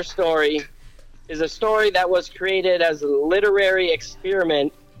Teeter story is a story that was created as a literary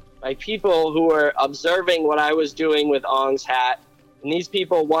experiment by people who were observing what I was doing with Ong's Hat. And these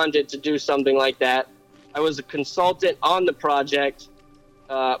people wanted to do something like that. I was a consultant on the project,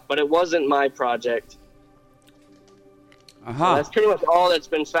 but it wasn't my project. Uh-huh. So that's pretty much all that's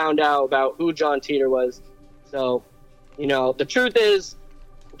been found out about who John Teeter was. So, the truth is,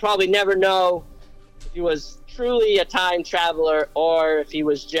 we'll probably never know if he was truly a time traveler or if he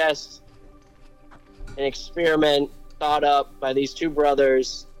was just an experiment thought up by these two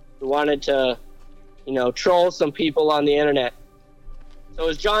brothers who wanted to, troll some people on the internet. So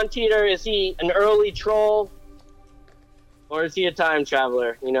is John Teeter, is he an early troll or is he a time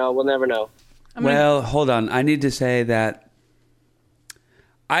traveler? We'll never know. Well, hold on. I need to say that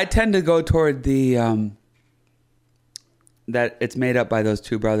I tend to go toward the that it's made up by those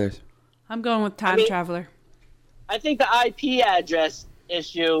two brothers. I'm going with Time Traveler. I think the IP address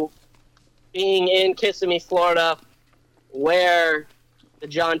issue being in Kissimmee, Florida, where the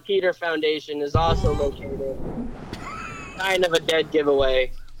John Peter Foundation is also located, kind of a dead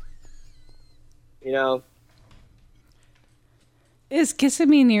giveaway. You know? Is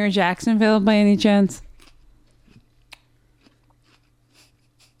Kissimmee near Jacksonville by any chance?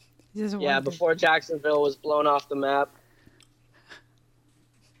 Yeah, before Jacksonville was blown off the map.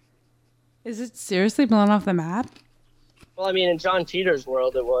 Is it seriously blown off the map? Well, I mean, in John Peter's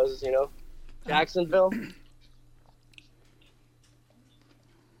world, it was, you know, Jacksonville.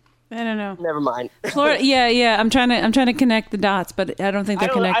 I don't know. Never mind. Florida, yeah. I'm trying to connect the dots, but I don't think they're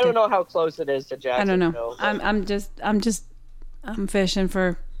connected. I don't know how close it is to Jacksonville. I don't know. I'm fishing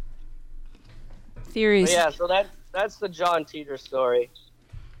for theories. But yeah, so that's the John Teeter story,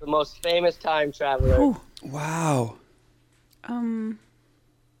 the most famous time traveler. Ooh. Wow.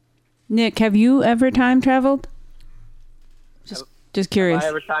 Nick, have you ever time traveled? Just curious. Have I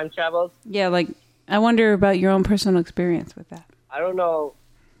ever time traveled? Yeah, like I wonder about your own personal experience with that. I don't know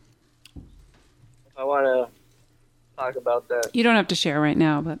if I want to talk about that. You don't have to share right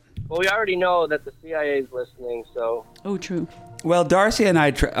now, but well, we already know that the CIA is listening, so. Oh, true. Well, Darcy and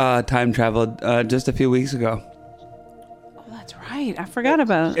I time traveled just a few weeks ago. Oh, that's right. I forgot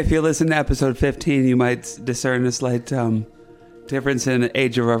about it. If you listen to episode 15, you might discern a slight difference in the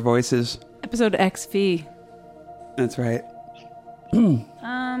age of our voices. Episode XV. That's right.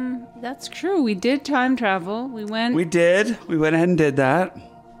 That's true. We did time travel. We did. We went ahead and did that.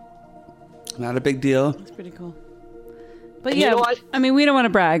 Not a big deal. That's pretty cool. But You yeah, know what? I mean, we don't want to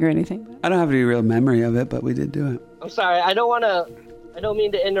brag or anything. I don't have any real memory of it, but we did do it. I'm sorry. I don't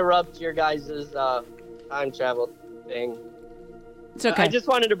mean to interrupt your guys' time travel thing. It's okay. I just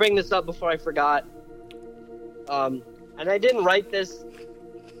wanted to bring this up before I forgot. And I didn't write this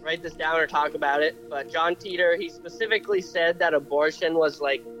down or talk about it, but John Teeter, he specifically said that abortion was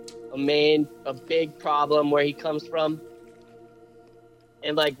like a big problem where he comes from.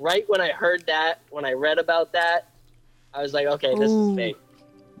 And like right when I heard that, when I read about that, I was like, okay, this is fake.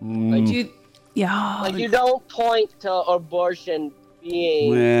 Like you don't point to abortion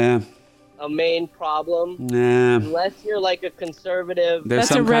being a main problem unless you're like a conservative. There's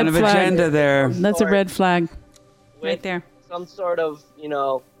some kind of agenda there. That's a red flag right there. Some sort of,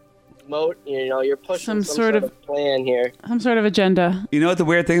 you're pushing some sort of plan here. Some sort of agenda. You know what the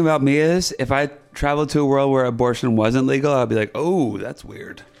weird thing about me is? If I traveled to a world where abortion wasn't legal, I'd be like, oh, that's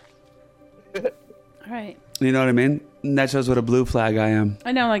weird. All right. You know what I mean? And that shows what a blue flag I am.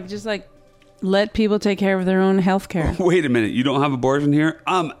 I know, let people take care of their own health care. Wait a minute, you don't have abortion here?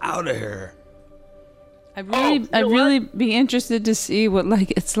 I'm out of here. I'd really be interested to see what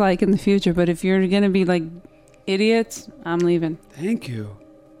it's like in the future, but if you're going to be like idiots, I'm leaving. Thank you.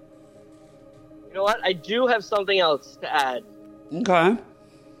 You know what? I do have something else to add. Okay.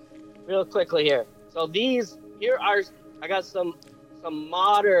 Real quickly here. So I got some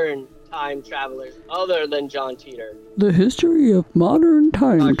modern time travelers other than John Teeter. The history of modern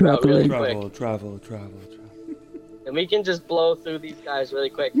time traveling. Travel. And we can just blow through these guys really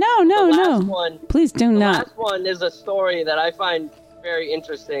quick. No. Please do not. The last one is a story that I find very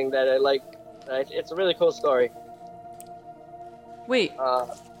interesting that I like. It's a really cool story. Wait.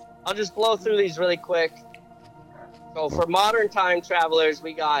 I'll just blow through these really quick. So for modern time travelers,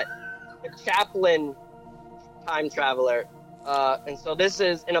 we got the Chaplin time traveler. And so this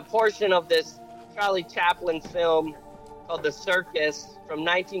is in a portion of this Charlie Chaplin film called The Circus from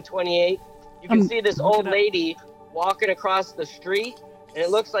 1928. You can see this old lady walking across the street, and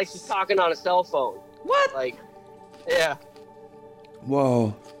it looks like she's talking on a cell phone. What? Yeah.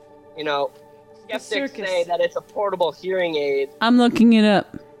 Whoa. Skeptics say that it's a portable hearing aid. I'm looking it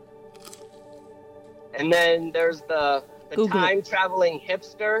up. And then there's the time-traveling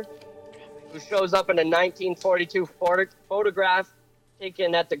hipster who shows up in a 1942 photograph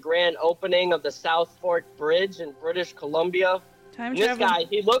taken at the grand opening of the South Fork Bridge in British Columbia. This guy,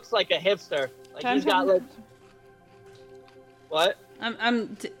 he looks like a hipster. He's got what?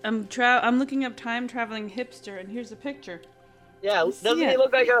 I'm looking up time traveling hipster, and here's a picture. Yeah, doesn't he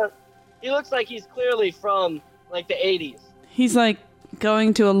look like he looks like he's clearly from the 80s. He's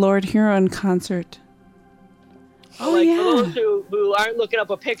going to a Lord Huron concert. For those who aren't looking up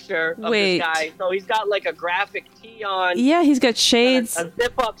a picture of this guy, so he's got a graphic tee on. Yeah, he's got shades. A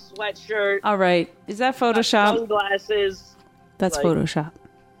zip-up sweatshirt. All right. Is that Photoshop? Sunglasses. That's Photoshop.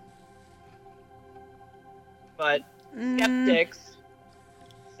 But skeptics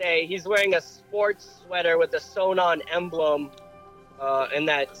say he's wearing a sports sweater with a sewn-on emblem, and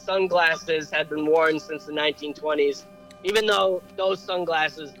that sunglasses had been worn since the 1920s. Even though those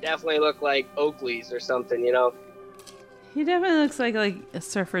sunglasses definitely look like Oakley's or something, you know? He definitely looks like a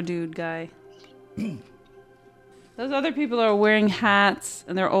surfer dude guy. Those other people are wearing hats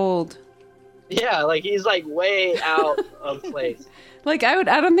and they're old. Yeah, like he's like way out of place. Like I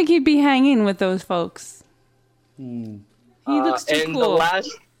don't think he'd be hanging with those folks. He looks too and cool.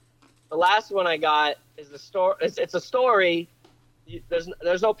 The last one I got is the story. It's a story.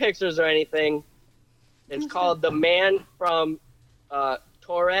 There's no pictures or anything. It's called "The Man from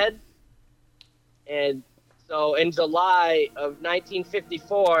Torred," and so in July of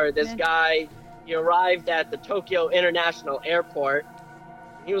 1954, this guy he arrived at the Tokyo International Airport.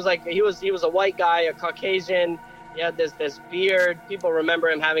 He was a white guy, a Caucasian. He had this beard. People remember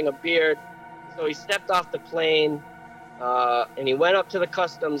him having a beard. So he stepped off the plane, and he went up to the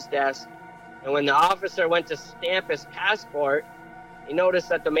customs desk. And when the officer went to stamp his passport, he noticed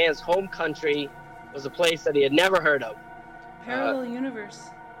that the man's home country was a place that he had never heard of. Parallel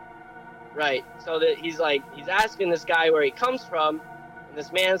universe. Right. So that he's asking this guy where he comes from, and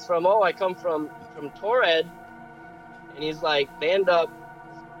this man's from, I come from Torred. And he's like, they end up.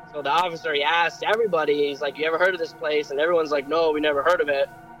 So the officer, he asked everybody, he's like, you ever heard of this place? And everyone's like, no, we never heard of it.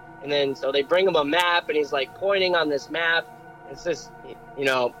 And then, so they bring him a map, and he's like pointing on this map. It's this, you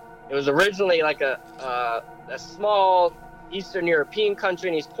know, it was originally like a small Eastern European country,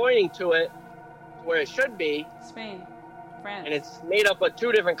 and he's pointing to it where it should be. Spain, France. And it's made up of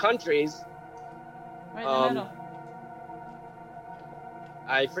two different countries. Right in the middle.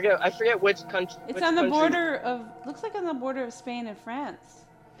 I forget which country. It's on the border of, looks like on the border of Spain and France.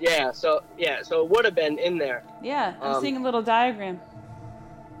 Yeah, so it would have been in there. Yeah, I'm seeing a little diagram.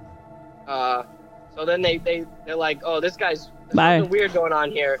 So then they're like, oh, there's something weird going on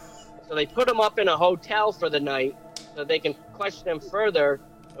here. So they put him up in a hotel for the night so they can question him further.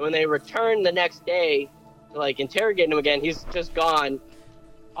 And when they return the next day to like interrogate him again, he's just gone.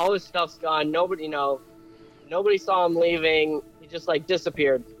 All his stuff's gone. Nobody saw him leaving. He just like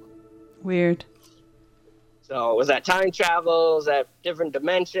disappeared. Weird. So was that time travel? Was that different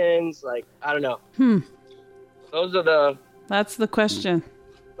dimensions? Like, I don't know. That's the question.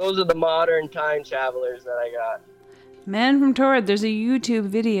 Those are the modern time travelers that I got. Man from Torred, there's a YouTube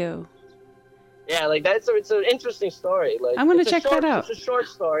video. Yeah, like it's an interesting story. Like I'm gonna check that out. It's a short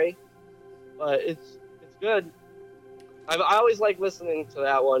story, but it's good. I always like listening to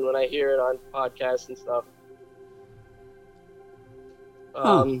that one when I hear it on podcasts and stuff.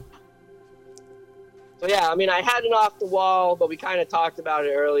 So yeah, I mean, I had an off the wall, but we kind of talked about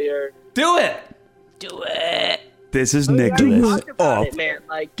it earlier. Do it. This is Nicholas. We already talked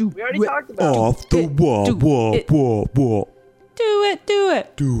about it. Off the wall. Do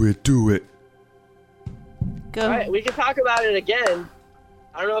it. Go. All right, we can talk about it again.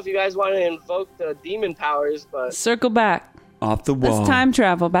 I don't know if you guys want to invoke the demon powers, but Circle back. Off the wall. Let's time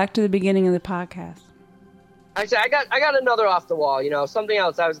travel back to the beginning of the podcast. actually, I got another off the wall. You know, something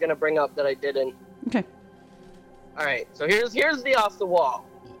else I was gonna bring up that I didn't. Okay. All right, so here's the off the wall.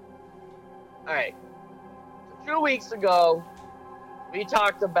 All right, 2 weeks ago, we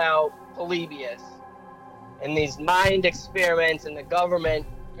talked about Polybius and these mind experiments and the government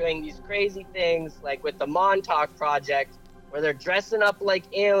doing these crazy things, like with the Montauk Project, where they're dressing up like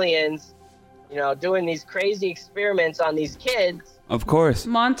aliens, you know, doing these crazy experiments on these kids. Of course.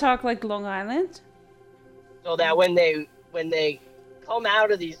 Montauk, like Long Island? So that when they come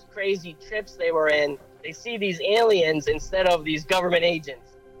out of these crazy trips they were in, they see these aliens instead of these government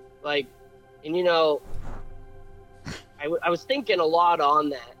agents. Like, and you know, I was thinking a lot on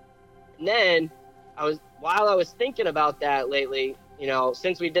that. And then while I was thinking about that lately, you know,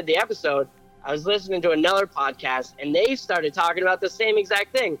 since we did the episode, I was listening to another podcast and they started talking about the same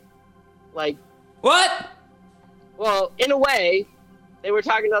exact thing. Like, what? Well, in a way, they were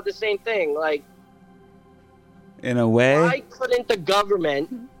talking about the same thing. Like, in a way? why couldn't the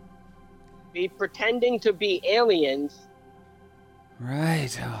government be pretending to be aliens?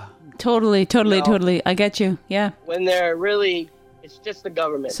 Right. Totally. You know, I get you. Yeah. When they're really, it's just the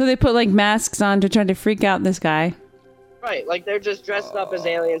government. So they put like masks on to try to freak out this guy. Right, like they're just dressed up as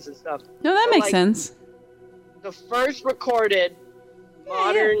aliens and stuff. No, that So, makes like, sense. The first recorded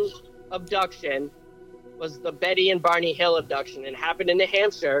modern abduction was the Betty and Barney Hill abduction. It happened in New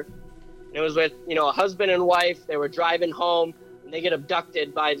Hampshire. And it was with, you know, a husband and wife. They were driving home and they get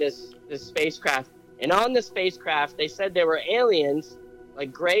abducted by this spacecraft. And on the spacecraft, they said there were aliens,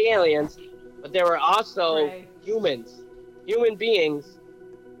 like gray aliens, but there were also humans, human beings,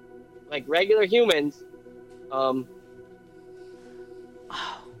 like regular humans.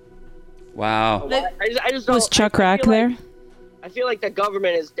 Wow. I just don't, Was Chuck Rack there? I feel like the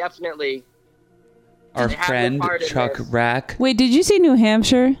government is definitely Our They have friend their part in Chuck this. Rack. Wait, did you say New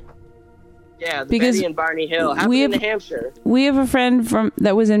Hampshire? Yeah, the Because Betty and Barney Hill happened we in have- New Hampshire. We have a friend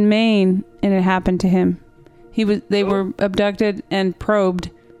that was in Maine, and it happened to him. They were abducted and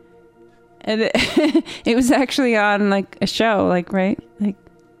probed, and it was actually on like a show, like right, like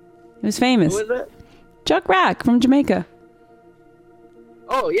it was famous. Who was it? Chuck Rack from Jamaica.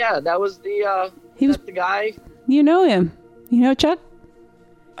 Oh yeah, that was the. He was. The guy. You know him. You know Chuck.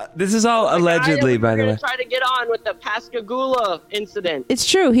 This is all allegedly, by the way. Try to get on with the Pascagoula incident. It's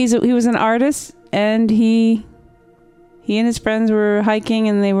true. He was an artist, and he and his friends were hiking,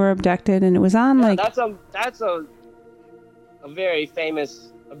 and they were abducted, and it was on like. That's a very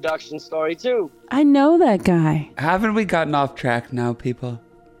famous abduction story too. I know that guy. Haven't we gotten off track now, people?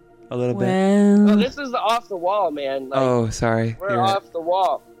 A little bit. No, Well, this is off the wall, man. Like, Oh, sorry. we're You're right. off the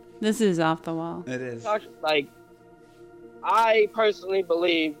wall. this is off the wall. It is. Like, I personally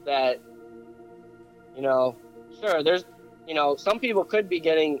believe that, sure, there's, some people could be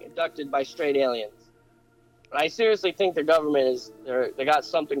getting abducted by straight aliens. But I seriously think the government they got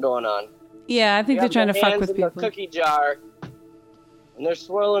something going on. Yeah, I think they're trying to fuck with in people. the cookie jar, and they're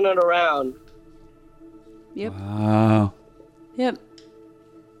swirling it around. Yep. Wow. Yep.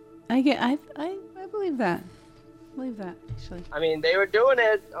 I believe that. I believe that actually. I mean, they were doing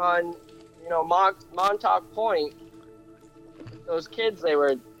it on, Montauk Point. Those kids they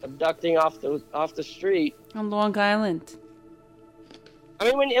were abducting off the street. On Long Island. I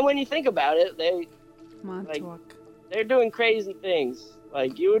mean, when you think about it, Montauk. they're doing crazy things.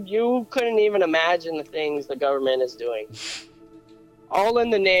 Like you couldn't even imagine the things the government is doing. All in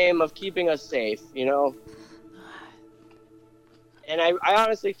the name of keeping us safe, And I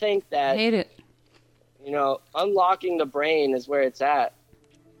honestly think I that, hate it. unlocking the brain is where it's at.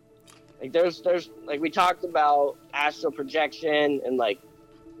 Like there's like we talked about astral projection and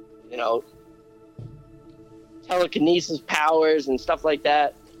telekinesis powers and stuff like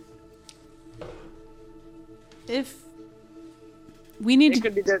that. If we need It to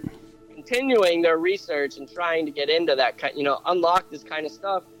could be just continuing their research and trying to get into that kind, unlock this kind of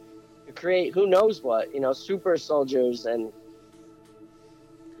stuff to create who knows what, super soldiers and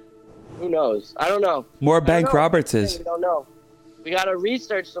who knows? I don't know. More I Bank don't know. Robertses. We don't know. We got to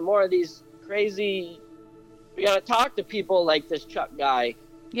research some more of these crazy. We got to talk to people like this Chuck guy.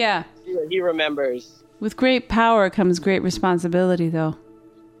 Yeah. See what he remembers. With great power comes great responsibility, though.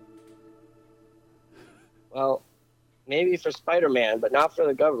 Well, maybe for Spider-Man, but not for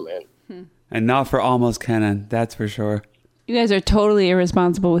the government. And not for almost Canon, that's for sure. You guys are totally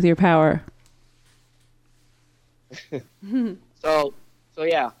irresponsible with your power. So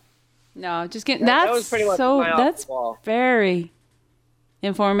yeah. No, just kidding. That That's was pretty much so. my off That's the wall. very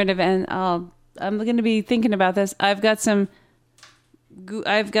informative, and I'm going to be thinking about this. I've got some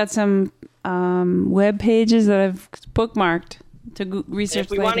web pages that I've bookmarked to research.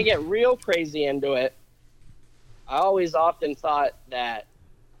 If we want to get real crazy into it, I always often thought that,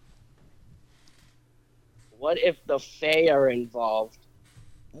 what if the Fae are involved?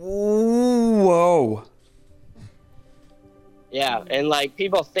 Whoa. Yeah, and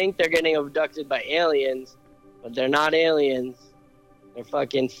people think they're getting abducted by aliens, but they're not aliens. They're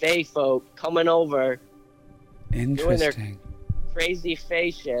fucking Fae folk coming over, Interesting. crazy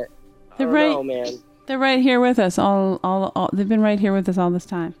Fae shit. I They're don't right. know, man. They're right here with us. All they've been right here with us all this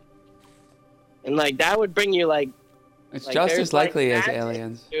time. And that would bring you It's like, just there's, as likely as magic.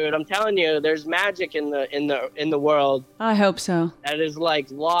 aliens. Dude, I'm telling you, there's magic in the world I hope so. that is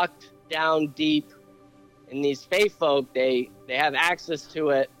locked down deep. And these Fae folk, they have access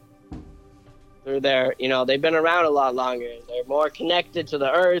to it through their, they've been around a lot longer. They're more connected to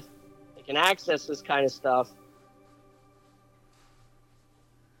the earth. They can access this kind of stuff.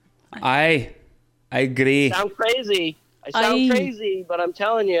 I agree. I sound crazy, but I'm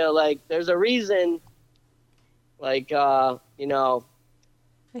telling you, there's a reason. I think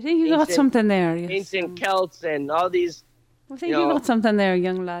you got Ancient- something there. Yes. Ancient Celts and all these. I think you got something there,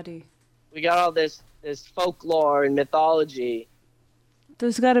 young laddie. We got all this folklore and mythology.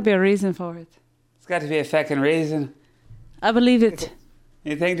 There's got to be a reason for it. It's got to be a fucking reason. I believe it.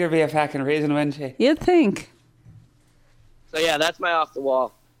 You think there'd be a fucking reason, wouldn't you? You'd think. So yeah, that's my off the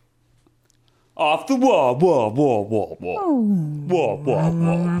wall. Off the wall, wall, wall, wall, wall. Wall, wall, wall,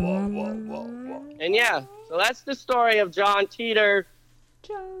 wall, wall, wall. And yeah, so that's the story of John Teeter,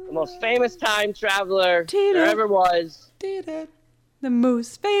 the most famous time traveler Teeter. there ever was. The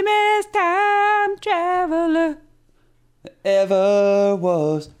most famous time traveler. Ever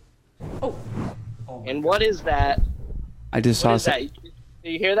was. And what is that? I just What saw is that? something. Do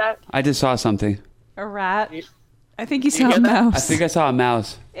you hear that? I just saw something. A rat. You- I think you you saw hear a that? mouse. I think I saw a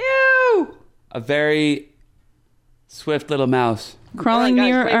mouse. Ew! a very swift little mouse. Crawling Guys,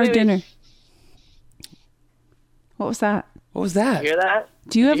 near wait, our wait, wait. dinner. What was that? What was that? You hear that?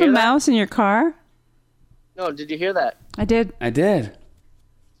 Do you Did have you a hear that? mouse in your car? No, did you hear that? I did. I did.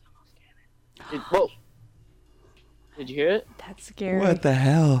 Whoa. Did you hear it? That's scary. What the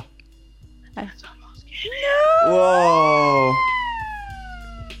hell? No. Whoa.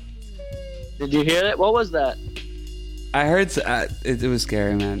 Did you hear it? What was that? I heard it was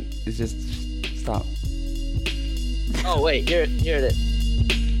scary, man. It's just stop. Oh, wait. Here it is.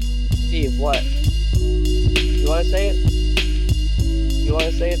 Steve, what? You want to say it? You want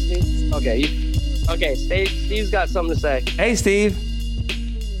to say it, Steve? Okay, Steve's got something to say. Hey, Steve.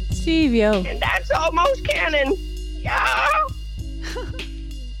 Steve, yo. And that's almost canon. Yeah.